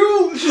so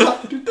cool.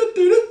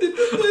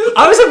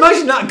 I was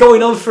imagining that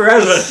going on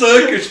forever.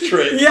 Circus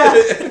trick.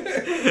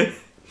 Yeah.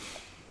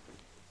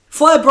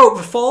 Flair broke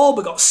the fall,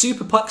 but got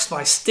superplexed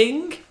by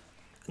Sting,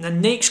 and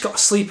then Nate's got a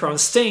sleeper on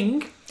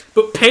Sting,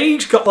 but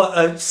Page got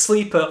a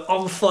sleeper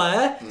on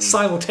Flair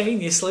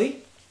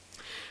simultaneously.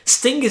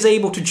 Sting is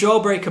able to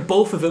jawbreaker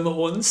both of them at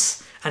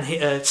once and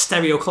hit a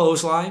stereo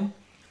clothesline.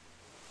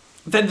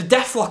 Then the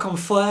Deathlock on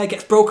Flair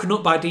gets broken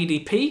up by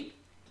DDP,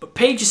 but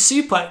Page's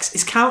suplex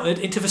is countered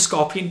into the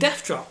Scorpion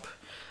Death Drop,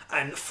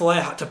 and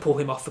Flair had to pull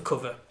him off the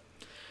cover.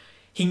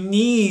 He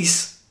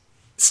knees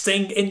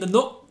Sting in the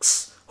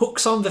nuts,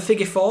 hooks on the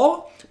figure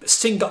 4, but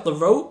Sting got the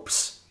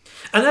ropes.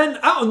 And then,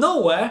 out of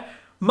nowhere,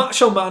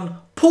 Macho Man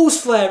pulls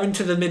Flair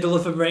into the middle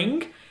of the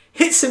ring,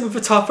 hits him with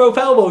a top rope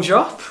elbow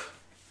drop.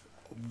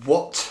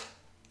 What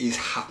is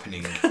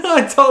happening?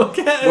 I don't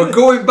get it. We're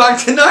going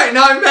back to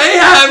 99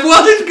 Mayhem.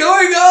 What is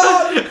going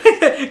on?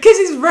 Because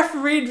he's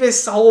refereed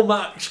this whole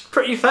match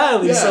pretty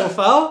fairly so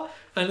far,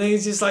 and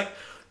he's just like,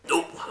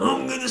 "Nope,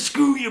 I'm gonna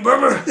screw you,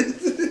 brother."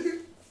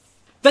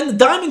 Then the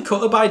Diamond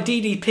Cutter by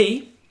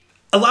DDP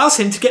allows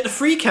him to get the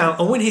 3 count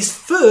and win his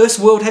first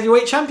World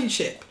Heavyweight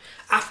Championship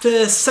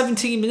after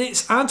 17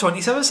 minutes and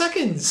 27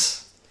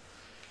 seconds.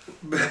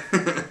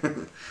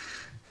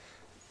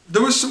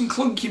 There was some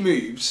clunky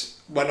moves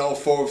when all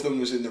 4 of them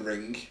was in the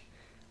ring.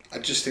 I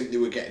just think they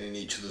were getting in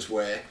each other's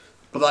way.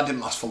 But that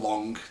didn't last for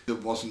long. There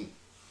wasn't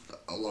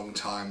a long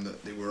time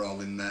that they were all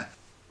in there.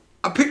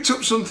 I picked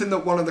up something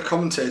that one of the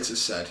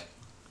commentators said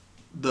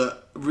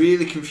that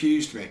really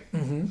confused me.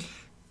 Mm-hmm.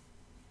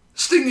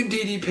 Sting and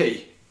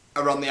DDP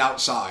are on the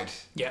outside.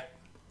 Yeah.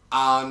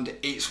 And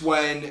it's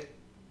when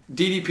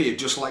DDP had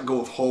just let go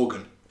of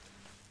Hogan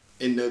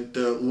in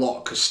the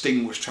lock because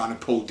Sting was trying to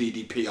pull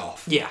DDP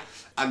off. Yeah.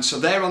 And so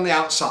they're on the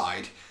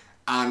outside,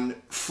 and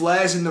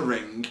Flair's in the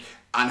ring,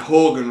 and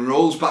Hogan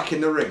rolls back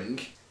in the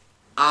ring,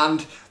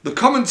 and the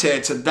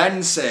commentator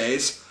then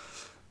says,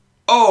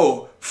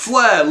 "Oh,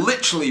 Flair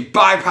literally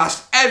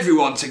bypassed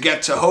everyone to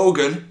get to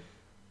Hogan."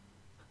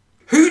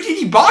 Who did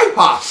he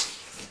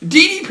bypass?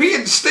 DDP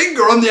and Sting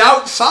are on the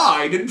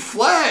outside and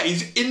Flair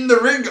is in the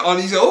ring on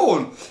his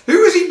own.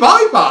 Who has he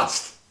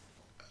bypassed?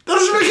 That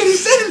doesn't make any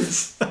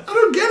sense. I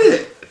don't get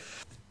it.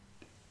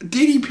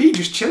 DDP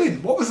just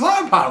chilling. What was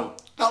that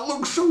about? That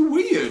looks so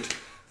weird.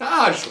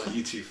 Just let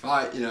you two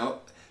fight, you know.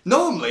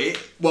 Normally,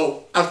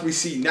 well, as we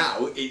see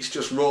now, it's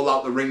just roll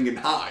out the ring and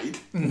hide.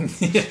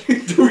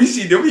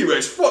 WCW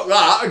is fuck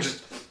that. I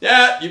just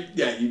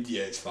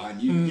it's fine.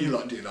 You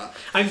lot do that.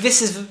 And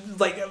this is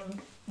like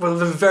one of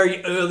the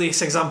very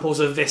earliest examples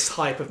of this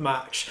type of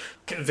match.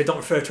 They don't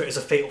refer to it as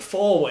a fatal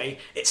four-way.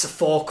 It's a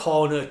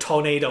four-corner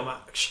tornado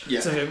match. Yeah.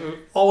 So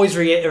always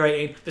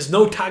reiterating, there's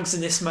no tags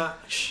in this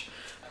match.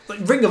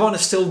 Like Ring of Honor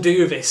still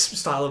do this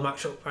style of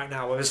matchup right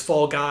now, where there's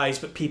 4 guys,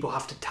 but people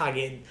have to tag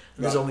in, and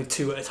there's only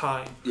 2 at a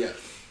time. Yeah.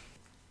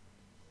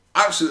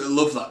 I absolutely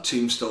love that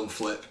tombstone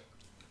flip.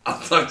 I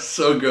thought it was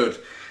so good.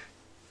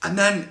 And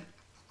then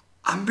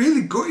I'm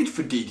really gutted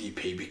for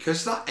DDP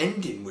because that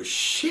ending was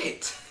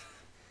shit.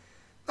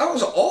 That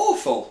was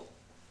awful.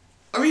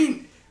 I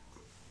mean,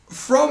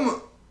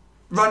 from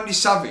Randy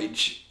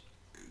Savage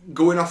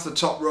going off the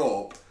top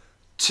rope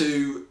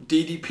to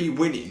DDP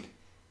winning,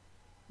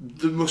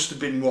 there must have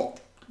been,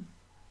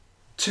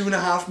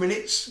 2.5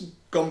 minutes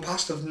gone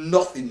past of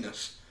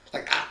nothingness.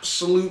 Like,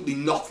 absolutely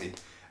nothing.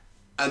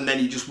 And then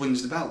he just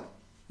wins the belt.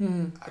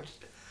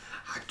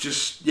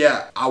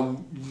 I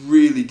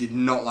really did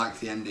not like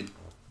the ending.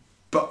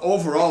 But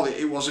overall,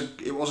 it was a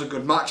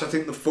good match. I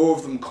think the 4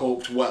 of them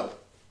coped well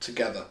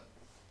together.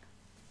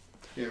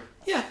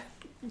 Yeah.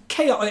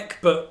 Chaotic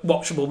but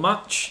watchable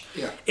match.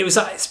 Yeah. It was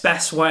at its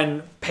best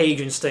when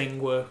Paige and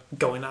Sting were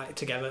going at it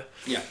together.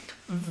 Yeah.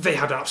 They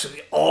had an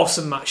absolutely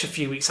awesome match a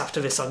few weeks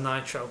after this on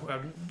Nitro. I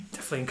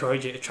definitely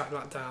encourage you to track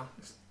that down.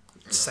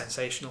 It's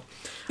sensational.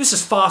 This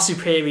is far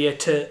superior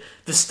to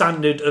the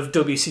standard of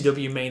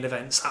WCW main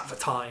events at the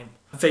time.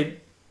 They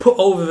put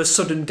over the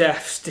sudden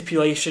death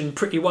stipulation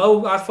pretty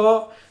well, I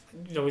thought.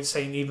 You know,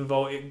 saying even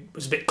though it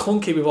was a bit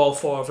clunky with all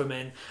 4 of them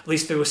in, at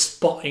least they were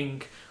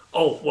spotting,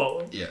 I'm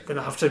going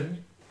to have to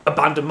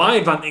abandon my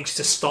advantage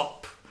to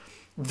stop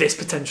this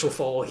potential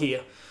fall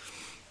here.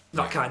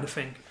 That kind of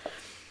thing.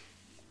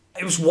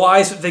 It was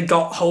wise that they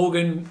got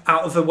Hogan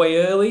out of the way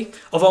early.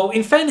 Although,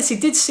 in fairness, he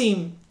did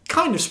seem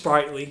kind of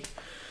sprightly.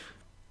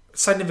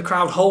 Sending the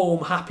crowd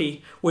home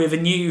happy with a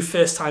new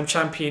first-time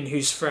champion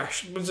who's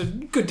fresh was a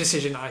good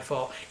decision, I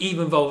thought.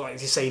 Even though,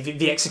 like you say,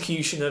 the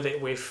execution of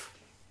it with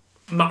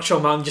Macho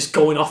Man just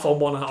going off on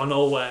one out of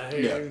nowhere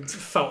it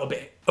felt a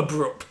bit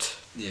abrupt.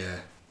 Yeah.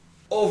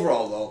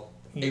 Overall, though,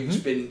 it's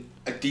been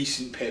a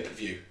decent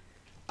pay-per-view.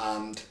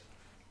 And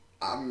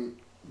I'm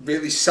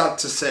really sad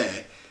to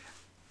say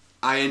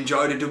I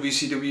enjoyed a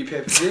WCW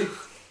pay-per-view.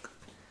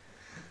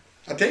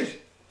 I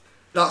did.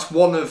 That's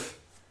one of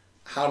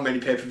how many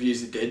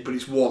pay-per-views they did, but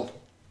it's one.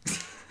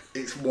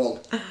 It's one.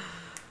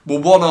 We're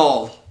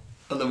 1-1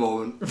 at the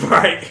moment.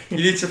 Right. You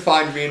need to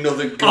find me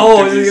another good it's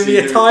going to be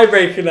a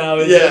tiebreaker now,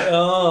 is it?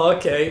 Oh,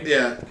 okay.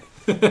 Yeah.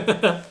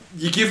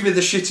 You give me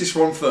the shittest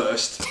one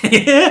first.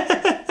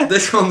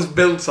 This one's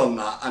built on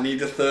that. I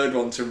need a third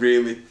one to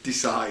really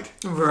decide.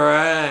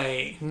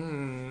 Right.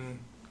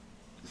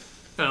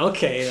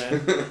 Okay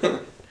then.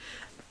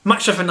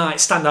 Match of the night,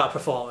 standout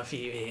performer for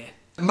you here.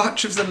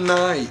 Match of the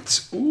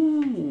night.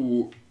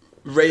 Ooh.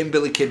 Ray and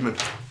Billy Kidman.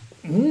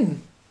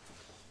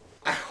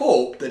 I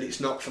hope that it's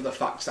not for the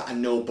fact that I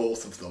know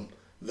both of them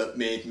that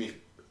made me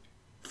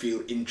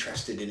feel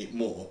interested in it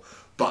more.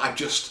 But I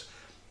just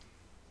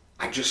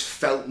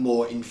felt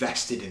more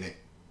invested in it.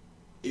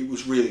 It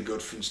was really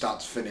good from start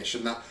to finish.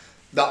 And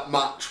that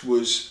match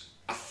was,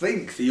 I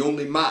think, the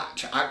only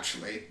match,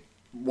 actually,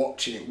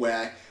 watching it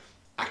where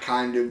I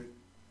kind of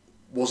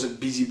wasn't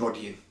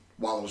busybodying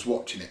while I was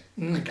watching it.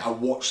 Like, I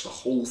watched the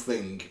whole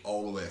thing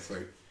all the way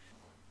through.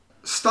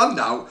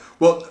 Standout,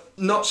 well,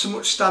 not so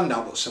much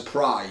standout, but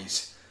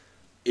surprise,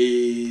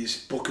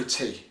 is Booker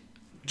T.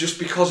 Just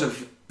because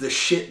of the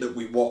shit that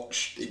we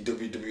watched in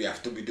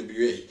WWF,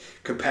 WWE,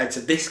 compared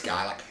to this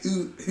guy. Like,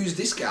 who's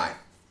this guy?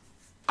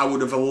 I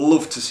would have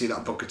loved to see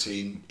that Booker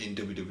T in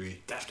WWE.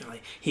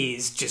 Definitely.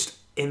 He's just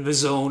in the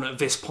zone at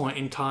this point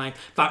in time.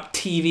 That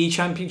TV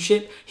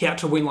championship, he had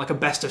to win like a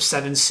best of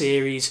 7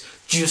 series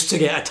just to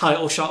get a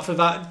title shot for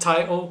that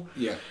title.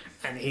 Yeah.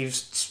 And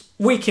he's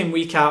week in,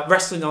 week out,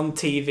 wrestling on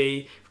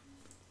TV,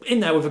 in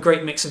there with a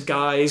great mix of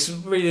guys,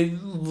 really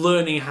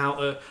learning how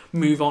to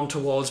move on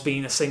towards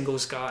being a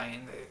singles guy.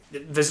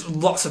 And there's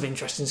lots of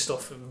interesting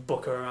stuff from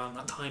Booker around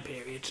that time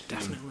period,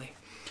 definitely.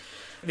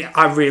 Yeah,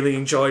 I really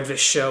enjoyed this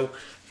show.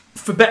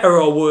 For better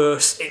or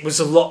worse, it was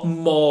a lot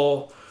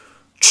more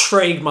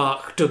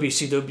trademark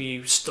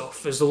WCW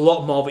stuff. There's a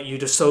lot more that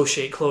you'd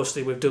associate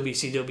closely with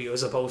WCW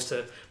as opposed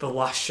to the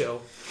last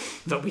show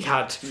that we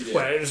had,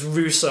 where it was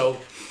Russo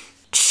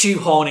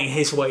shoehorning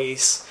his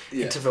ways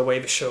into the way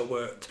the show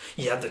worked.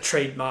 You had the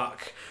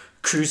trademark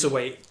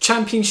Cruiserweight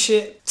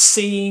Championship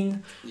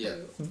scene,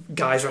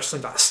 guys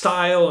wrestling that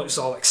style, it was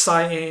all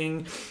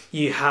exciting.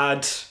 You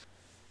had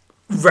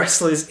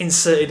wrestlers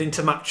inserted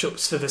into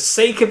matchups for the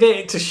sake of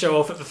it, to show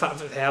off at the fact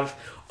that they have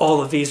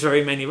all of these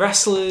very many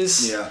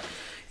wrestlers.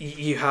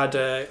 You had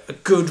a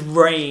good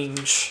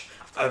range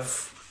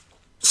of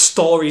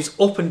stories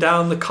up and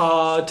down the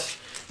card.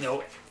 You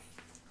know,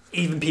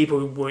 even people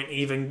who weren't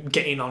even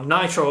getting on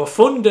Nitro or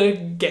Thunder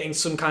getting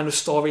some kind of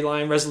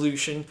storyline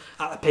resolution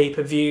at the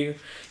pay-per-view.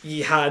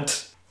 You had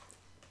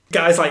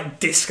guys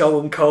like Disco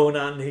and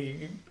Conan who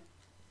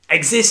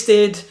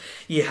existed.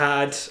 You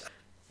had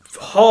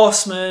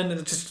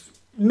Horsemen, just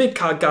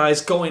mid-card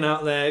guys going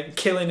out there,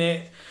 killing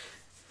it.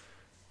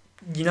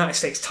 United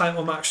States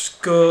title match was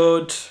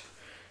good.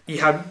 You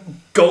had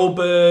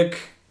Goldberg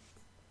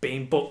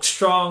being booked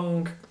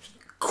strong.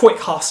 Quick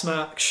Hoss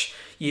match.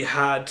 You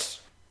had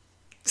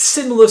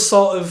similar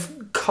sort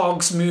of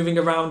cogs moving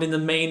around in the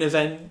main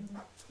event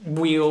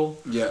wheel.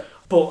 Yeah.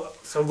 But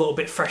it's a little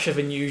bit fresher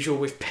than usual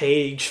with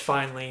Paige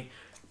finally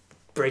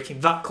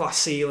breaking that glass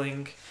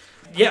ceiling.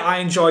 Yeah, I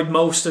enjoyed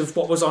most of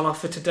what was on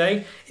offer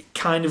today. It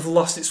kind of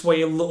lost its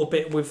way a little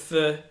bit with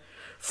the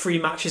 3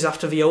 matches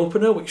after the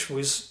opener, which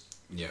was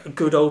a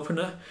good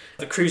opener.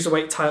 The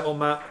Cruiserweight title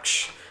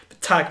match, the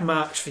tag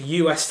match, the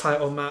US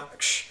title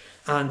match,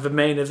 and the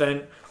main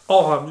event,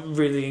 all are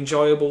really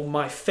enjoyable.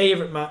 My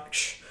favourite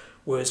match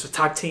was the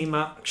tag team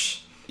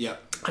match. Yeah.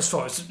 As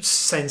far as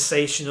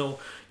sensational,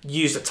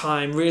 used the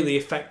time really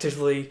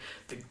effectively.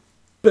 They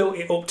built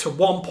it up to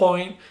one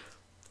point,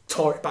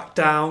 tore it back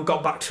down,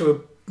 got back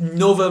to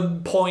another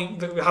point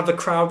that had the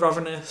crowd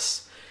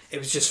ravenous. It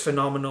was just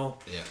phenomenal.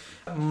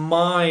 Yeah.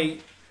 My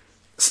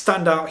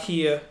standout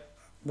here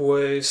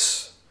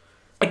was,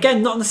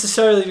 again, not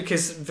necessarily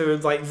because they were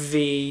like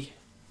the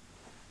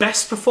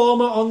best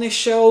performer on this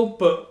show,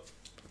 but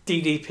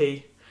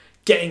DDP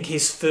getting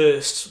his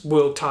first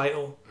world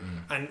title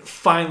and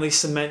finally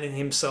cementing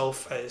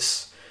himself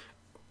as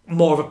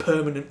more of a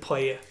permanent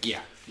player.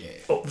 Yeah.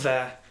 Up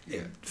there.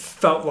 Yeah. It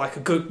felt like a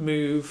good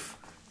move,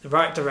 the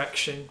right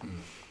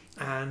direction.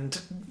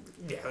 And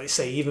yeah, let's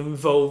say even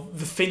though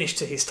the finish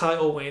to his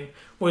title win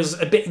was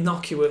a bit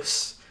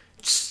innocuous,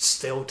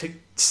 still to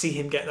see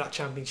him get that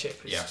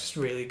championship is just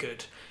really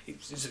good.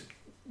 He's a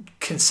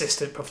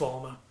consistent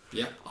performer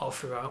all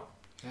throughout.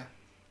 Yeah.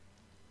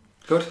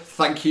 Good.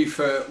 Thank you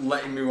for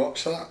letting me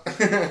watch that.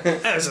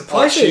 It was a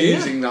pleasure.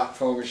 Choosing that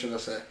for me, should I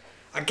say.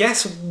 I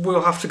guess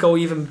we'll have to go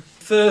even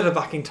further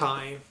back in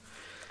time,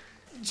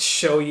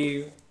 show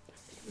you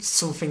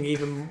something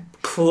even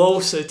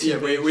closer to... Yeah,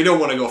 we don't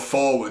want to go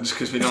forwards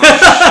because we know how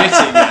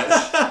shitty it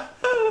gets.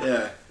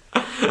 Yeah.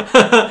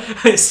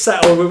 It's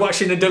settled. We're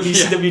watching the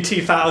WCW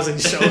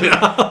 2000 show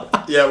now.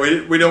 Yeah,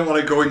 we don't want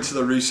to go into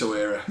the Russo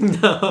era.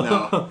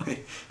 No.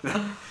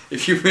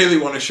 If you really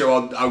want to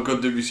show how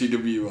good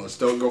WCW was,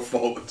 don't go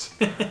forwards.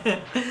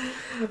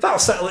 That'll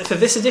settle it for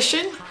this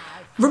edition.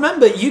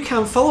 Remember, you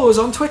can follow us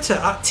on Twitter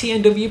at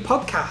TNW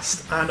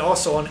Podcast and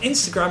also on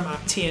Instagram at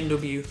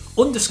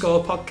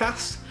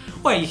TNW_podcast,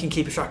 where you can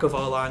keep a track of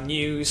all our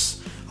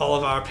news, all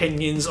of our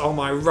opinions, all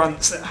my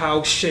rants at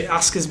how shit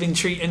Asuka's been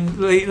treating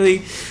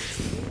lately.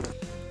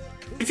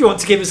 If you want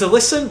to give us a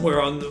listen,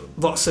 we're on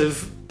lots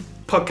of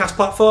podcast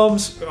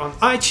platforms. We're on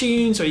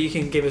iTunes, or you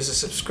can give us a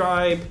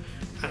subscribe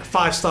and a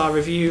 5-star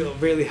review. It'll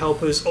really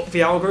help us up the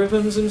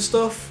algorithms and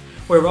stuff.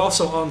 We're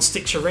also on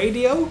Stitcher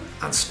Radio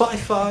and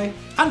Spotify,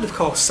 and of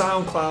course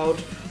SoundCloud,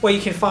 where you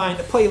can find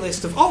a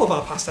playlist of all of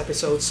our past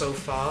episodes so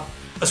far,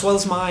 as well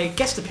as my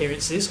guest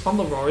appearances on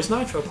the Raw is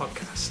Nitro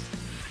podcast.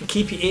 And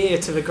keep your ear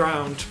to the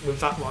ground with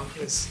that one.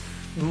 There's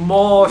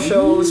more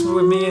shows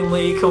with me and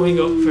Lee coming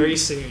up very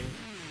soon.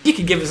 You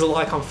can give us a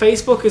like on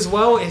Facebook as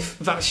well if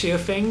that's your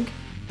thing.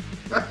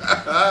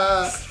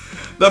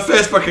 The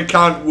Facebook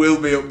account will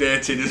be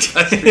updated as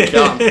best we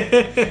can.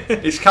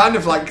 It's kind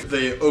of like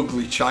the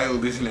ugly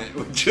child, isn't it?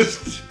 We're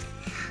just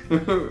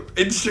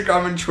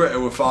Instagram and Twitter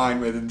we're fine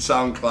with, and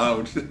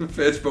SoundCloud.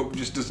 Facebook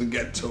just doesn't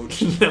get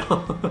touched.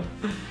 No.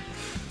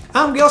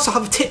 And we also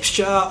have a tips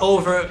jar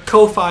over at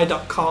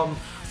ko-fi.com/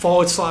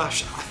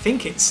 I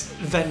think it's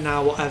Then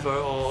Now Whatever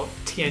or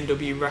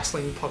TNW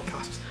Wrestling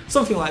Podcast.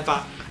 Something like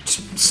that.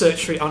 Just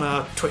search for it on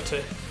our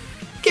Twitter.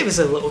 Give us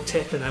a little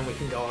tip and then we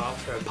can go out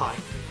for a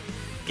pint.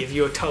 Give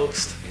you a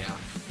toast. Yeah.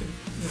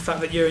 The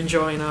fact that you're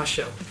enjoying our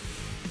show.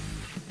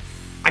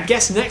 I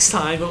guess next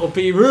time it'll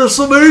be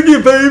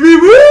WrestleMania, baby!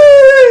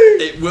 Woo!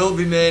 It will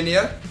be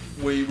Mania.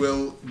 We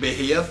will be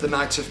here the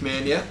night of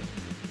Mania.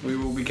 We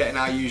will be getting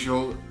our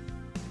usual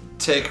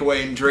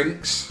takeaway and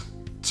drinks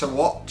to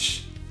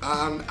watch,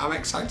 and I'm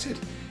excited.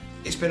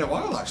 It's been a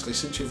while actually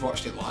since we've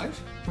watched it live.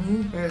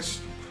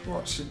 It's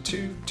what's it,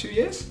 two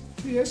years?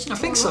 2 years? I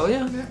think so,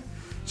 yeah.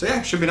 So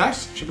yeah, should be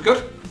nice. Should be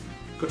good.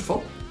 Good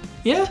fun.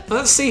 Yeah,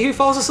 let's see who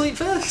falls asleep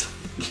first.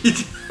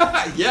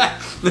 Yeah.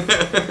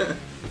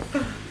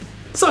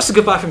 So it's a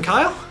goodbye from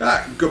Kyle.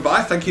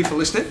 Goodbye. Thank you for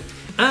listening.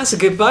 And it's a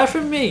goodbye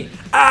from me.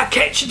 I'll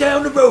catch you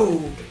down the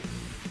road.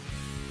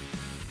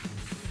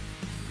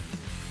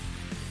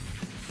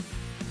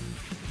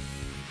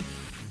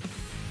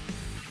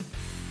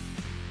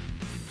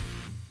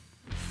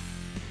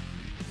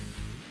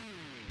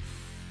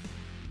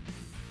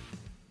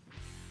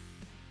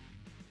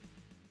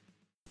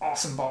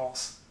 Awesome balls.